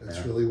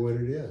 That's really what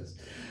it is.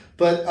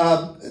 But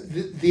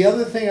the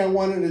other thing I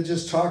wanted to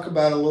just talk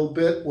about a little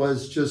bit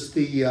was just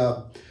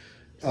your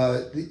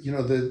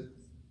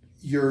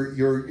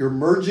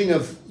merging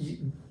of,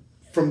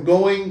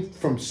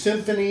 from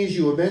symphonies,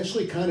 you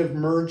eventually kind of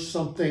merged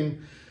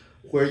something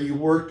where you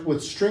worked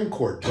with string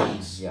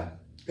quartets. Yeah.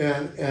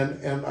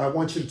 And I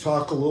want you to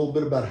talk a little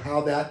bit about how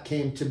that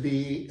came to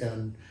be.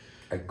 And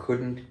I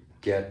couldn't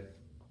get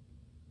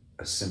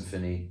a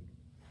symphony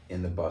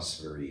in the bus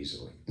very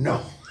easily.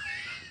 No.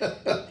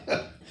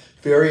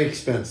 Very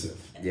expensive.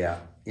 Yeah.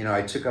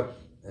 I took up,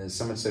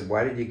 someone said,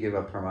 why did you give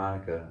up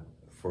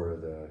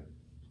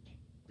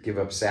give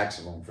up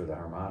saxophone for the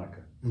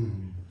harmonica?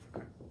 Mm-hmm.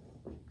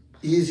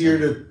 Easier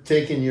to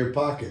take in your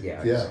pocket.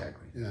 Yeah,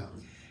 exactly. Yeah.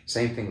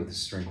 Same thing with the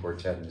string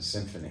quartet and the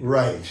symphony.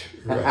 Right.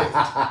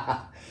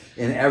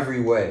 In every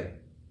way.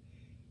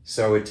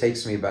 So it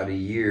takes me about a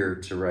year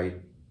to write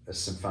a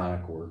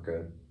symphonic work,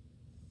 a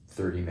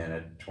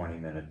 30-minute,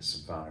 20-minute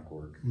symphonic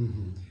work.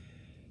 Mm-hmm.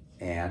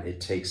 And it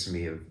takes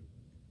me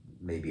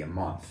maybe a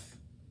month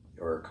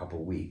or a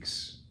couple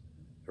weeks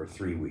or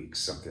 3 weeks,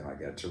 something like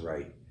that, to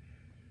write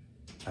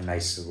a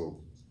nice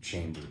little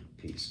chamber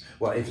piece.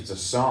 Well, if it's a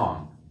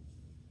song,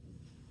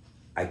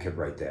 I could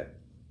write that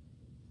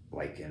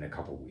like in a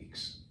couple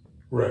weeks.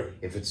 Right.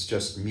 If it's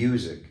just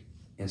music,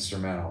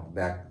 instrumental,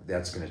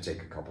 that's going to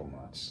take a couple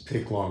months.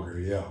 Take longer,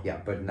 yeah. Yeah,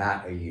 but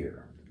not a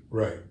year.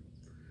 Right.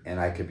 And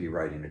I could be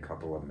writing a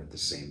couple of them at the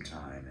same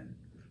time,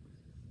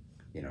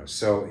 and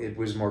so it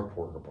was more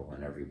portable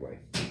in every way.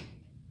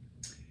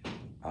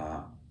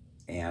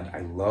 And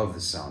I love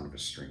the sound of a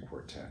string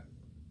quartet.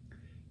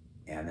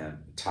 And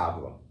then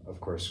tabla, of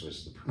course,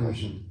 was the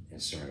percussion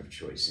instrument of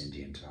choice,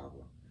 Indian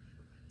tabla.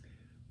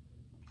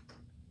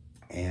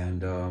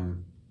 And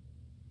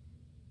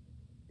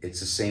it's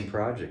the same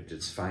project.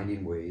 It's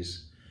finding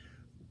ways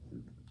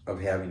of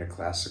having a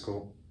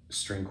classical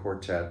string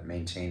quartet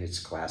maintain its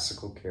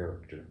classical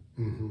character,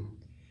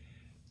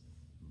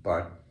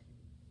 but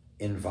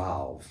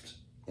involved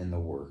in the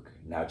work,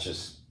 not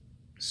just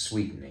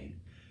sweetening,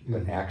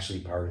 but actually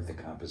part of the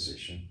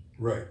composition.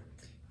 Right.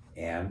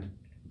 And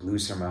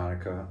blues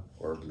harmonica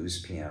or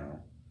blues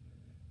piano,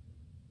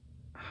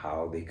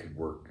 how they could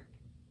work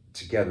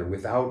together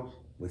without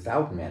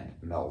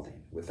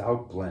melding,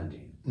 without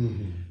blending,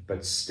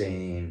 but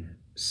staying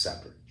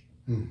separate,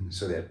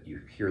 so that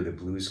you hear the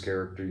blues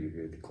character, you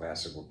hear the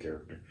classical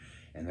character,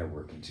 and they're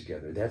working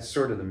together. That's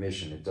sort of the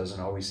mission. It doesn't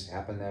always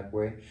happen that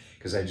way,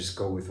 because I just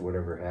go with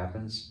whatever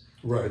happens.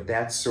 Right. But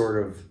that's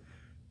sort of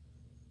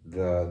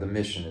the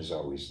mission is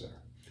always there.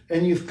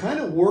 And you've kind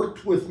of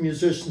worked with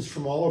musicians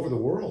from all over the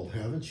world,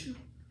 haven't you?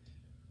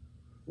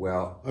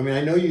 Well, I mean,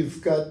 I know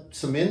you've got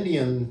some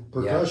Indian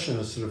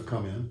percussionists that have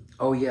come in.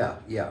 Oh yeah,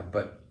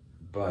 but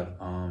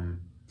the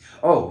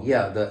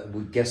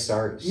guest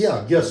artists.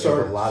 Yeah, guest There were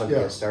artists. a lot of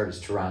guest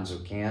artists.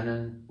 Toronzo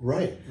Cannon.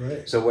 Right.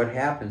 So what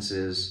happens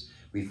is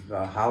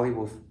Holly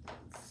will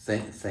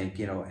think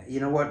you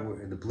know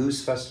what, the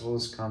blues festival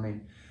is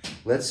coming.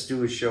 Let's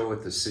do a show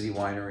at the City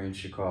Winery in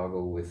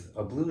Chicago with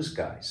a blues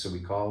guy. So we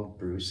call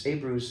Bruce. Hey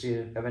Bruce, do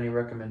you have any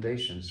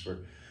recommendations for?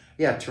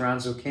 Yeah,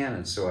 Toronzo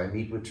Cannon. So I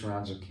meet with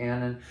Toronzo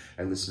Cannon.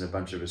 I listen to a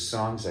bunch of his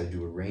songs. I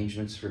do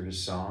arrangements for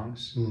his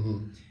songs,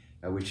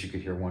 which you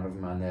could hear one of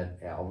them on that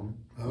album.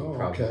 Oh,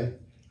 probably. okay.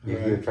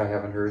 You probably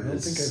haven't heard it. I don't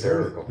It's think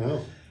hysterical. I've heard it.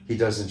 No. He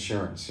does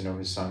Insurance. You know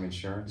his song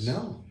Insurance?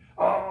 No.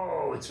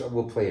 Oh,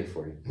 we'll play it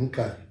for you.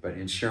 Okay. But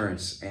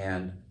Insurance.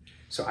 And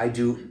so I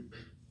do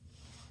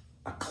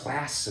a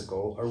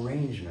classical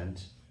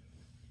arrangement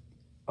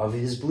of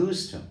his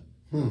blues tune.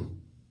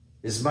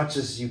 As much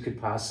as you could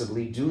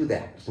possibly do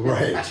that.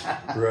 Right.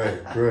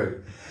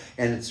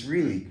 And it's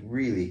really,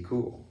 really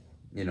cool.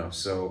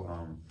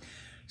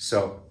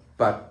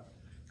 But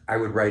I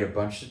would write a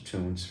bunch of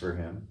tunes for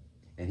him,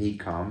 and he'd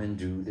come and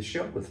do the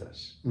show with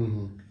us.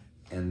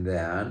 And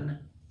then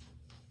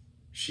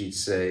she'd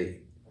say,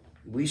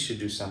 we should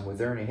do something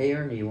with Ernie. Hey,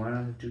 Ernie, you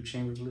want to do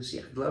chamber blues?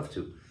 Yeah, I'd love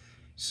to.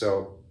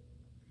 So,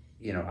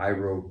 I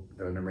wrote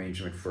an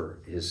arrangement for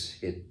his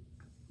hit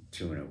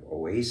tune of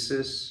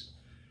Oasis,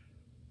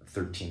 a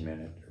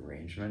 13-minute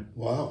arrangement.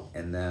 Wow.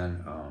 And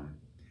then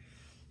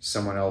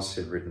someone else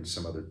had written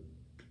some other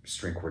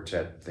string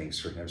quartet things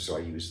for him, so I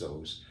used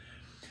those.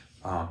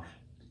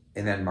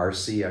 And then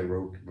Marcy, I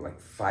wrote like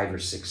 5 or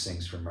 6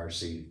 things for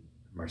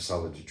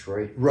Marcella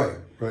Detroit. Right.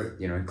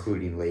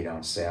 Including Lay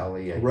Down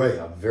Sally. Right.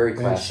 A very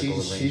classical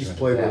and arrangement. she's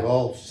played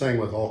sang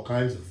with all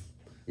kinds of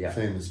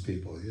famous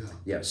people. Yeah.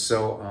 Yeah.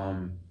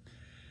 So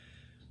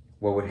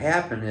what would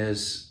happen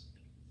is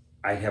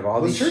I'd have all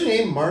these. Was her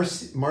name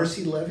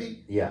Marcy Levy?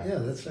 Yeah. Yeah,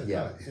 that's what I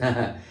thought.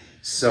 Yeah.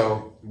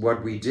 So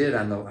what we did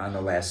on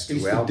the last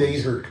 2 albums. I used to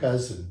date her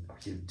cousin.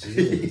 You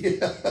did.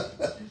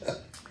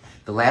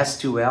 The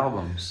last 2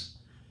 albums,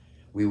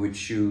 we would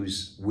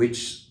choose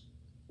which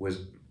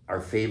was our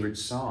favorite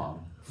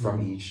song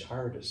from each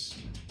artist,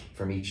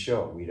 from each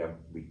show.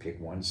 We'd pick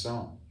one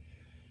song,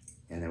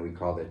 and then we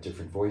called it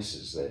Different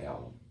Voices, that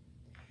album.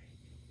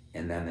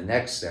 And then the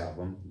next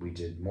album, we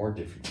did more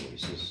different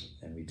voices,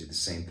 and we did the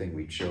same thing.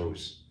 We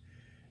chose,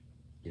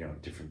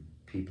 different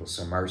people.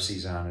 So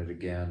Marcy's on it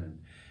again, and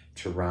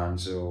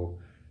Toronzo,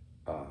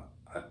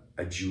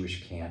 a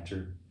Jewish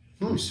cantor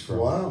who's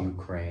from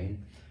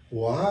Ukraine.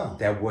 Wow.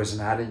 That was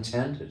not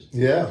intended.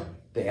 Yeah.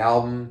 The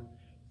album,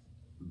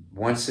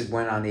 once it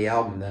went on the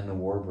album, then the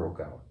war broke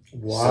out.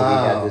 Wow. So we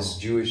had this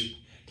Jewish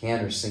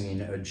cantor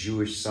singing a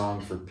Jewish song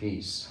for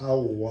peace. How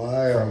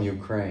wild. From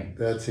Ukraine.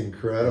 That's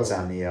incredible. It's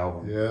on the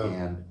album.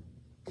 Yeah.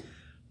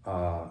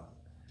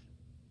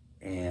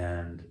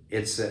 And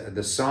it's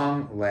the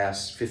song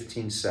lasts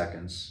 15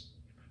 seconds.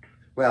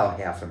 Well,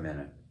 half a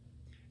minute.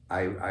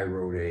 I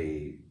wrote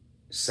a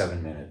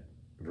 7-minute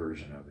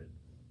version of it.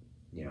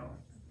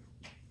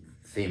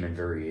 Theme and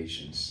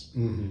variations.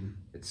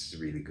 It's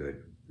really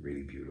good,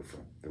 really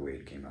beautiful the way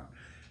it came out.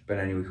 But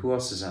anyway, who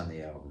else is on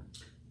the album?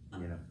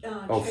 You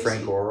know. Tracy,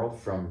 Frank Orrell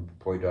from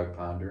Boy Dog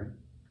Pondering.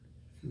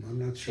 I'm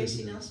not sure.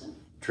 Tracy Nelson.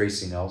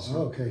 Tracy Nelson.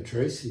 Oh, okay,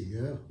 Tracy.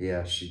 Yeah.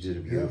 Yeah, she did a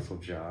beautiful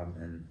job,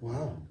 and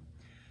Wow.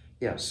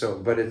 yeah. So,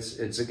 but it's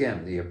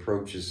again, the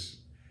approach is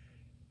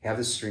have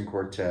the string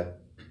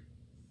quartet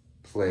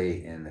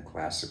play in the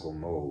classical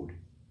mode,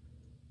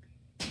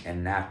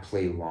 and not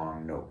play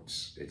long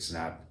notes. It's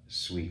not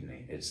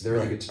sweetening. They're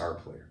the guitar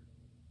player.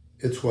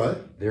 It's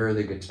what? They're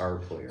the guitar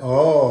player.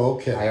 Oh,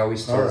 okay. I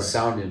always tell All the right.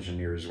 sound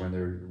engineers when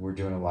we're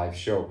doing a live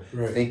show,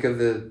 Right. think of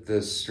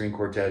the string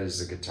quartet as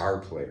the guitar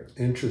player.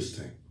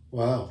 Interesting.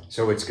 Wow.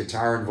 So it's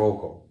guitar and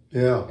vocal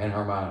Yeah. and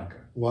harmonica.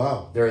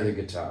 Wow. They're the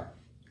guitar.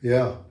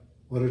 Yeah.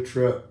 What a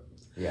trip.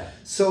 Yeah.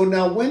 So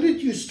now, when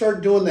did you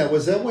start doing that?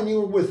 Was that when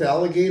you were with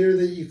Alligator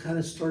that you kind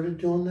of started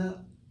doing that?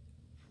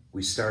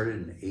 We started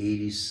in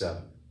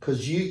 '87.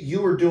 Because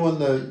you were doing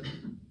the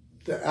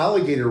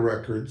Alligator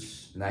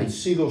records, with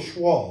Siegel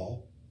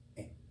Schwall,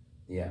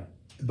 Yeah.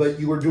 but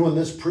you were doing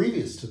this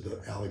previous to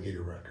the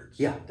Alligator records.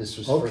 Yeah, this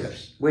was Okay.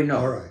 first. Wait, no.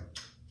 All right.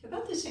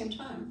 About the same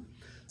time.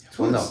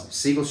 Well, no.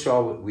 Siegel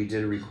Shaw, we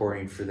did a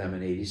recording for them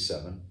in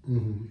 '87.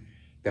 Mm-hmm.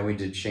 Then we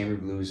did Chamber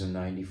Blues in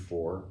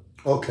 '94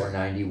 Okay. or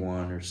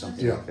 '91 or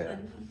something Yeah. like that.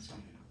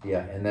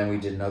 Yeah, and then we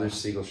did another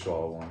Siegel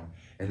Shaw one,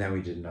 and then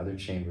we did another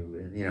Chamber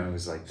Blues. You know, it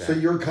was like that. So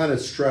you're kind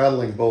of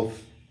straddling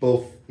both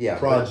yeah,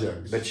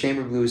 projects. But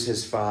Chamber Blues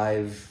has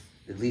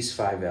at least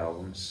five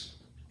albums,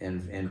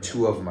 and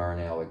two of them are an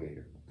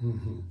Alligator.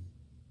 Mm-hmm.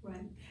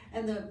 Right.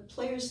 And the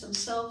players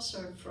themselves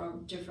are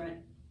from different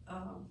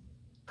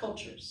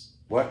cultures.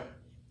 What?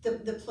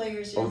 The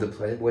players. Oh, the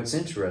play. What's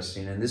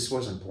interesting, and this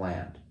wasn't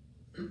planned.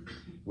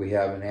 We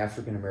have an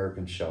African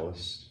American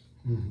cellist.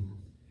 Mm-hmm.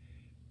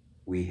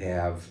 We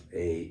have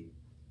a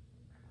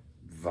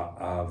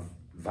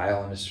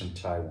violinist from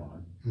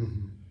Taiwan,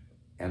 Mm-hmm.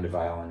 and a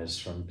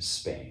violinist from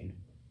Spain,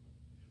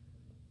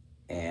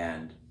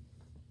 and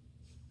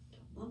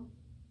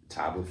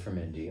tabla from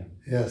India.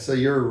 Yeah, so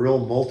you're a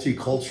real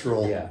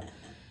multicultural Yeah,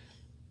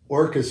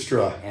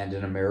 orchestra, and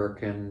an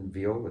American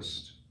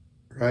violist.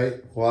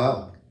 right?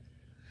 Wow.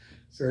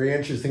 Very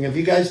interesting. Have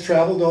you guys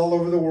traveled all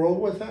over the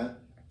world with that?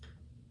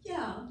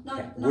 Yeah.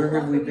 Not Where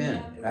have we long, but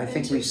been? we've I been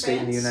think to we stayed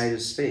in the France.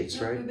 United States,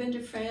 Yeah, right? We've been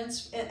to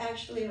France,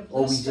 actually a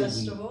Oh, we blues did.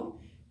 festival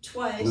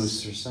twice. Blues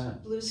sur Seine.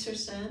 Blues sur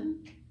Seine.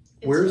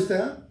 Where's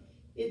that?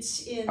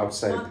 It's in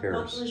Outside of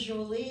Paris.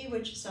 Mont-la-Jolie,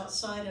 which is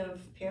outside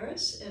of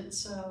Paris.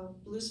 It's a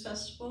blues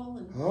festival,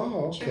 and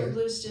Oh, Chamber okay.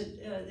 Blues did.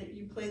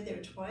 You played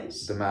there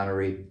twice. The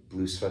Monterey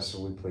Blues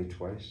Festival we played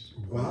twice.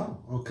 Wow.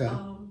 Okay.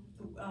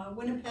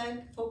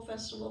 Winnipeg Folk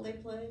Festival they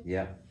played.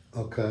 Yeah,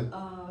 Okay.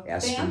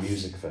 Aspen Banff.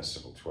 Music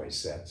Festival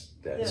twice. That's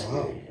Yeah.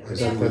 Wow. big. Because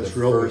That's we were the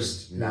really-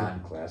 first yeah.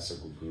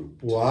 non-classical group.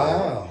 to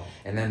Wow. play.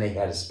 And then they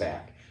had us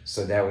back,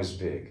 so that was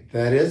big.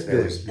 That is That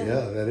big. was big.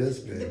 Yeah, that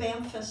is The big.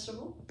 Banff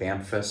Festival.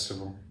 Banff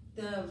Festival.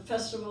 The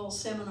festival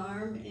Salmon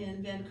Arm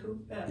in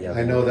Vancouver. Yeah.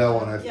 I know that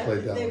one. I've Yeah,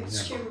 played that they- one.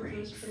 Yeah. Chamber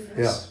Blues played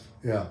that.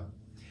 Yeah.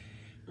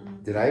 Yeah.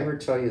 Did I ever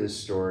tell you the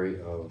story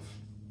of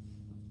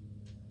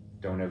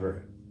don't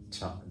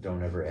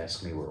ever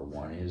ask me where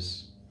one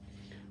is?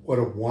 What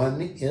a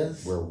one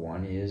is? Where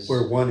one is?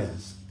 Where one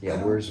is. Yeah, I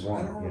don't- where's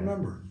one? I don't Yeah.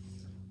 remember.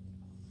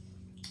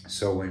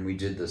 So when we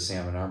did the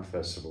Salmon Arm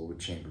Festival with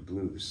Chamber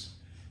Blues,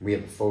 we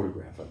have a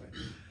photograph of it.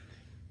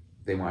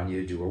 They want you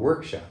to do a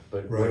workshop,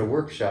 but what a Right.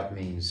 workshop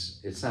means,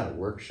 it's not a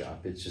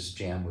workshop, it's just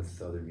jam with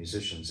other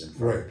musicians in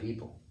front of Right.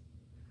 people.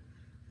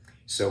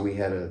 So we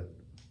had a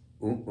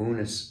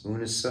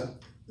Lunasa,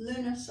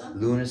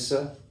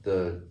 Lunasa,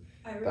 the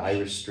Irish.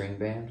 Irish string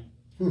band,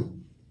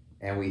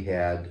 and we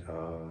had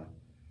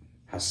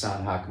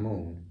Hassan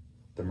Hakmoun,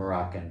 the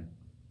Moroccan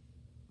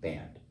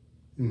band,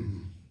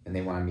 Mm-hmm. and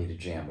they wanted me to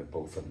jam with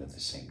both of them at the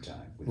same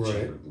time with Right.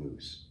 Chamber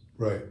Blues.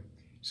 Right.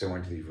 So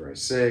 1, 2, 3, 4, 5,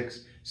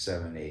 6,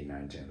 7, 8,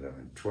 9, 10,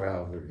 11,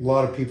 12. A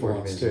lot of people on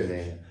 14,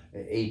 stage.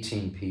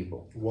 18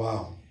 people.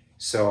 Wow.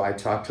 So I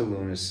talked to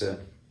Lunasa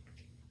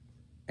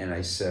and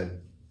I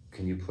said,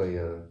 can you play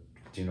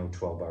do you know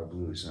 12-bar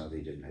blues? No,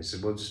 they didn't. I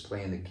said, well, just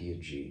play in the key of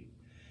G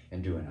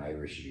and do an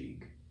Irish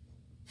jig.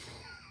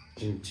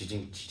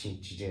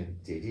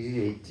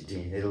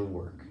 It'll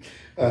work.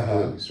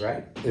 Blues,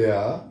 right?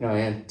 Yeah. No,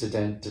 and you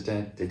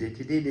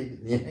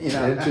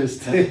know.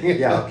 Interesting.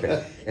 Yeah,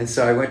 okay. And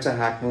so I went to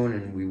Hakmoun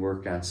and we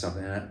worked on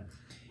something.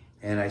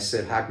 And I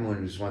said, Hakmoun,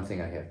 there's one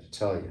thing I have to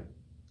tell you,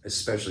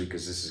 especially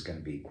because this is going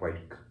to be quite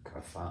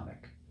cacophonic.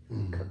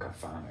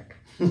 Cacophonic.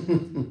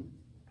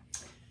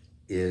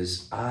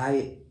 Is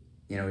I,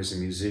 as a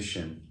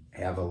musician,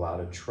 have a lot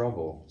of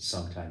trouble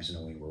sometimes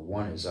knowing where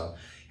one is. I'll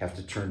have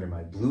to turn to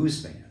my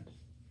blues band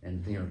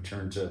and,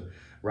 turn to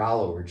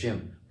Rollo or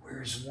Jim.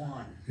 Where's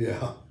one?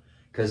 Yeah.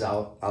 Because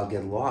I'll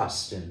get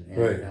lost and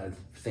Right.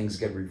 Things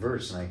get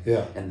reversed and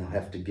Yeah. and they'll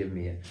have to give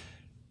me and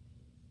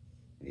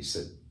he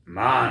said,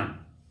 "Man,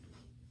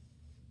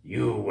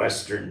 you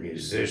Western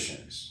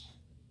musicians,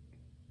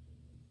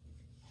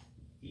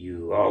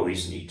 you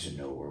always need to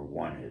know where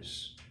one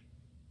is.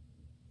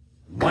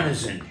 One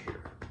is in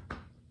here.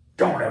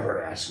 don't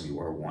ever ask me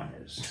where one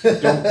is.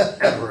 Don't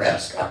ever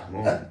ask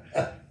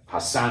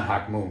Hassan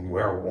Hakmoon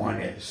where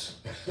one is.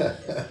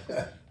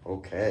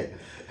 Okay.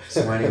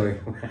 So anyway,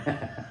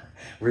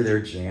 we're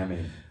there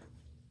jamming,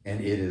 and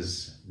it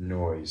is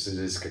noise. It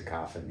is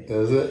cacophony.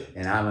 Is it?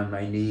 And I'm on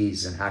my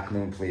knees, and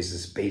Hakmoon plays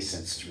this bass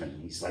instrument.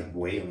 And he's like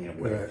wailing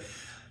away. Right.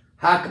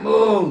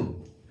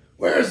 Hakmoon!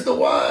 Where's the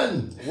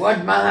one?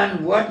 What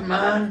man? What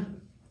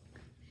man?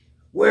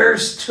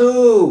 Where's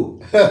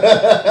two?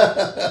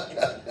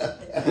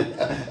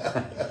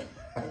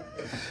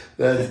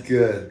 That's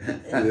good.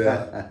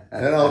 Yeah.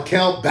 And I'll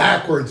count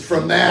backwards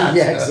from that.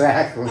 Yeah,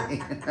 exactly.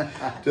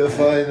 To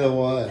find the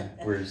one.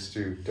 Where's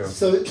two?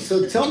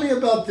 So tell me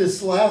about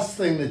this last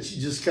thing that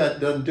you just got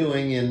done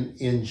doing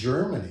in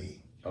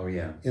Germany, Oh,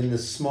 yeah. in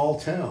this small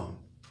town.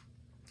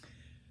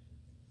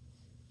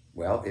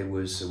 Well, it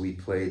was, we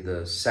played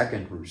the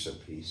second Russo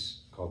piece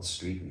called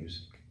Street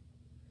Music.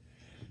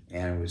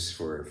 And it was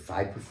for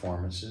 5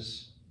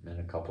 performances and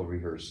a couple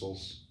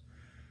rehearsals.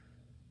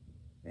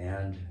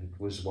 And it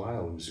was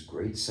wild. It was a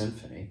great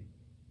symphony.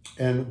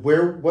 And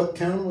what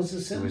town was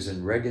this in? It was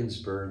in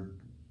Regensburg,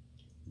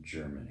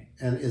 Germany.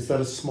 And is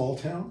that a small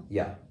town?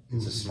 Yeah,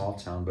 it's a small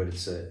town, but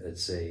it's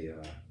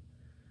an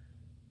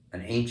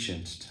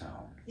ancient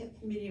town. Yep,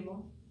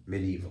 medieval.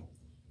 Medieval.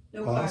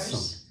 No Awesome.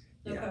 cars.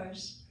 No Yeah.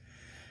 cars.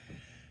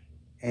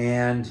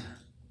 And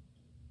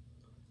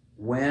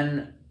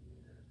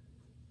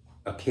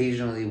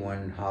occasionally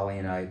when Holly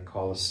and I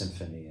call a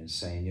symphony and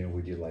saying,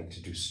 would you like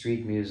to do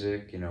street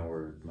music,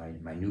 or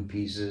my new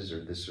pieces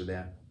or this or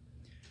that,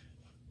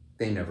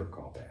 they never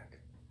call back.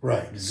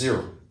 Right.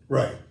 Zero.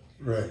 Right.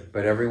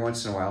 But every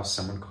once in a while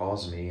someone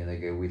calls me and they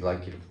go, we'd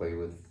like you to play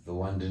with the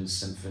London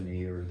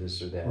Symphony or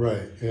this or that.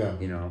 Right, yeah.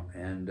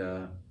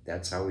 And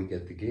that's how we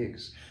get the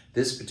gigs.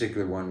 This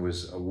particular one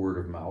was a word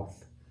of mouth.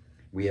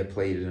 We had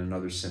played in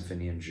another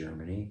symphony in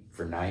Germany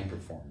for 9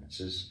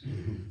 performances.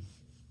 Mm-hmm.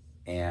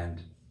 And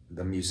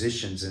the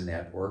musicians in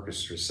that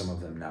orchestra, some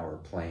of them now are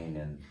playing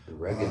in the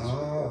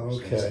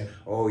Regensburg. Okay.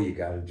 Oh, you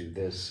got to do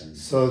this. And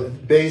so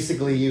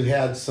basically you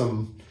had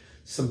some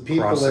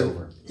people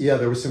crossover.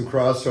 There was some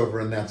crossover,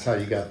 and that's how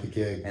you got the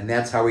gig. And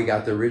that's how we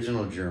got the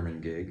original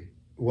German gig.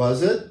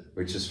 Was it?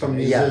 Which is From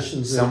funny.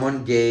 musicians?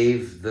 Someone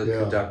gave the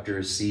conductor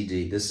a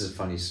CD. This is a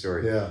funny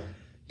story. Yeah.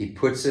 He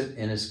puts it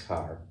in his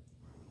car,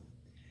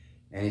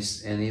 and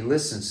he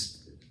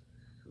listens,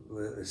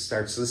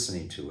 starts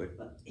listening to it.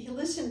 He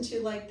listened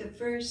to like the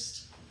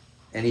first,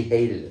 And he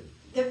hated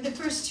it. the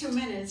first 2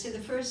 minutes. In the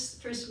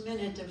first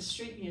minute of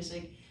street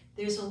music,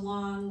 there's a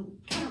long,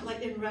 kind of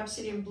like in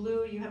Rhapsody in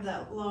Blue, you have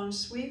that long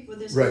sweep. Well,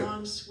 there's Right. a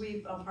long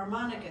sweep of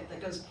harmonica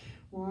that goes,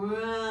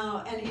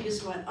 wow, and he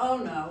just went, oh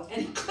no,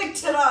 and he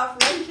clicked it off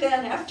right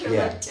then after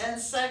like 10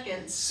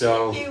 seconds.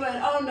 So He went,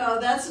 oh no,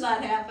 that's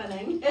not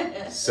happening.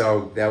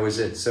 So that was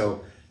it.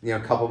 So a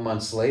couple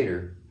months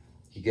later,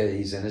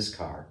 he's in his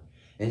car,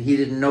 and he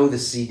didn't know the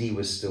CD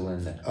was still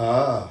in there.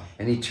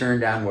 And he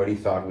turned on what he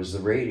thought was the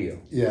radio.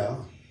 Yeah.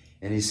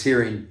 And he's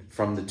hearing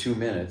from the 2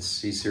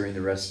 minutes. He's hearing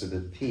the rest of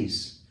the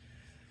piece.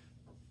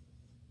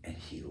 And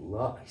he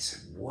said,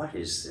 what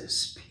is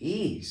this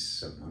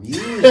piece of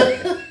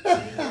music?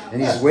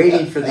 And he's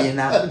waiting for the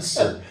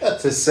announcer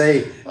to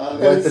say what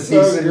the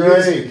piece of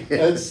music is.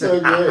 That's so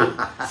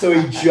great. So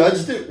he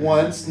judged it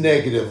once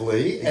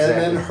negatively, and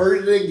then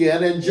heard it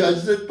again and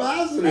judged it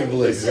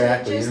positively.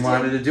 Exactly. And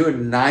wanted to do it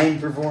in 9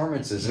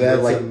 performances. And That's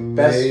we're like amazing.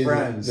 best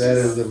friends. That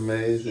is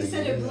amazing. He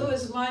said it blew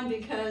his mind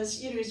because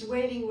he's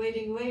waiting,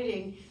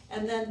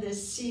 and then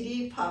this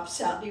CD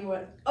pops out, and he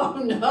went, "Oh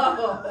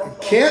no!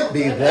 Can't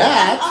be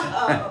that."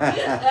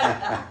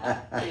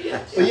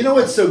 But you know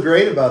what's so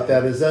great about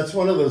that is that's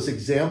one of those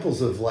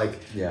examples of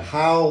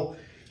how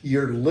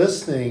your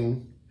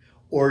listening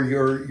or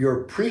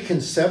your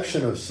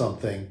preconception of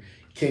something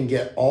can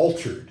get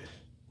altered.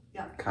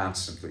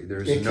 Constantly.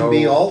 It can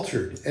be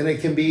altered, and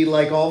it can be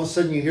like all of a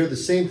sudden you hear the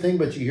same thing,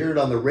 but you hear it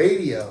on the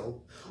radio,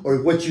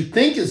 or what you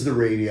think is the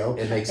radio,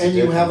 It makes and a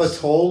you have a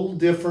difference. total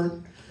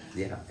different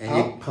And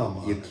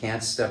outcome. you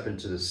can't step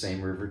into the same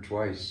river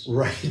twice.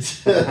 Right.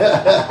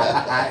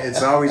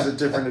 It's always a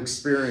different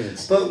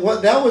experience.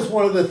 But that was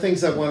one of the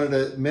things I wanted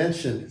to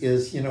mention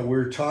is,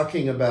 we're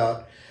talking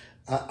about,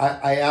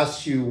 I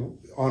asked you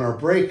on our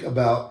break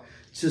about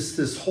just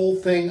this whole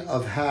thing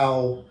of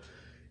how,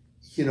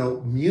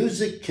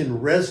 music can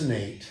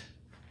resonate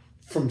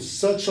from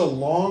such a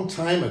long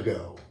time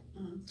ago.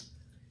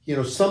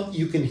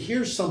 You can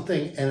hear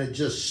something and it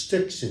just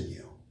sticks in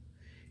you.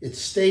 It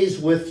stays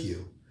with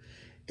you.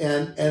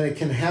 And it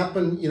can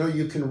happen,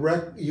 you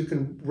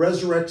can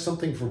resurrect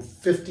something from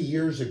 50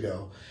 years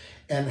ago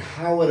and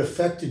how it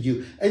affected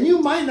you. And you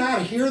might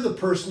not hear the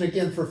person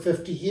again for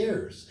 50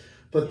 years,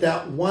 but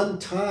that one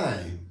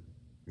time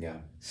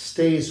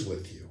stays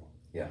with you.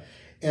 Yeah.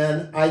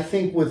 And I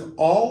think with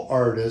all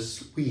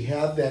artists, we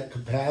have that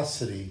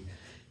capacity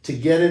to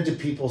get into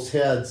people's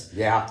heads.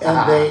 Yeah.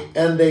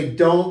 And they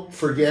don't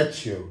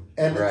forget you.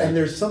 And Right. and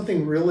there's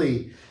something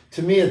really,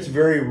 to me, it's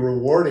very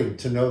rewarding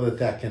to know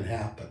that can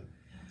happen.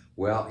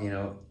 Well,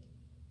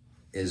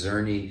 as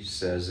Ernie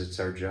says, it's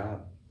our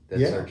job.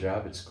 That's Yeah. our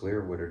job. It's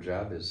clear what our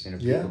job is. You know,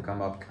 Yeah. people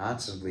come up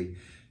constantly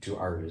to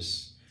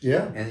artists,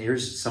 Yeah. and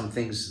here's some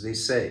things they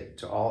say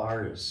to all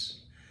artists.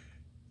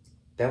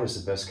 That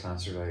was the best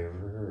concert I ever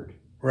heard.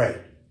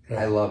 Right.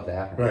 I love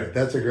that one. Right.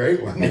 That's a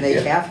great one. And they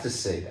yeah. have to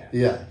say that.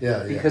 Yeah.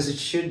 Yeah. Because it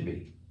should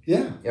be.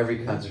 Yeah.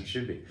 Every concert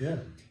should be. Yeah.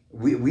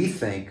 We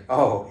think,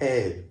 oh,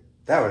 hey,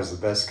 that was the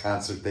best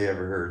concert they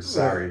ever heard.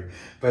 Sorry.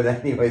 But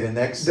anyway, the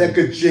next That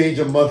could change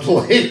a month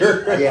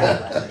later.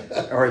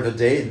 yeah. Or the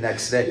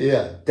next day.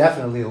 Yeah.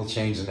 Definitely it'll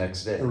change the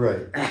next day.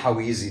 Right. How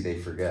easy they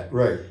forget.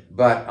 Right.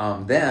 But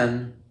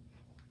then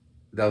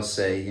they'll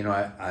say, you know,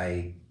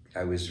 I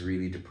was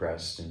really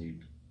depressed, and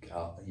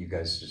you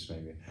guys just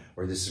made me,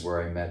 or this is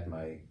where I met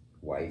my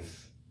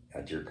wife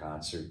at your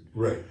concert.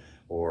 Right.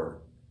 Or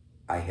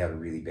I had a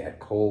really bad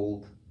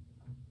cold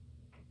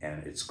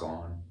and it's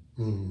gone.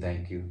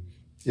 Thank you.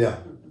 Yeah.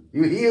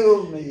 You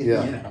healed me.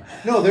 Yeah. You know?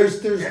 No,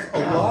 there's a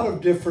lot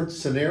of different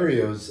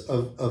scenarios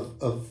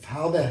of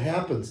how that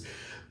happens.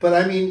 But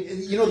I mean,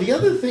 you know, the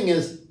other thing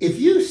is, if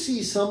you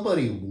see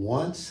somebody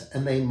once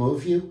and they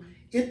move you,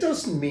 it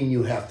doesn't mean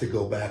you have to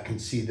go back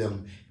and see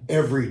them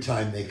every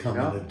time they come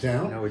into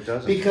town. No, it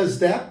doesn't. Because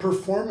that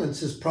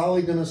performance is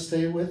probably going to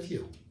stay with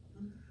you.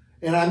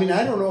 And I mean,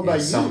 I don't know about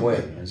in some way,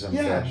 in some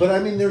fashion. But I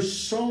mean, there's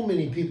so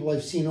many people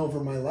I've seen over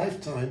my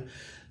lifetime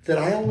that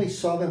I only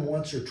saw them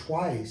once or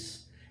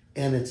twice,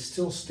 and it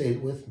still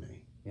stayed with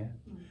me. Yeah.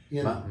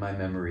 You know? My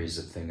memory is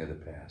a thing of the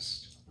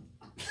past.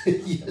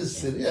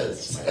 Yes, it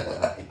is.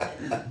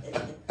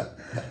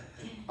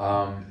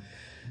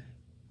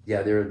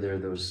 Yeah, there are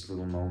those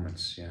little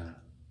moments. Yeah,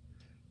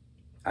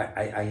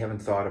 I haven't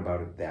thought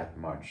about it that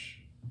much.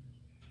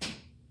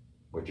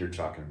 What you're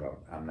talking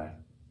about, I'm not,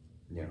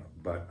 you know,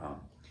 but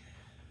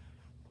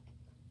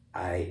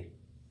I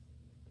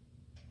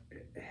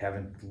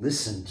haven't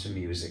listened to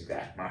music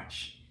that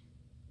much.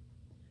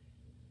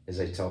 As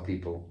I tell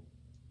people,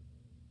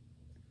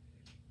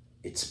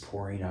 it's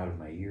pouring out of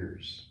my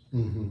ears.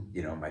 Mm-hmm.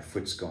 You know, my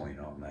foot's going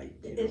all night.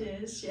 You know. It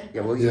is, yeah.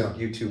 Yeah, well, Yeah.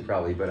 You too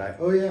probably, but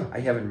I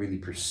haven't really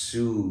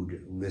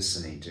pursued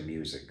listening to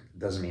music.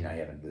 Doesn't mean I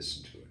haven't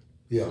listened to it.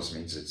 Yeah. Just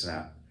means it's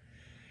not.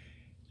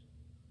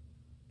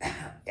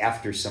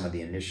 After some of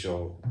the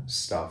initial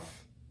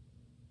stuff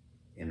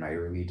in my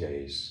early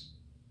days,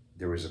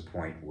 there was a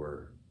point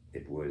where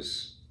it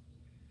was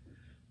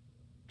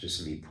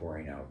just me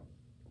pouring out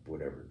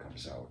whatever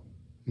comes out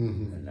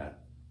Mm-hmm. and not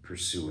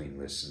pursuing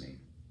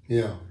listening.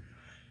 Yeah.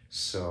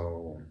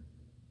 So,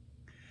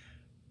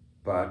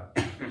 but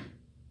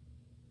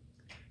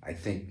I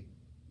think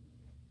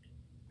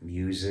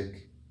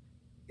music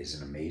is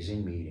an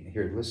amazing medium.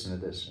 Here, listen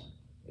to this one.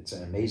 It's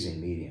an amazing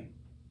medium.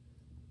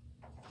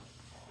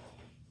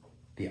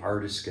 The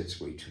artist gets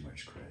way too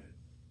much credit.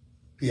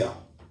 Yeah.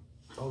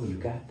 Oh, you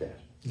got that.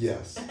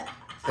 Yes.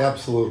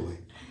 Absolutely.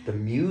 The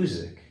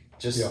music,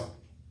 just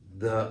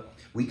Yeah.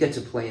 we get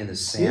to play in the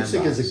sandbox.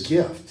 Music is a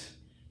gift.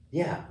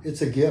 Yeah.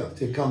 It's a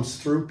gift. It comes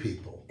through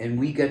people. And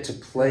we get to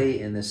play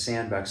in the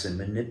sandbox and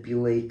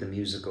manipulate the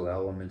musical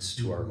elements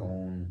to our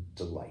own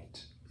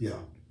delight. Yeah.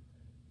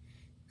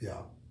 Yeah.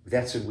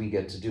 That's what we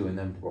get to do. And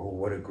then, oh,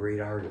 what a great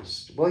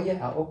artist. Well,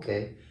 yeah,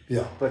 okay.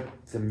 Yeah. But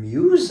the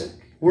music.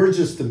 We're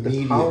just the The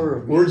medium. power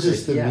of We're music,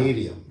 just the yeah.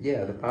 medium.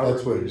 Yeah, the power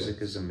That's of what it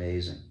music is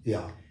amazing.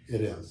 Yeah, it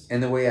is.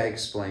 And the way I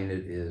explain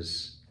it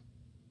is,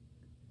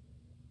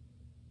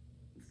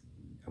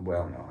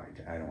 well, no,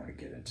 I don't want to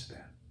get into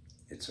that.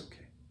 It's okay.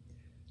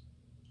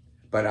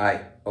 But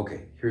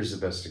here's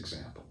the best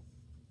example.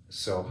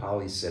 So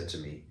Holly said to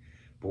me,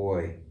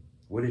 boy,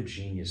 what a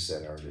genius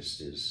that artist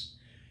is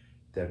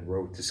that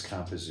wrote this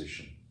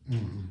composition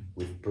Mm-hmm.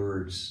 with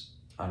birds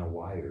on a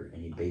wire,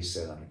 and he based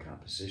that on a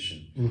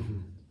composition. Mm-hmm.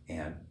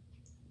 And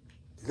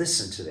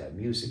listen to that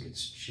music,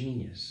 it's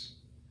genius.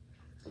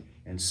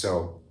 And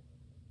so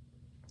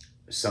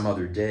some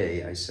other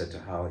day I said to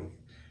Holly,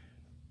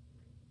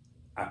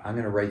 I'm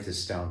going to write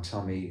this down.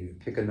 Tell me,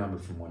 pick a number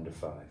from 1 to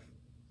 5.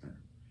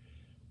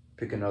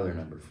 Pick another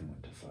number from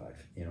 1 to 5.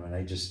 You know, and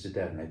I just did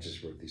that, and I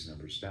just wrote these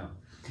numbers down.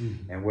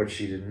 Mm-hmm. And what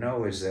she didn't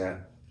know is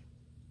that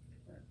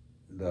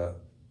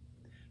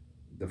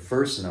the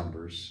first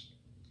numbers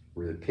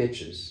were the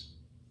pitches.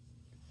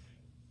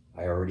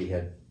 I already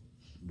had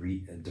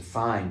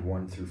defined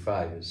 1 through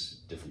 5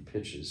 as different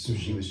pitches, so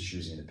she was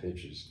choosing the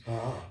pitches.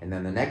 Ah. And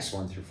then the next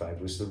 1 through 5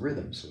 was the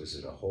rhythm. So was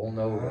it a whole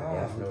note, a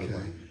half note?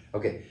 Okay.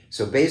 Okay,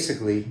 so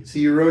basically, So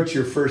you wrote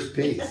your first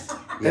piece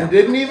Yeah. and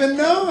didn't even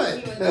know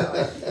Didn't even know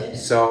it.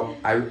 so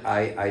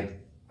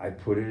I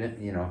put it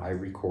in, you know, I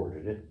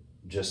recorded it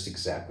just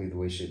exactly the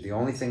way she did. The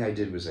only thing I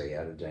did was I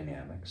added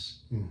dynamics.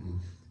 Mm-hmm.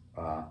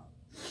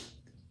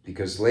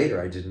 Because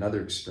later I did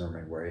another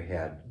experiment where I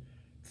had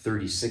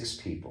 36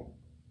 people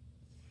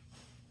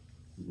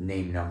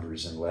name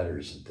numbers and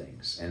letters and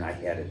things, and I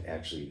had it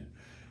actually.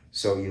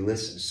 So you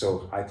listen.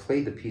 So I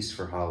played the piece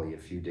for Holly a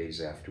few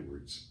days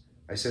afterwards.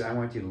 I said, I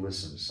want you to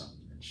listen to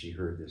something, and she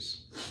heard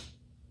this.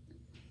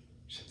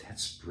 She said,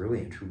 that's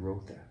brilliant. Who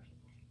wrote that?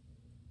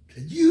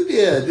 You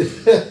did.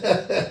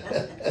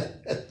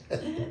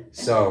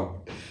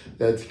 So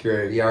That's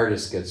great. The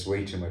artist gets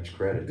way too much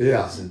credit.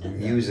 Yeah. The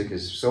music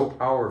is so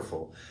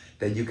powerful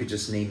that you could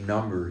just name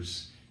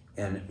numbers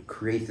and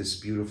create this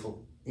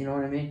beautiful, you know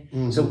what I mean?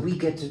 Mhm. So we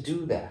get to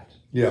do that.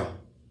 Yeah.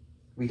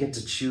 We get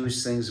to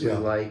choose things we Yeah.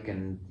 like,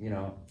 and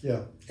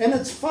Yeah. And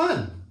it's fun.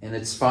 and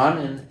it's fun,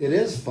 and It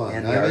is fun.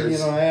 And I the mean,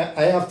 artist-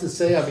 I have to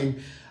say, I mean,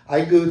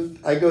 I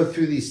go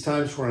through these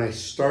times when I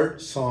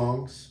start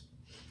songs,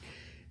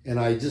 and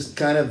I just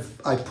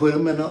I put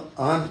them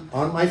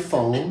on my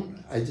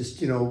phone. I just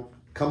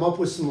come up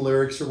with some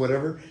lyrics or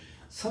whatever.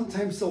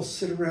 Sometimes they'll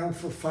sit around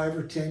for 5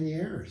 or 10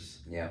 years,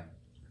 yeah,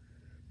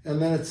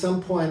 and then at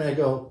some point I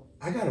go,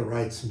 I got to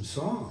write some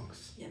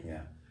songs.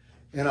 yeah,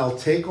 And I'll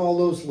take all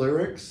those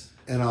lyrics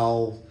and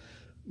I'll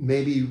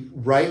maybe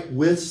write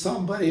with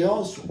somebody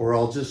else, or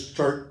I'll just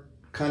start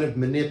kind of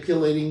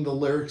manipulating the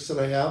lyrics that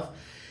I have.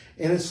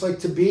 And it's like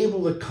to be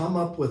able to come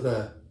up with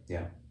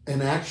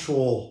an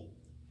actual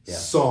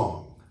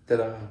song.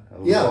 ta-da!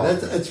 Yeah,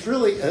 it's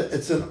really,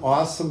 it's an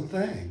awesome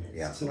thing.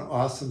 Yeah. It's an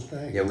awesome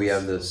thing. Yeah, we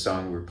have the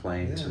song we're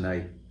playing Yeah.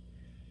 tonight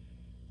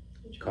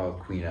called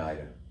Queen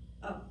Ida,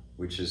 Oh.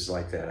 which is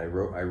like that. I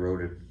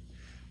wrote a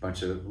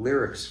bunch of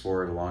lyrics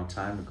for it a long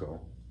time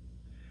ago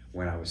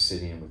when I was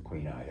sitting in with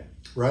Queen Ida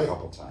Right. a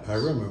couple times. I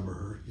remember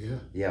her, yeah.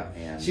 Yeah,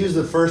 and She was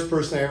the first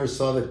person I ever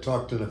saw that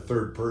talked in a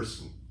third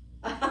person.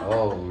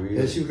 oh, really?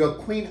 And she would go,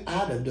 Queen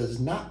Ada does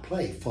not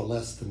play for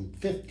less than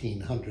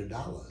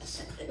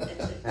 $1,500.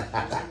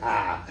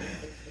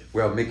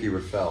 Well, Mickey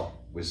Raffel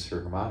was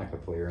her harmonica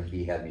player, and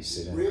he had me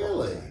sit in a couple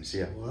Really? times.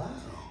 Yeah. Wow.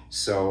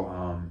 So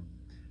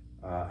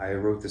I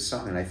wrote this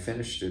song, and I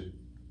finished it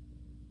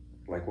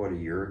like a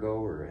year ago,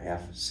 or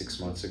 6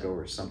 months ago,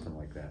 or something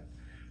like that.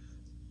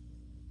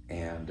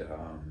 And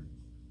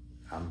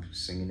I'm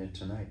singing it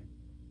tonight.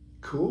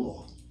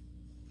 Cool.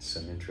 It's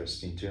an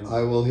interesting tune.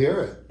 I will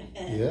hear it.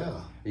 Yeah.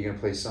 Are you gonna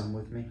play something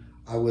with me?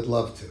 I would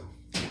love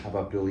to. How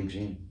about Billie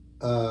Jean?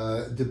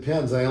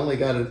 Depends. I only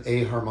got an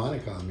A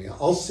harmonica on me.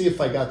 I'll see if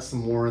I got some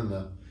more in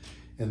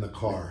the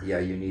car. Yeah,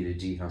 you need a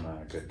D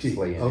harmonica to D,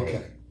 play in okay.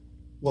 A.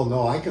 Well,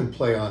 no, I can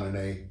play on an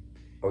A.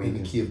 Oh, you in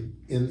can the key of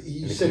in the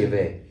key of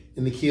A.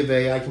 In the key of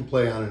A, I can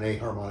play on an A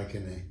harmonica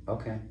in A.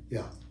 Okay.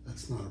 Yeah,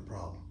 that's not a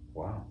problem.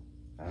 Wow.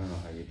 I don't know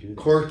how you do that.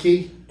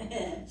 Corky,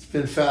 it's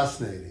been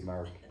fascinating.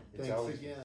 Mark. It's Thanks always again.